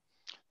time.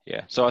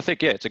 yeah, so I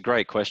think, yeah, it's a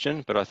great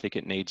question, but I think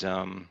it needs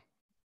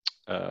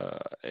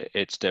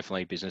it's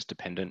definitely business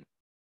dependent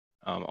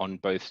on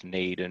both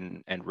need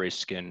and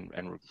risk, and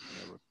you know,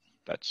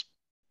 that's,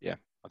 yeah,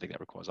 I think that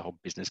requires a whole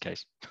business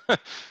case.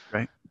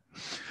 Great.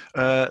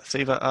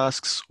 Thiva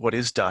asks, what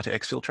is data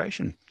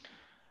exfiltration?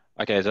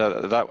 Okay,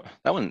 so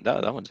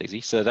that one's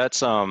easy. So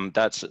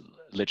that's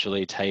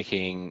literally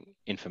taking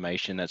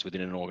information that's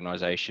within an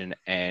organization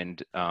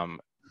and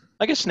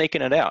I guess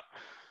sneaking it out.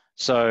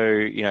 So,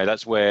 you know,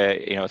 that's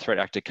where, you know, a threat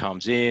actor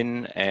comes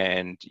in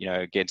and, you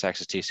know, gets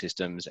access to your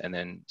systems and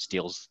then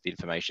steals the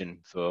information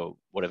for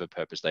whatever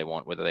purpose they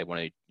want, whether they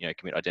want to, you know,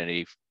 commit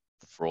identity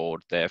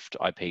fraud, theft,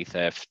 IP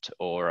theft,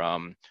 or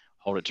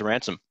hold it to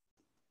ransom.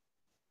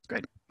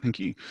 Great, thank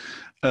you.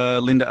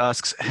 Linda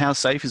asks, how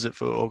safe is it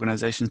for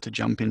organizations to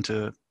jump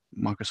into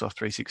Microsoft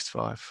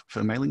 365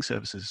 for mailing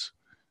services?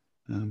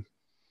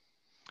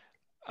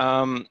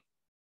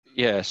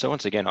 Yeah, so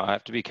once again, I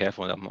have to be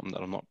careful that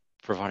I'm not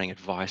providing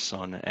advice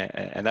on,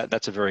 and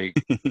that's a very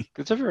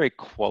it's a very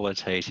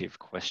qualitative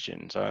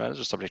question. So that's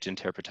a subject to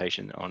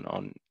interpretation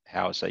on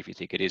how safe you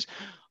think it is.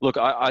 Look,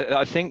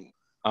 I think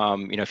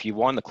you know, if you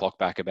wind the clock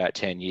back about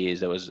 10 years,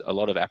 there was a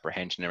lot of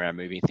apprehension around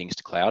moving things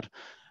to cloud.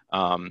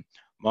 And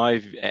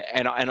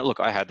look,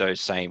 I had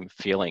those same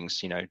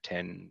feelings, you know,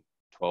 10,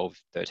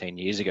 12, 13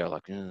 years ago,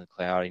 like the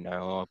cloud, you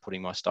know,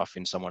 putting my stuff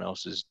in someone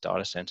else's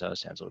data center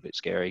sounds a little bit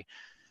scary.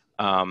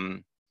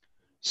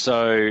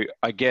 So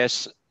I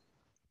guess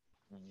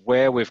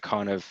where we've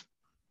kind of,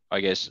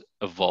 I guess,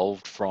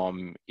 evolved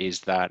from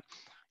is that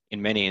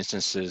in many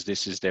instances,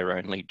 this is their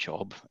only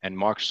job, and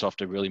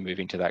Microsoft are really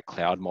moving to that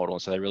cloud model.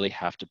 So they really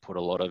have to put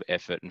a lot of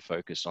effort and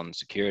focus on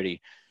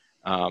security.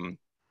 And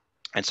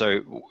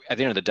so at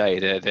the end of the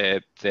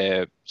day,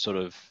 their sort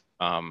of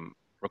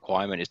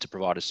requirement is to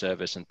provide a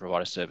service and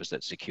provide a service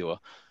that's secure.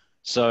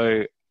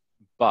 So,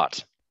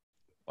 but,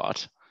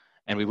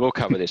 and we will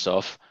cover this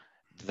off,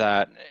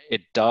 that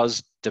it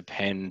does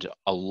depend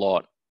a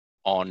lot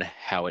on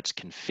how it's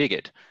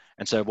configured.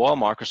 And so while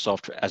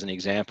Microsoft, as an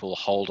example,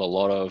 hold a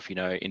lot of, you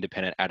know,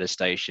 independent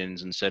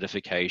attestations and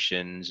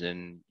certifications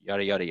and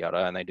yada, yada,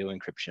 yada, and they do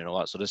encryption and all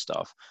that sort of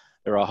stuff,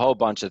 there are a whole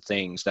bunch of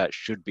things that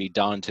should be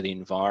done to the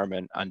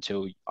environment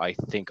until I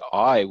think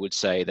I would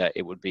say that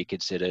it would be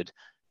considered,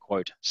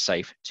 quote,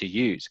 safe to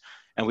use.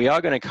 And we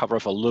are going to cover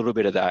off a little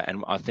bit of that.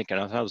 And I think, and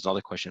I thought there was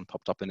another question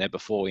popped up in there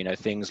before, you know,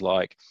 things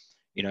like,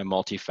 you know,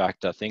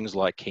 multi-factor, things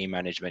like key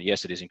management.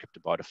 Yes, it is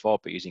encrypted by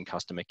default, but using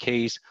customer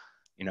keys,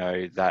 you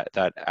know, that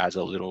adds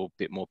a little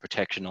bit more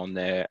protection on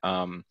there.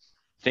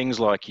 Things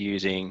like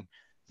using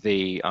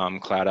the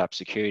cloud app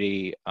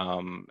security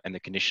and the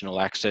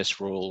conditional access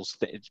rules.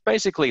 It's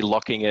basically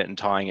locking it and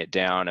tying it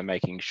down and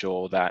making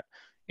sure that,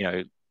 you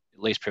know,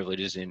 least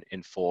privileges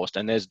enforced.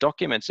 And there's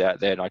documents out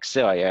there, like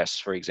CIS,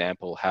 for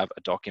example, have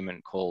a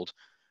document called,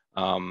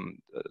 they'll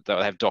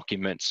have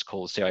documents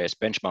called CIS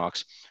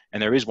benchmarks,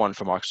 and there is one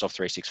for Microsoft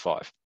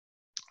 365.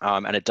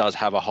 And it does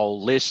have a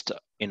whole list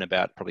in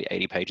about probably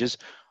 80 pages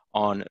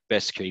on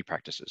best security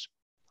practices.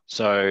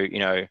 So,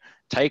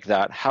 take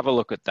that, have a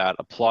look at that,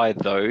 apply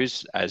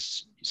those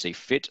as you see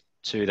fit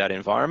to that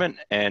environment,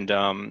 and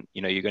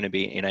you're going to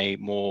be in a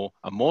more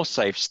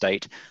safe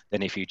state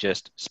than if you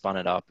just spun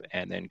it up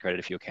and then created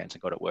a few accounts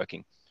and got it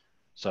working.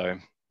 So,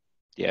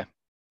 yeah.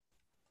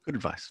 Good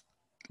advice.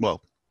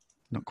 Well,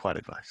 not quite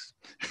advice.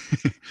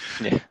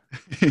 Yeah.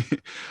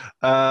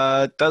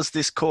 Does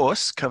this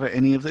course cover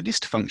any of the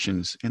NIST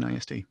functions in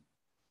ISD?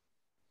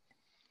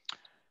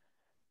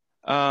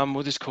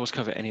 Will this course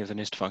cover any of the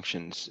NIST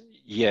functions?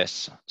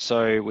 Yes.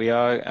 So we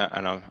are,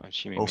 and I'm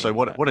assuming. Also,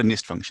 what are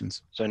NIST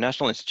functions? So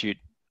National Institute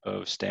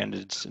of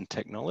Standards and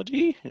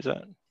Technology, is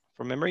that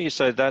from memory?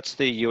 So that's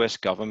the US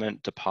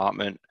government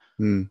department.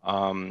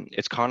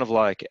 It's kind of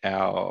like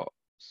our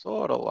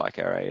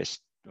AS,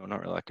 well,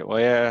 not really like it. Well,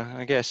 yeah,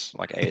 I guess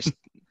like AS.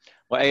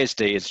 Well,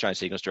 ASD is Australian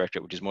Signals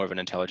Directorate, which is more of an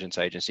intelligence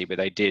agency, but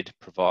they did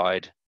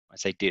provide. I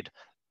say did.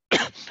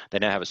 They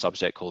now have a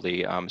subset called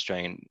the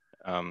Australian.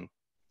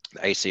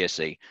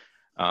 ACSC,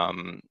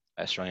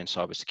 Australian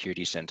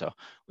Cybersecurity Centre,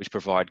 which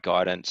provide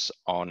guidance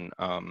on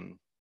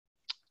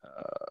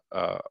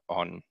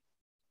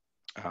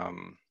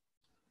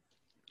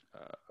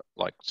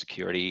like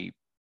security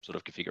sort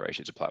of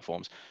configurations of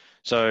platforms.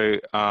 So,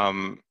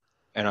 and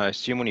I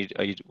assume when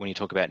you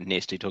talk about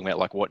NIST, you're talking about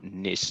like what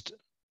NIST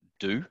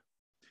do.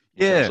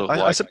 Yeah,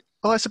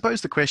 I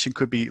suppose the question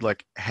could be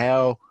like,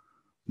 how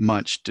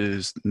much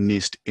does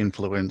NIST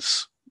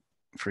influence,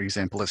 for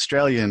example,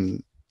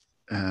 Australian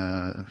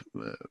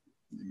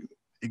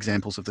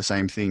examples of the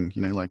same thing?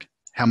 Like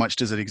how much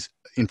does it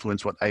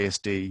influence what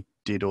ASD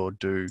did or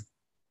do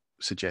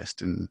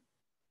suggest in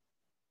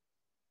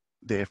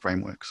their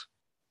frameworks?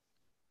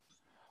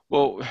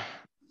 Well,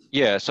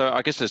 yeah, so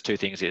I guess there's two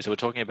things here. So we're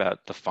talking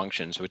about the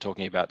function. So we're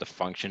talking about the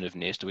function of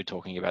NIST. We're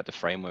talking about the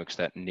frameworks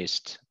that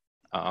NIST,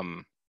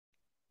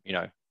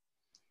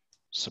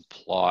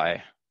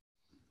 supply.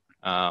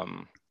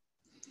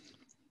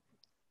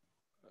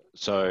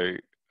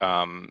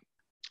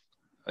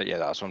 Yeah,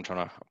 that's what I'm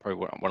trying to probably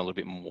want a little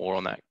bit more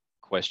on that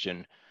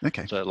question.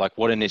 Okay. So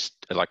what did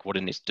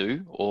NIST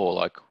do, or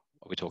like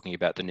are we talking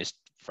about the NIST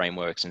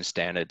frameworks and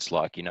standards,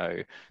 like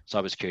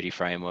cybersecurity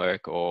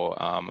framework, or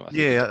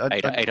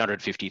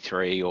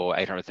 853 or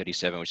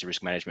 837, which is the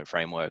risk management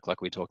framework?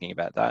 Like we're talking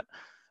about that.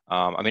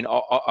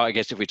 I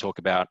guess if we talk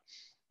about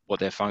what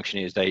their function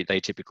is, they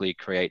typically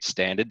create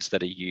standards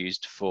that are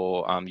used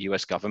for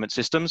US government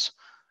systems,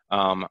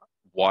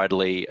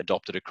 widely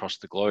adopted across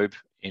the globe,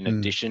 in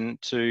addition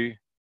to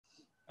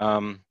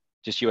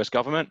just US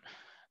government.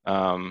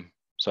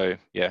 So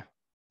yeah.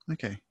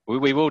 Okay.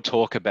 We will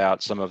talk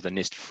about some of the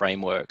NIST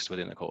frameworks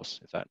within the course,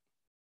 if that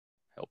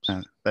helps.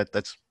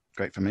 That's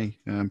great for me.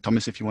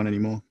 Thomas, if you want any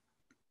more,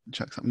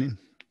 chuck something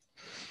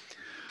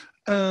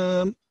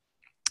in.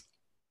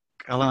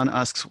 Alan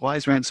asks, why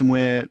is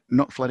ransomware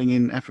not flooding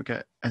in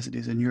Africa as it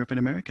is in Europe and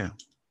America?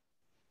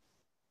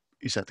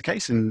 Is that the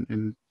case?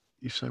 And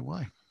if so,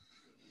 why?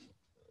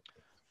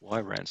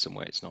 Why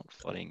ransomware is not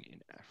flooding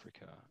in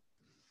Africa?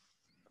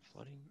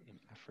 Flooding in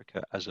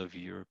Africa as of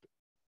Europe.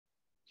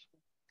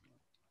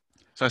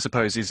 So I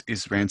suppose is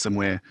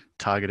ransomware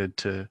targeted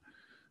to,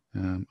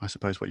 I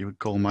suppose what you would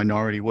call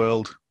minority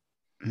world,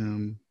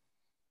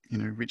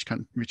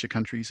 richer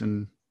countries,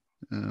 and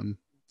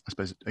I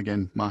suppose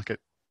again market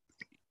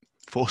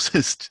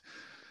forces.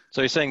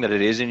 So you're saying that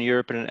it is in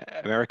Europe and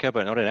America,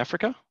 but not in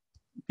Africa?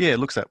 Yeah, it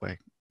looks that way.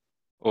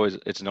 Or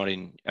it's not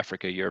in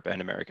Africa, Europe,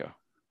 and America,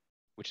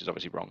 which is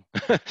obviously wrong.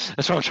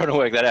 That's why I'm trying to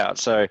work that out.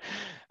 So,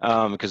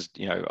 because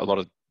a lot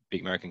of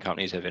big American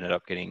companies have ended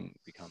up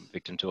become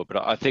victim to it.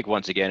 But I think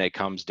once again it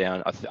comes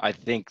down. I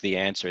think the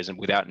answer isn't,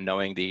 without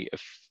knowing the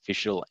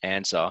official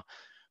answer,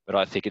 but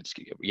I think it's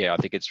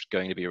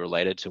going to be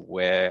related to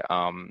where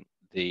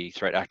the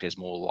threat actor is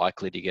more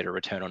likely to get a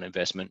return on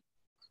investment.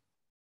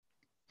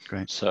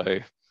 Great. So,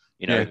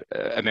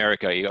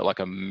 America, you got like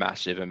a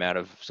massive amount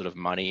of sort of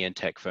money and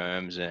tech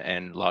firms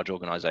and large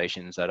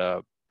organizations that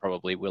are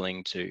probably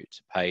willing to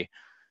pay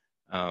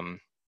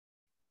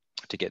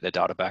to get their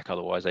data back.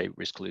 Otherwise, they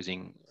risk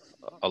losing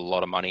a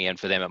lot of money. And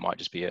for them, it might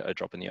just be a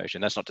drop in the ocean.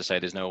 That's not to say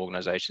there's no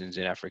organizations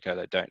in Africa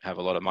that don't have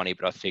a lot of money,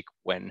 but I think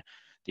when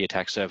the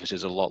attack surface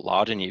is a lot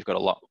larger and you've got a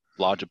lot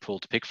larger pool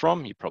to pick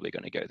from, you're probably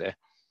going to go there.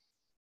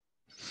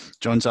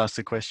 John's asked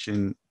the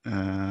question,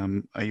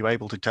 are you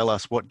able to tell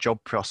us what job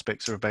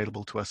prospects are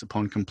available to us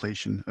upon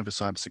completion of a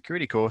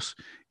cybersecurity course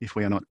if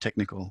we are not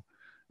technical?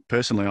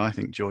 Personally, I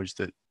think, George,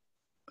 that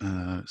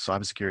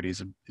cybersecurity is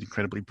an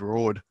incredibly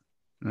broad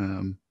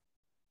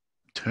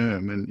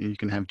term, and you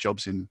can have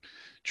jobs in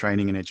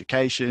training and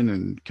education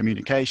and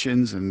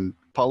communications and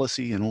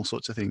policy and all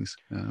sorts of things.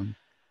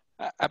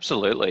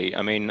 Absolutely.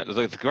 I mean,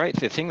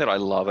 the thing that I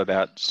love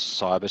about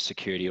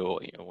cybersecurity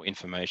or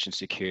information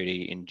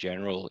security in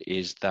general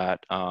is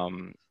that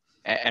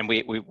and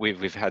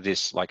we've had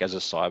this, like, as a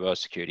cyber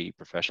security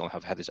professional,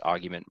 have had this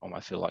argument, I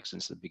feel like,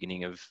 since the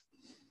beginning of,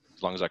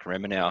 as long as I can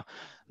remember now,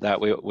 that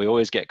we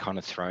always get kind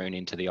of thrown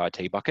into the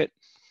IT bucket.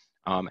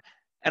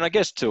 And I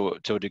guess to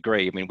a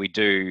degree, I mean, we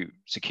do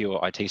secure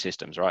IT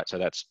systems, right? So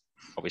that's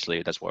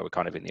obviously, that's why we're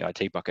kind of in the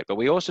IT bucket, but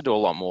we also do a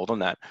lot more than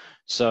that.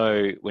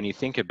 So when you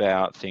think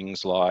about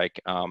things like,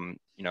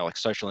 you know, like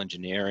social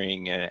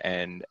engineering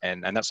and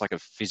that's like a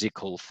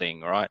physical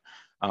thing, right?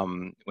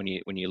 When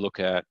you look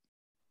at,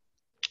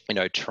 you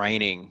know,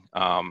 training,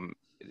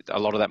 a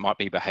lot of that might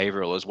be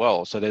behavioral as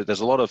well. So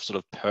there's a lot of sort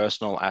of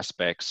personal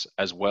aspects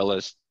as well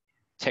as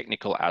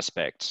technical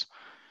aspects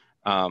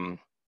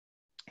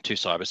to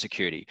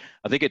cybersecurity.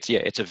 I think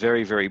it's a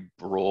very, very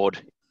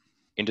broad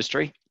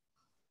industry.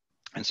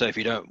 And so if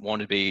you don't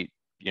want to be,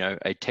 you know,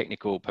 a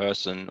technical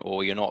person,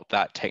 or you're not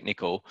that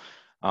technical,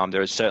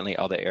 there are certainly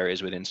other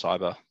areas within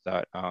cyber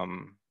that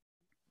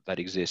that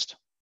exist.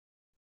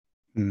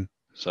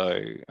 So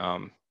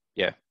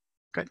yeah.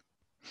 Great.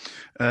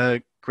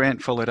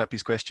 Grant followed up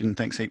his question.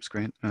 Thanks heaps,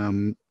 Grant.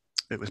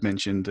 It was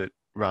mentioned that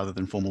rather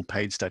than formal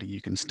paid study,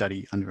 you can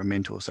study under a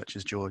mentor such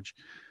as George.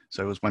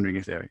 So I was wondering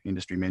if there are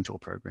industry mentor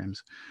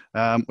programs.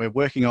 We're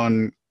working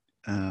on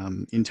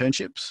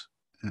internships,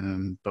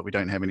 but we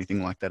don't have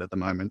anything like that at the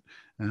moment.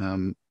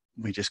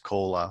 We just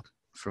call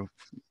for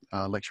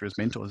our lecturers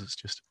mentors. It's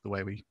just the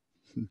way we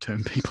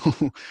term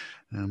people.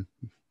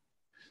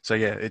 So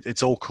yeah,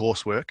 it's all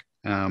coursework.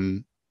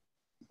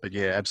 But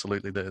yeah,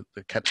 absolutely, the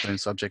capstone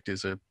subject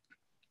is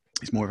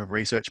more of a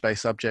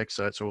research-based subject,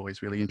 so it's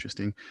always really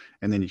interesting.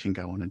 And then you can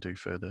go on and do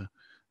further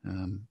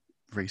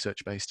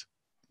research-based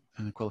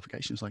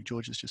qualifications like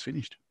George has just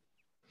finished.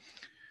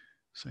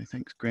 So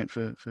thanks, Grant,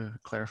 for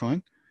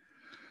clarifying.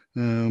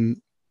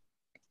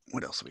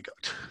 What else have we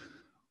got?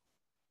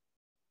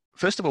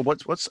 First of all,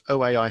 what's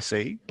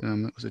OAIC?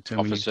 That was a term.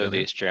 Officer of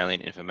the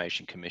Australian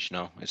Information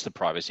Commissioner. It's the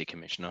Privacy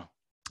Commissioner.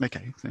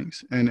 Okay,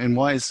 thanks. And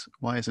why is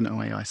an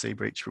OAIC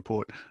breach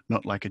report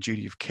not like a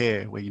duty of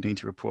care where you need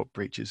to report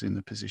breaches in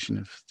the position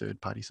of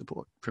third-party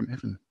support? From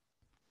Evan.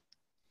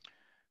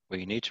 Where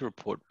you need to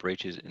report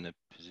breaches in the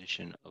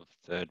position of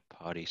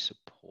third-party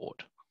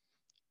support.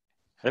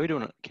 How do we do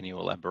it? Can you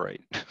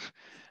elaborate?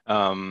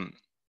 So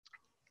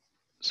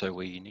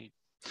where you need...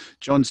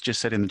 John's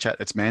just said in the chat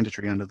it's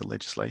mandatory under the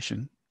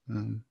legislation.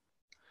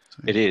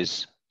 It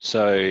is.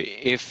 So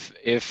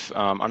if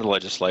under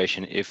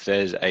legislation, if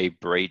there's a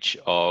breach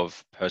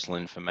of personal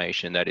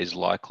information that is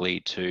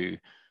likely to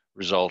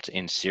result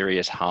in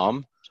serious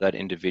harm to that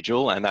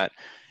individual, and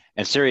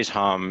serious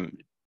harm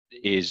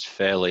is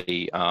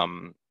fairly,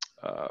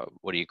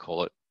 what do you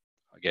call it?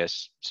 I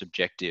guess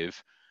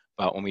subjective.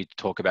 But when we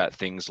talk about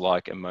things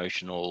like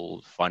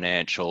emotional,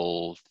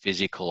 financial,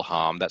 physical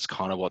harm, that's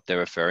kind of what they're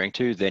referring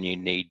to. Then you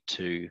need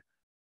to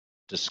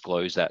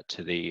disclose that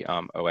to the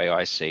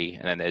OAIC,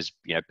 and then there's,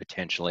 you know,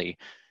 potentially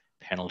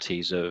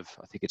penalties of,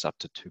 I think it's up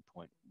to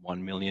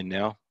 2.1 million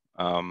now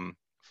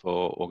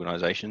for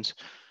organisations.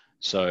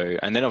 So,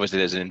 and then obviously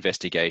there's an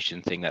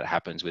investigation thing that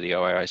happens with the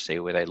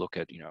OAIC where they look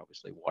at, you know,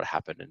 obviously what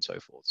happened and so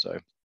forth. So,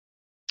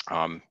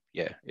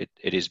 yeah,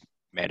 it is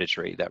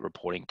mandatory that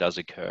reporting does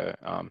occur.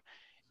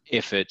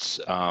 If it's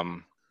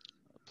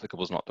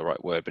applicable is not the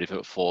right word, but if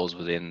it falls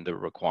within the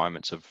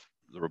requirements of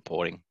the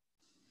reporting.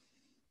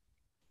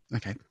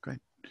 Okay, great.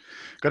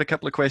 Got a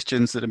couple of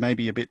questions that are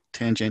maybe a bit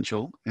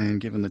tangential, and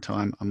given the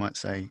time, I might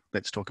say,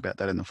 let's talk about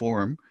that in the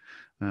forum.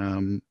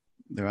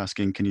 They're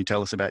asking, can you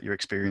tell us about your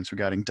experience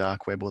regarding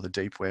dark web or the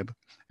deep web?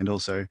 And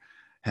also,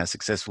 how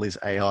successful is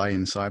AI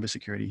in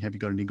cybersecurity? Have you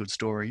got any good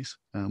stories?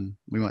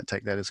 We might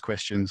take that as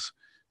questions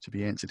to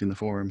be answered in the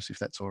forums, if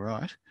that's all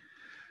right.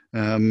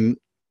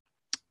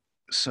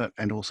 So,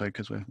 and also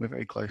because we're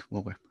very close,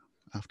 well, we're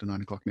after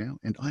 9 o'clock now,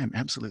 and I am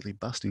absolutely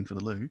busting for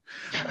the loo.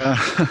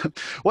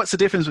 What's the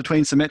difference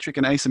between symmetric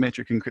and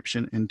asymmetric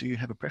encryption, and do you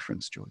have a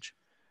preference, George?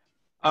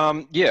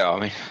 Yeah, I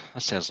mean,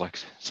 that sounds like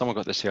someone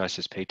got the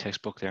CISSP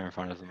textbook there in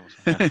front of them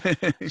or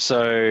something.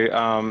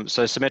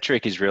 So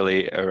symmetric is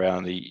really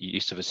around the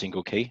use of a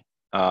single key.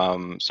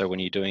 So when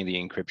you're doing the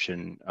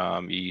encryption,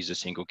 you use a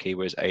single key,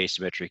 whereas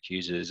asymmetric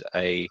uses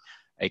a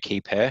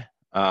key pair.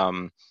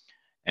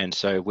 And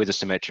so with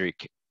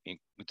symmetric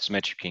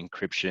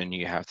encryption,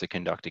 you have to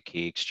conduct a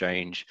key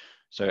exchange.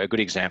 So a good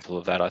example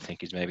of that, I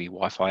think, is maybe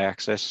Wi-Fi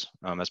access.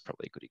 That's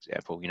probably a good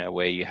example, you know,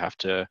 where you have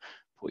to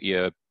put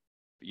your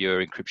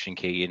encryption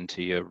key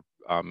into your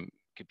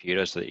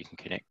computer so that you can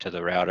connect to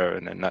the router,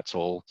 and then that's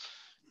all,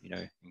 you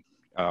know,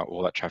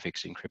 all that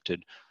traffic's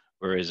encrypted.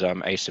 Whereas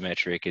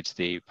asymmetric, it's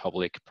the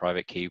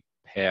public-private key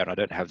pair, and I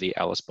don't have the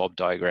Alice Bob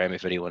diagram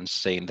if anyone's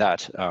seen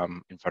that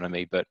in front of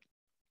me, but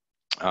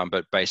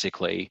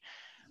basically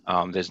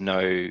there's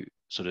no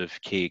sort of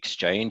key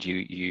exchange.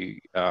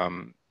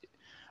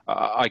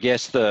 I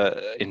guess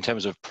in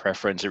terms of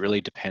preference, it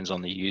really depends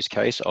on the use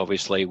case.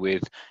 Obviously,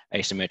 with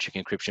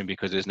asymmetric encryption,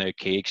 because there's no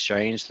key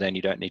exchange, then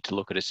you don't need to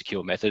look at a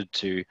secure method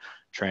to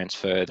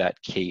transfer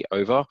that key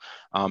over,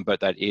 but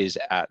that is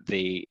at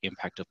the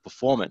impact of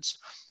performance.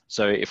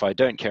 So if I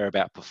don't care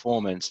about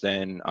performance,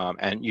 then,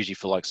 and usually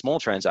for like small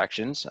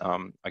transactions,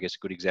 I guess a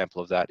good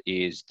example of that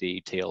is the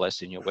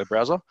TLS in your web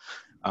browser,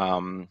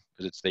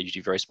 because they're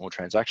usually very small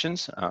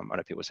transactions. I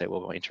know people say,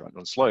 well, my internet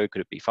runs slow.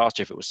 Could it be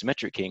faster if it was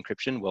symmetric key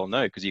encryption? Well,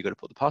 no, because you've got to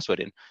put the password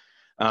in.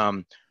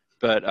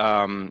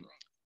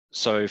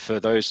 So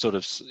for those sort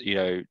of,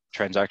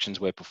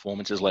 transactions where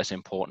performance is less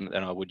important,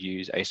 then I would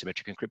use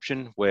asymmetric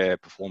encryption. Where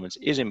performance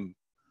is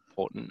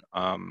important,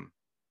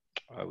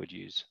 I would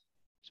use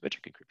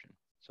symmetric encryption.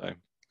 So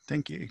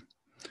Thank you.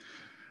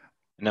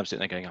 and I'm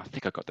sitting there going, I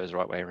think I got those the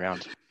right way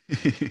around.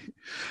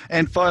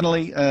 And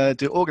finally,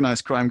 do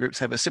organised crime groups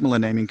have a similar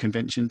naming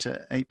convention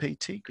to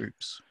APT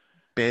groups?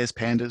 Bears,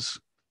 pandas?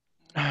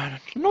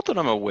 Not that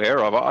I'm aware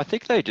of. I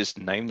think they just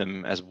name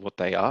them as what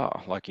they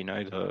are, like,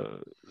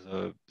 the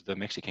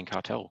Mexican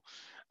cartel.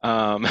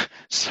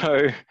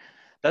 So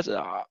that's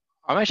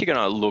I'm actually going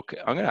to look.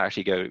 I'm going to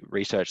actually go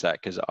research that,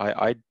 because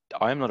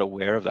I'm not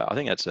aware of that. I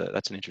think that's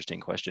an interesting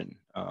question.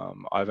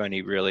 I've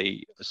only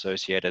really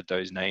associated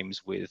those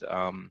names with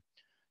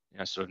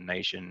sort of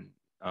nation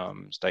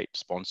state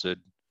sponsored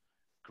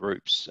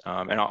groups,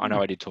 and I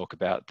know I did talk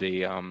about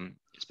the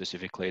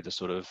specifically the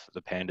sort of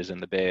the pandas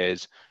and the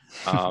bears,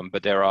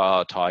 but there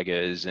are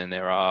tigers and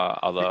there are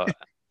other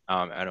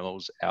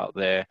animals out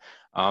there.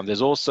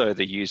 There's also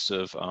the use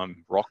of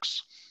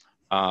rocks.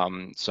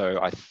 So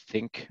I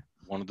think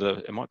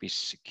it might be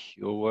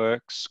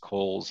SecureWorks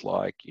calls,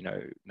 like,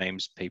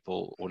 names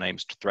people or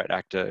names threat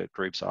actor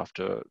groups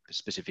after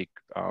specific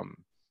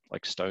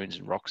like stones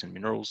and rocks and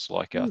minerals.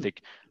 Like I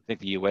think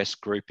the US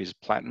group is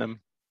Platinum,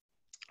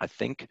 I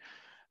think.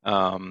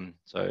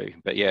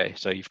 But yeah,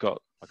 so you've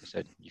got, like I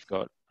said, you've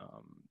got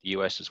the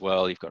US as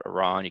well. You've got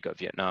Iran, you've got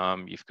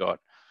Vietnam, you've got,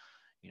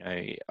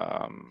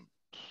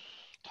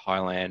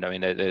 Thailand. I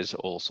mean, there's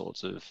all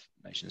sorts of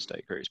nation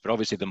state groups, but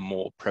obviously the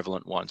more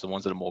prevalent ones, the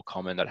ones that are more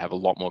common, that have a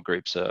lot more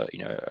groups, are,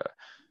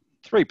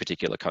 3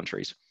 particular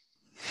countries.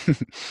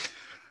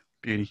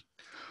 Beauty.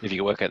 If you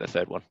can work out the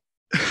third one.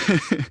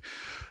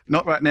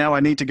 Not right now.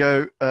 I need to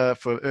go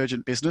for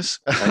urgent business.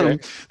 Okay.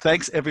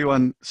 Thanks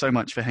everyone so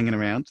much for hanging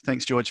around.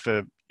 Thanks, George,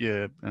 for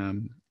your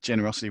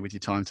generosity with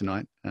your time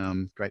tonight.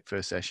 Great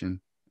first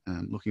session.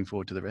 Looking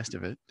forward to the rest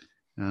of it.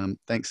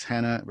 Thanks,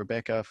 Hannah,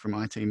 Rebecca from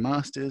IT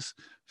Masters,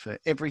 for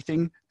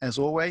everything, as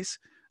always.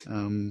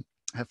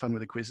 Have fun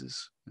with the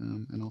quizzes.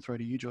 And I'll throw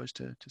to you, George,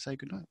 to say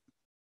goodnight.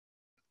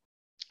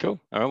 Cool.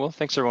 All right. Well,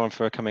 thanks everyone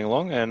for coming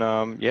along.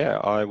 And yeah,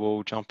 I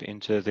will jump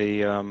into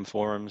the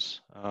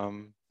forums.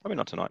 Probably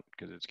not tonight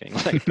because it's getting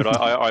late, but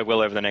I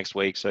will over the next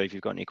week. So if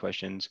you've got any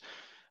questions,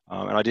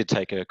 and I did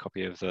take a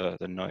copy of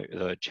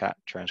the chat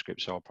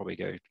transcript, so I'll probably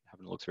go have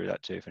a look through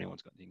that too if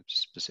anyone's got anything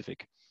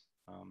specific.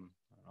 I'll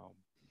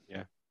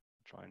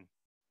try and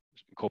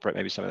incorporate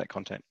maybe some of that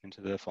content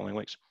into the following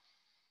weeks.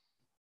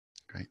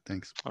 Great.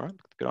 Thanks. All right.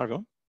 Good night,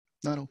 everyone.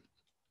 Night all.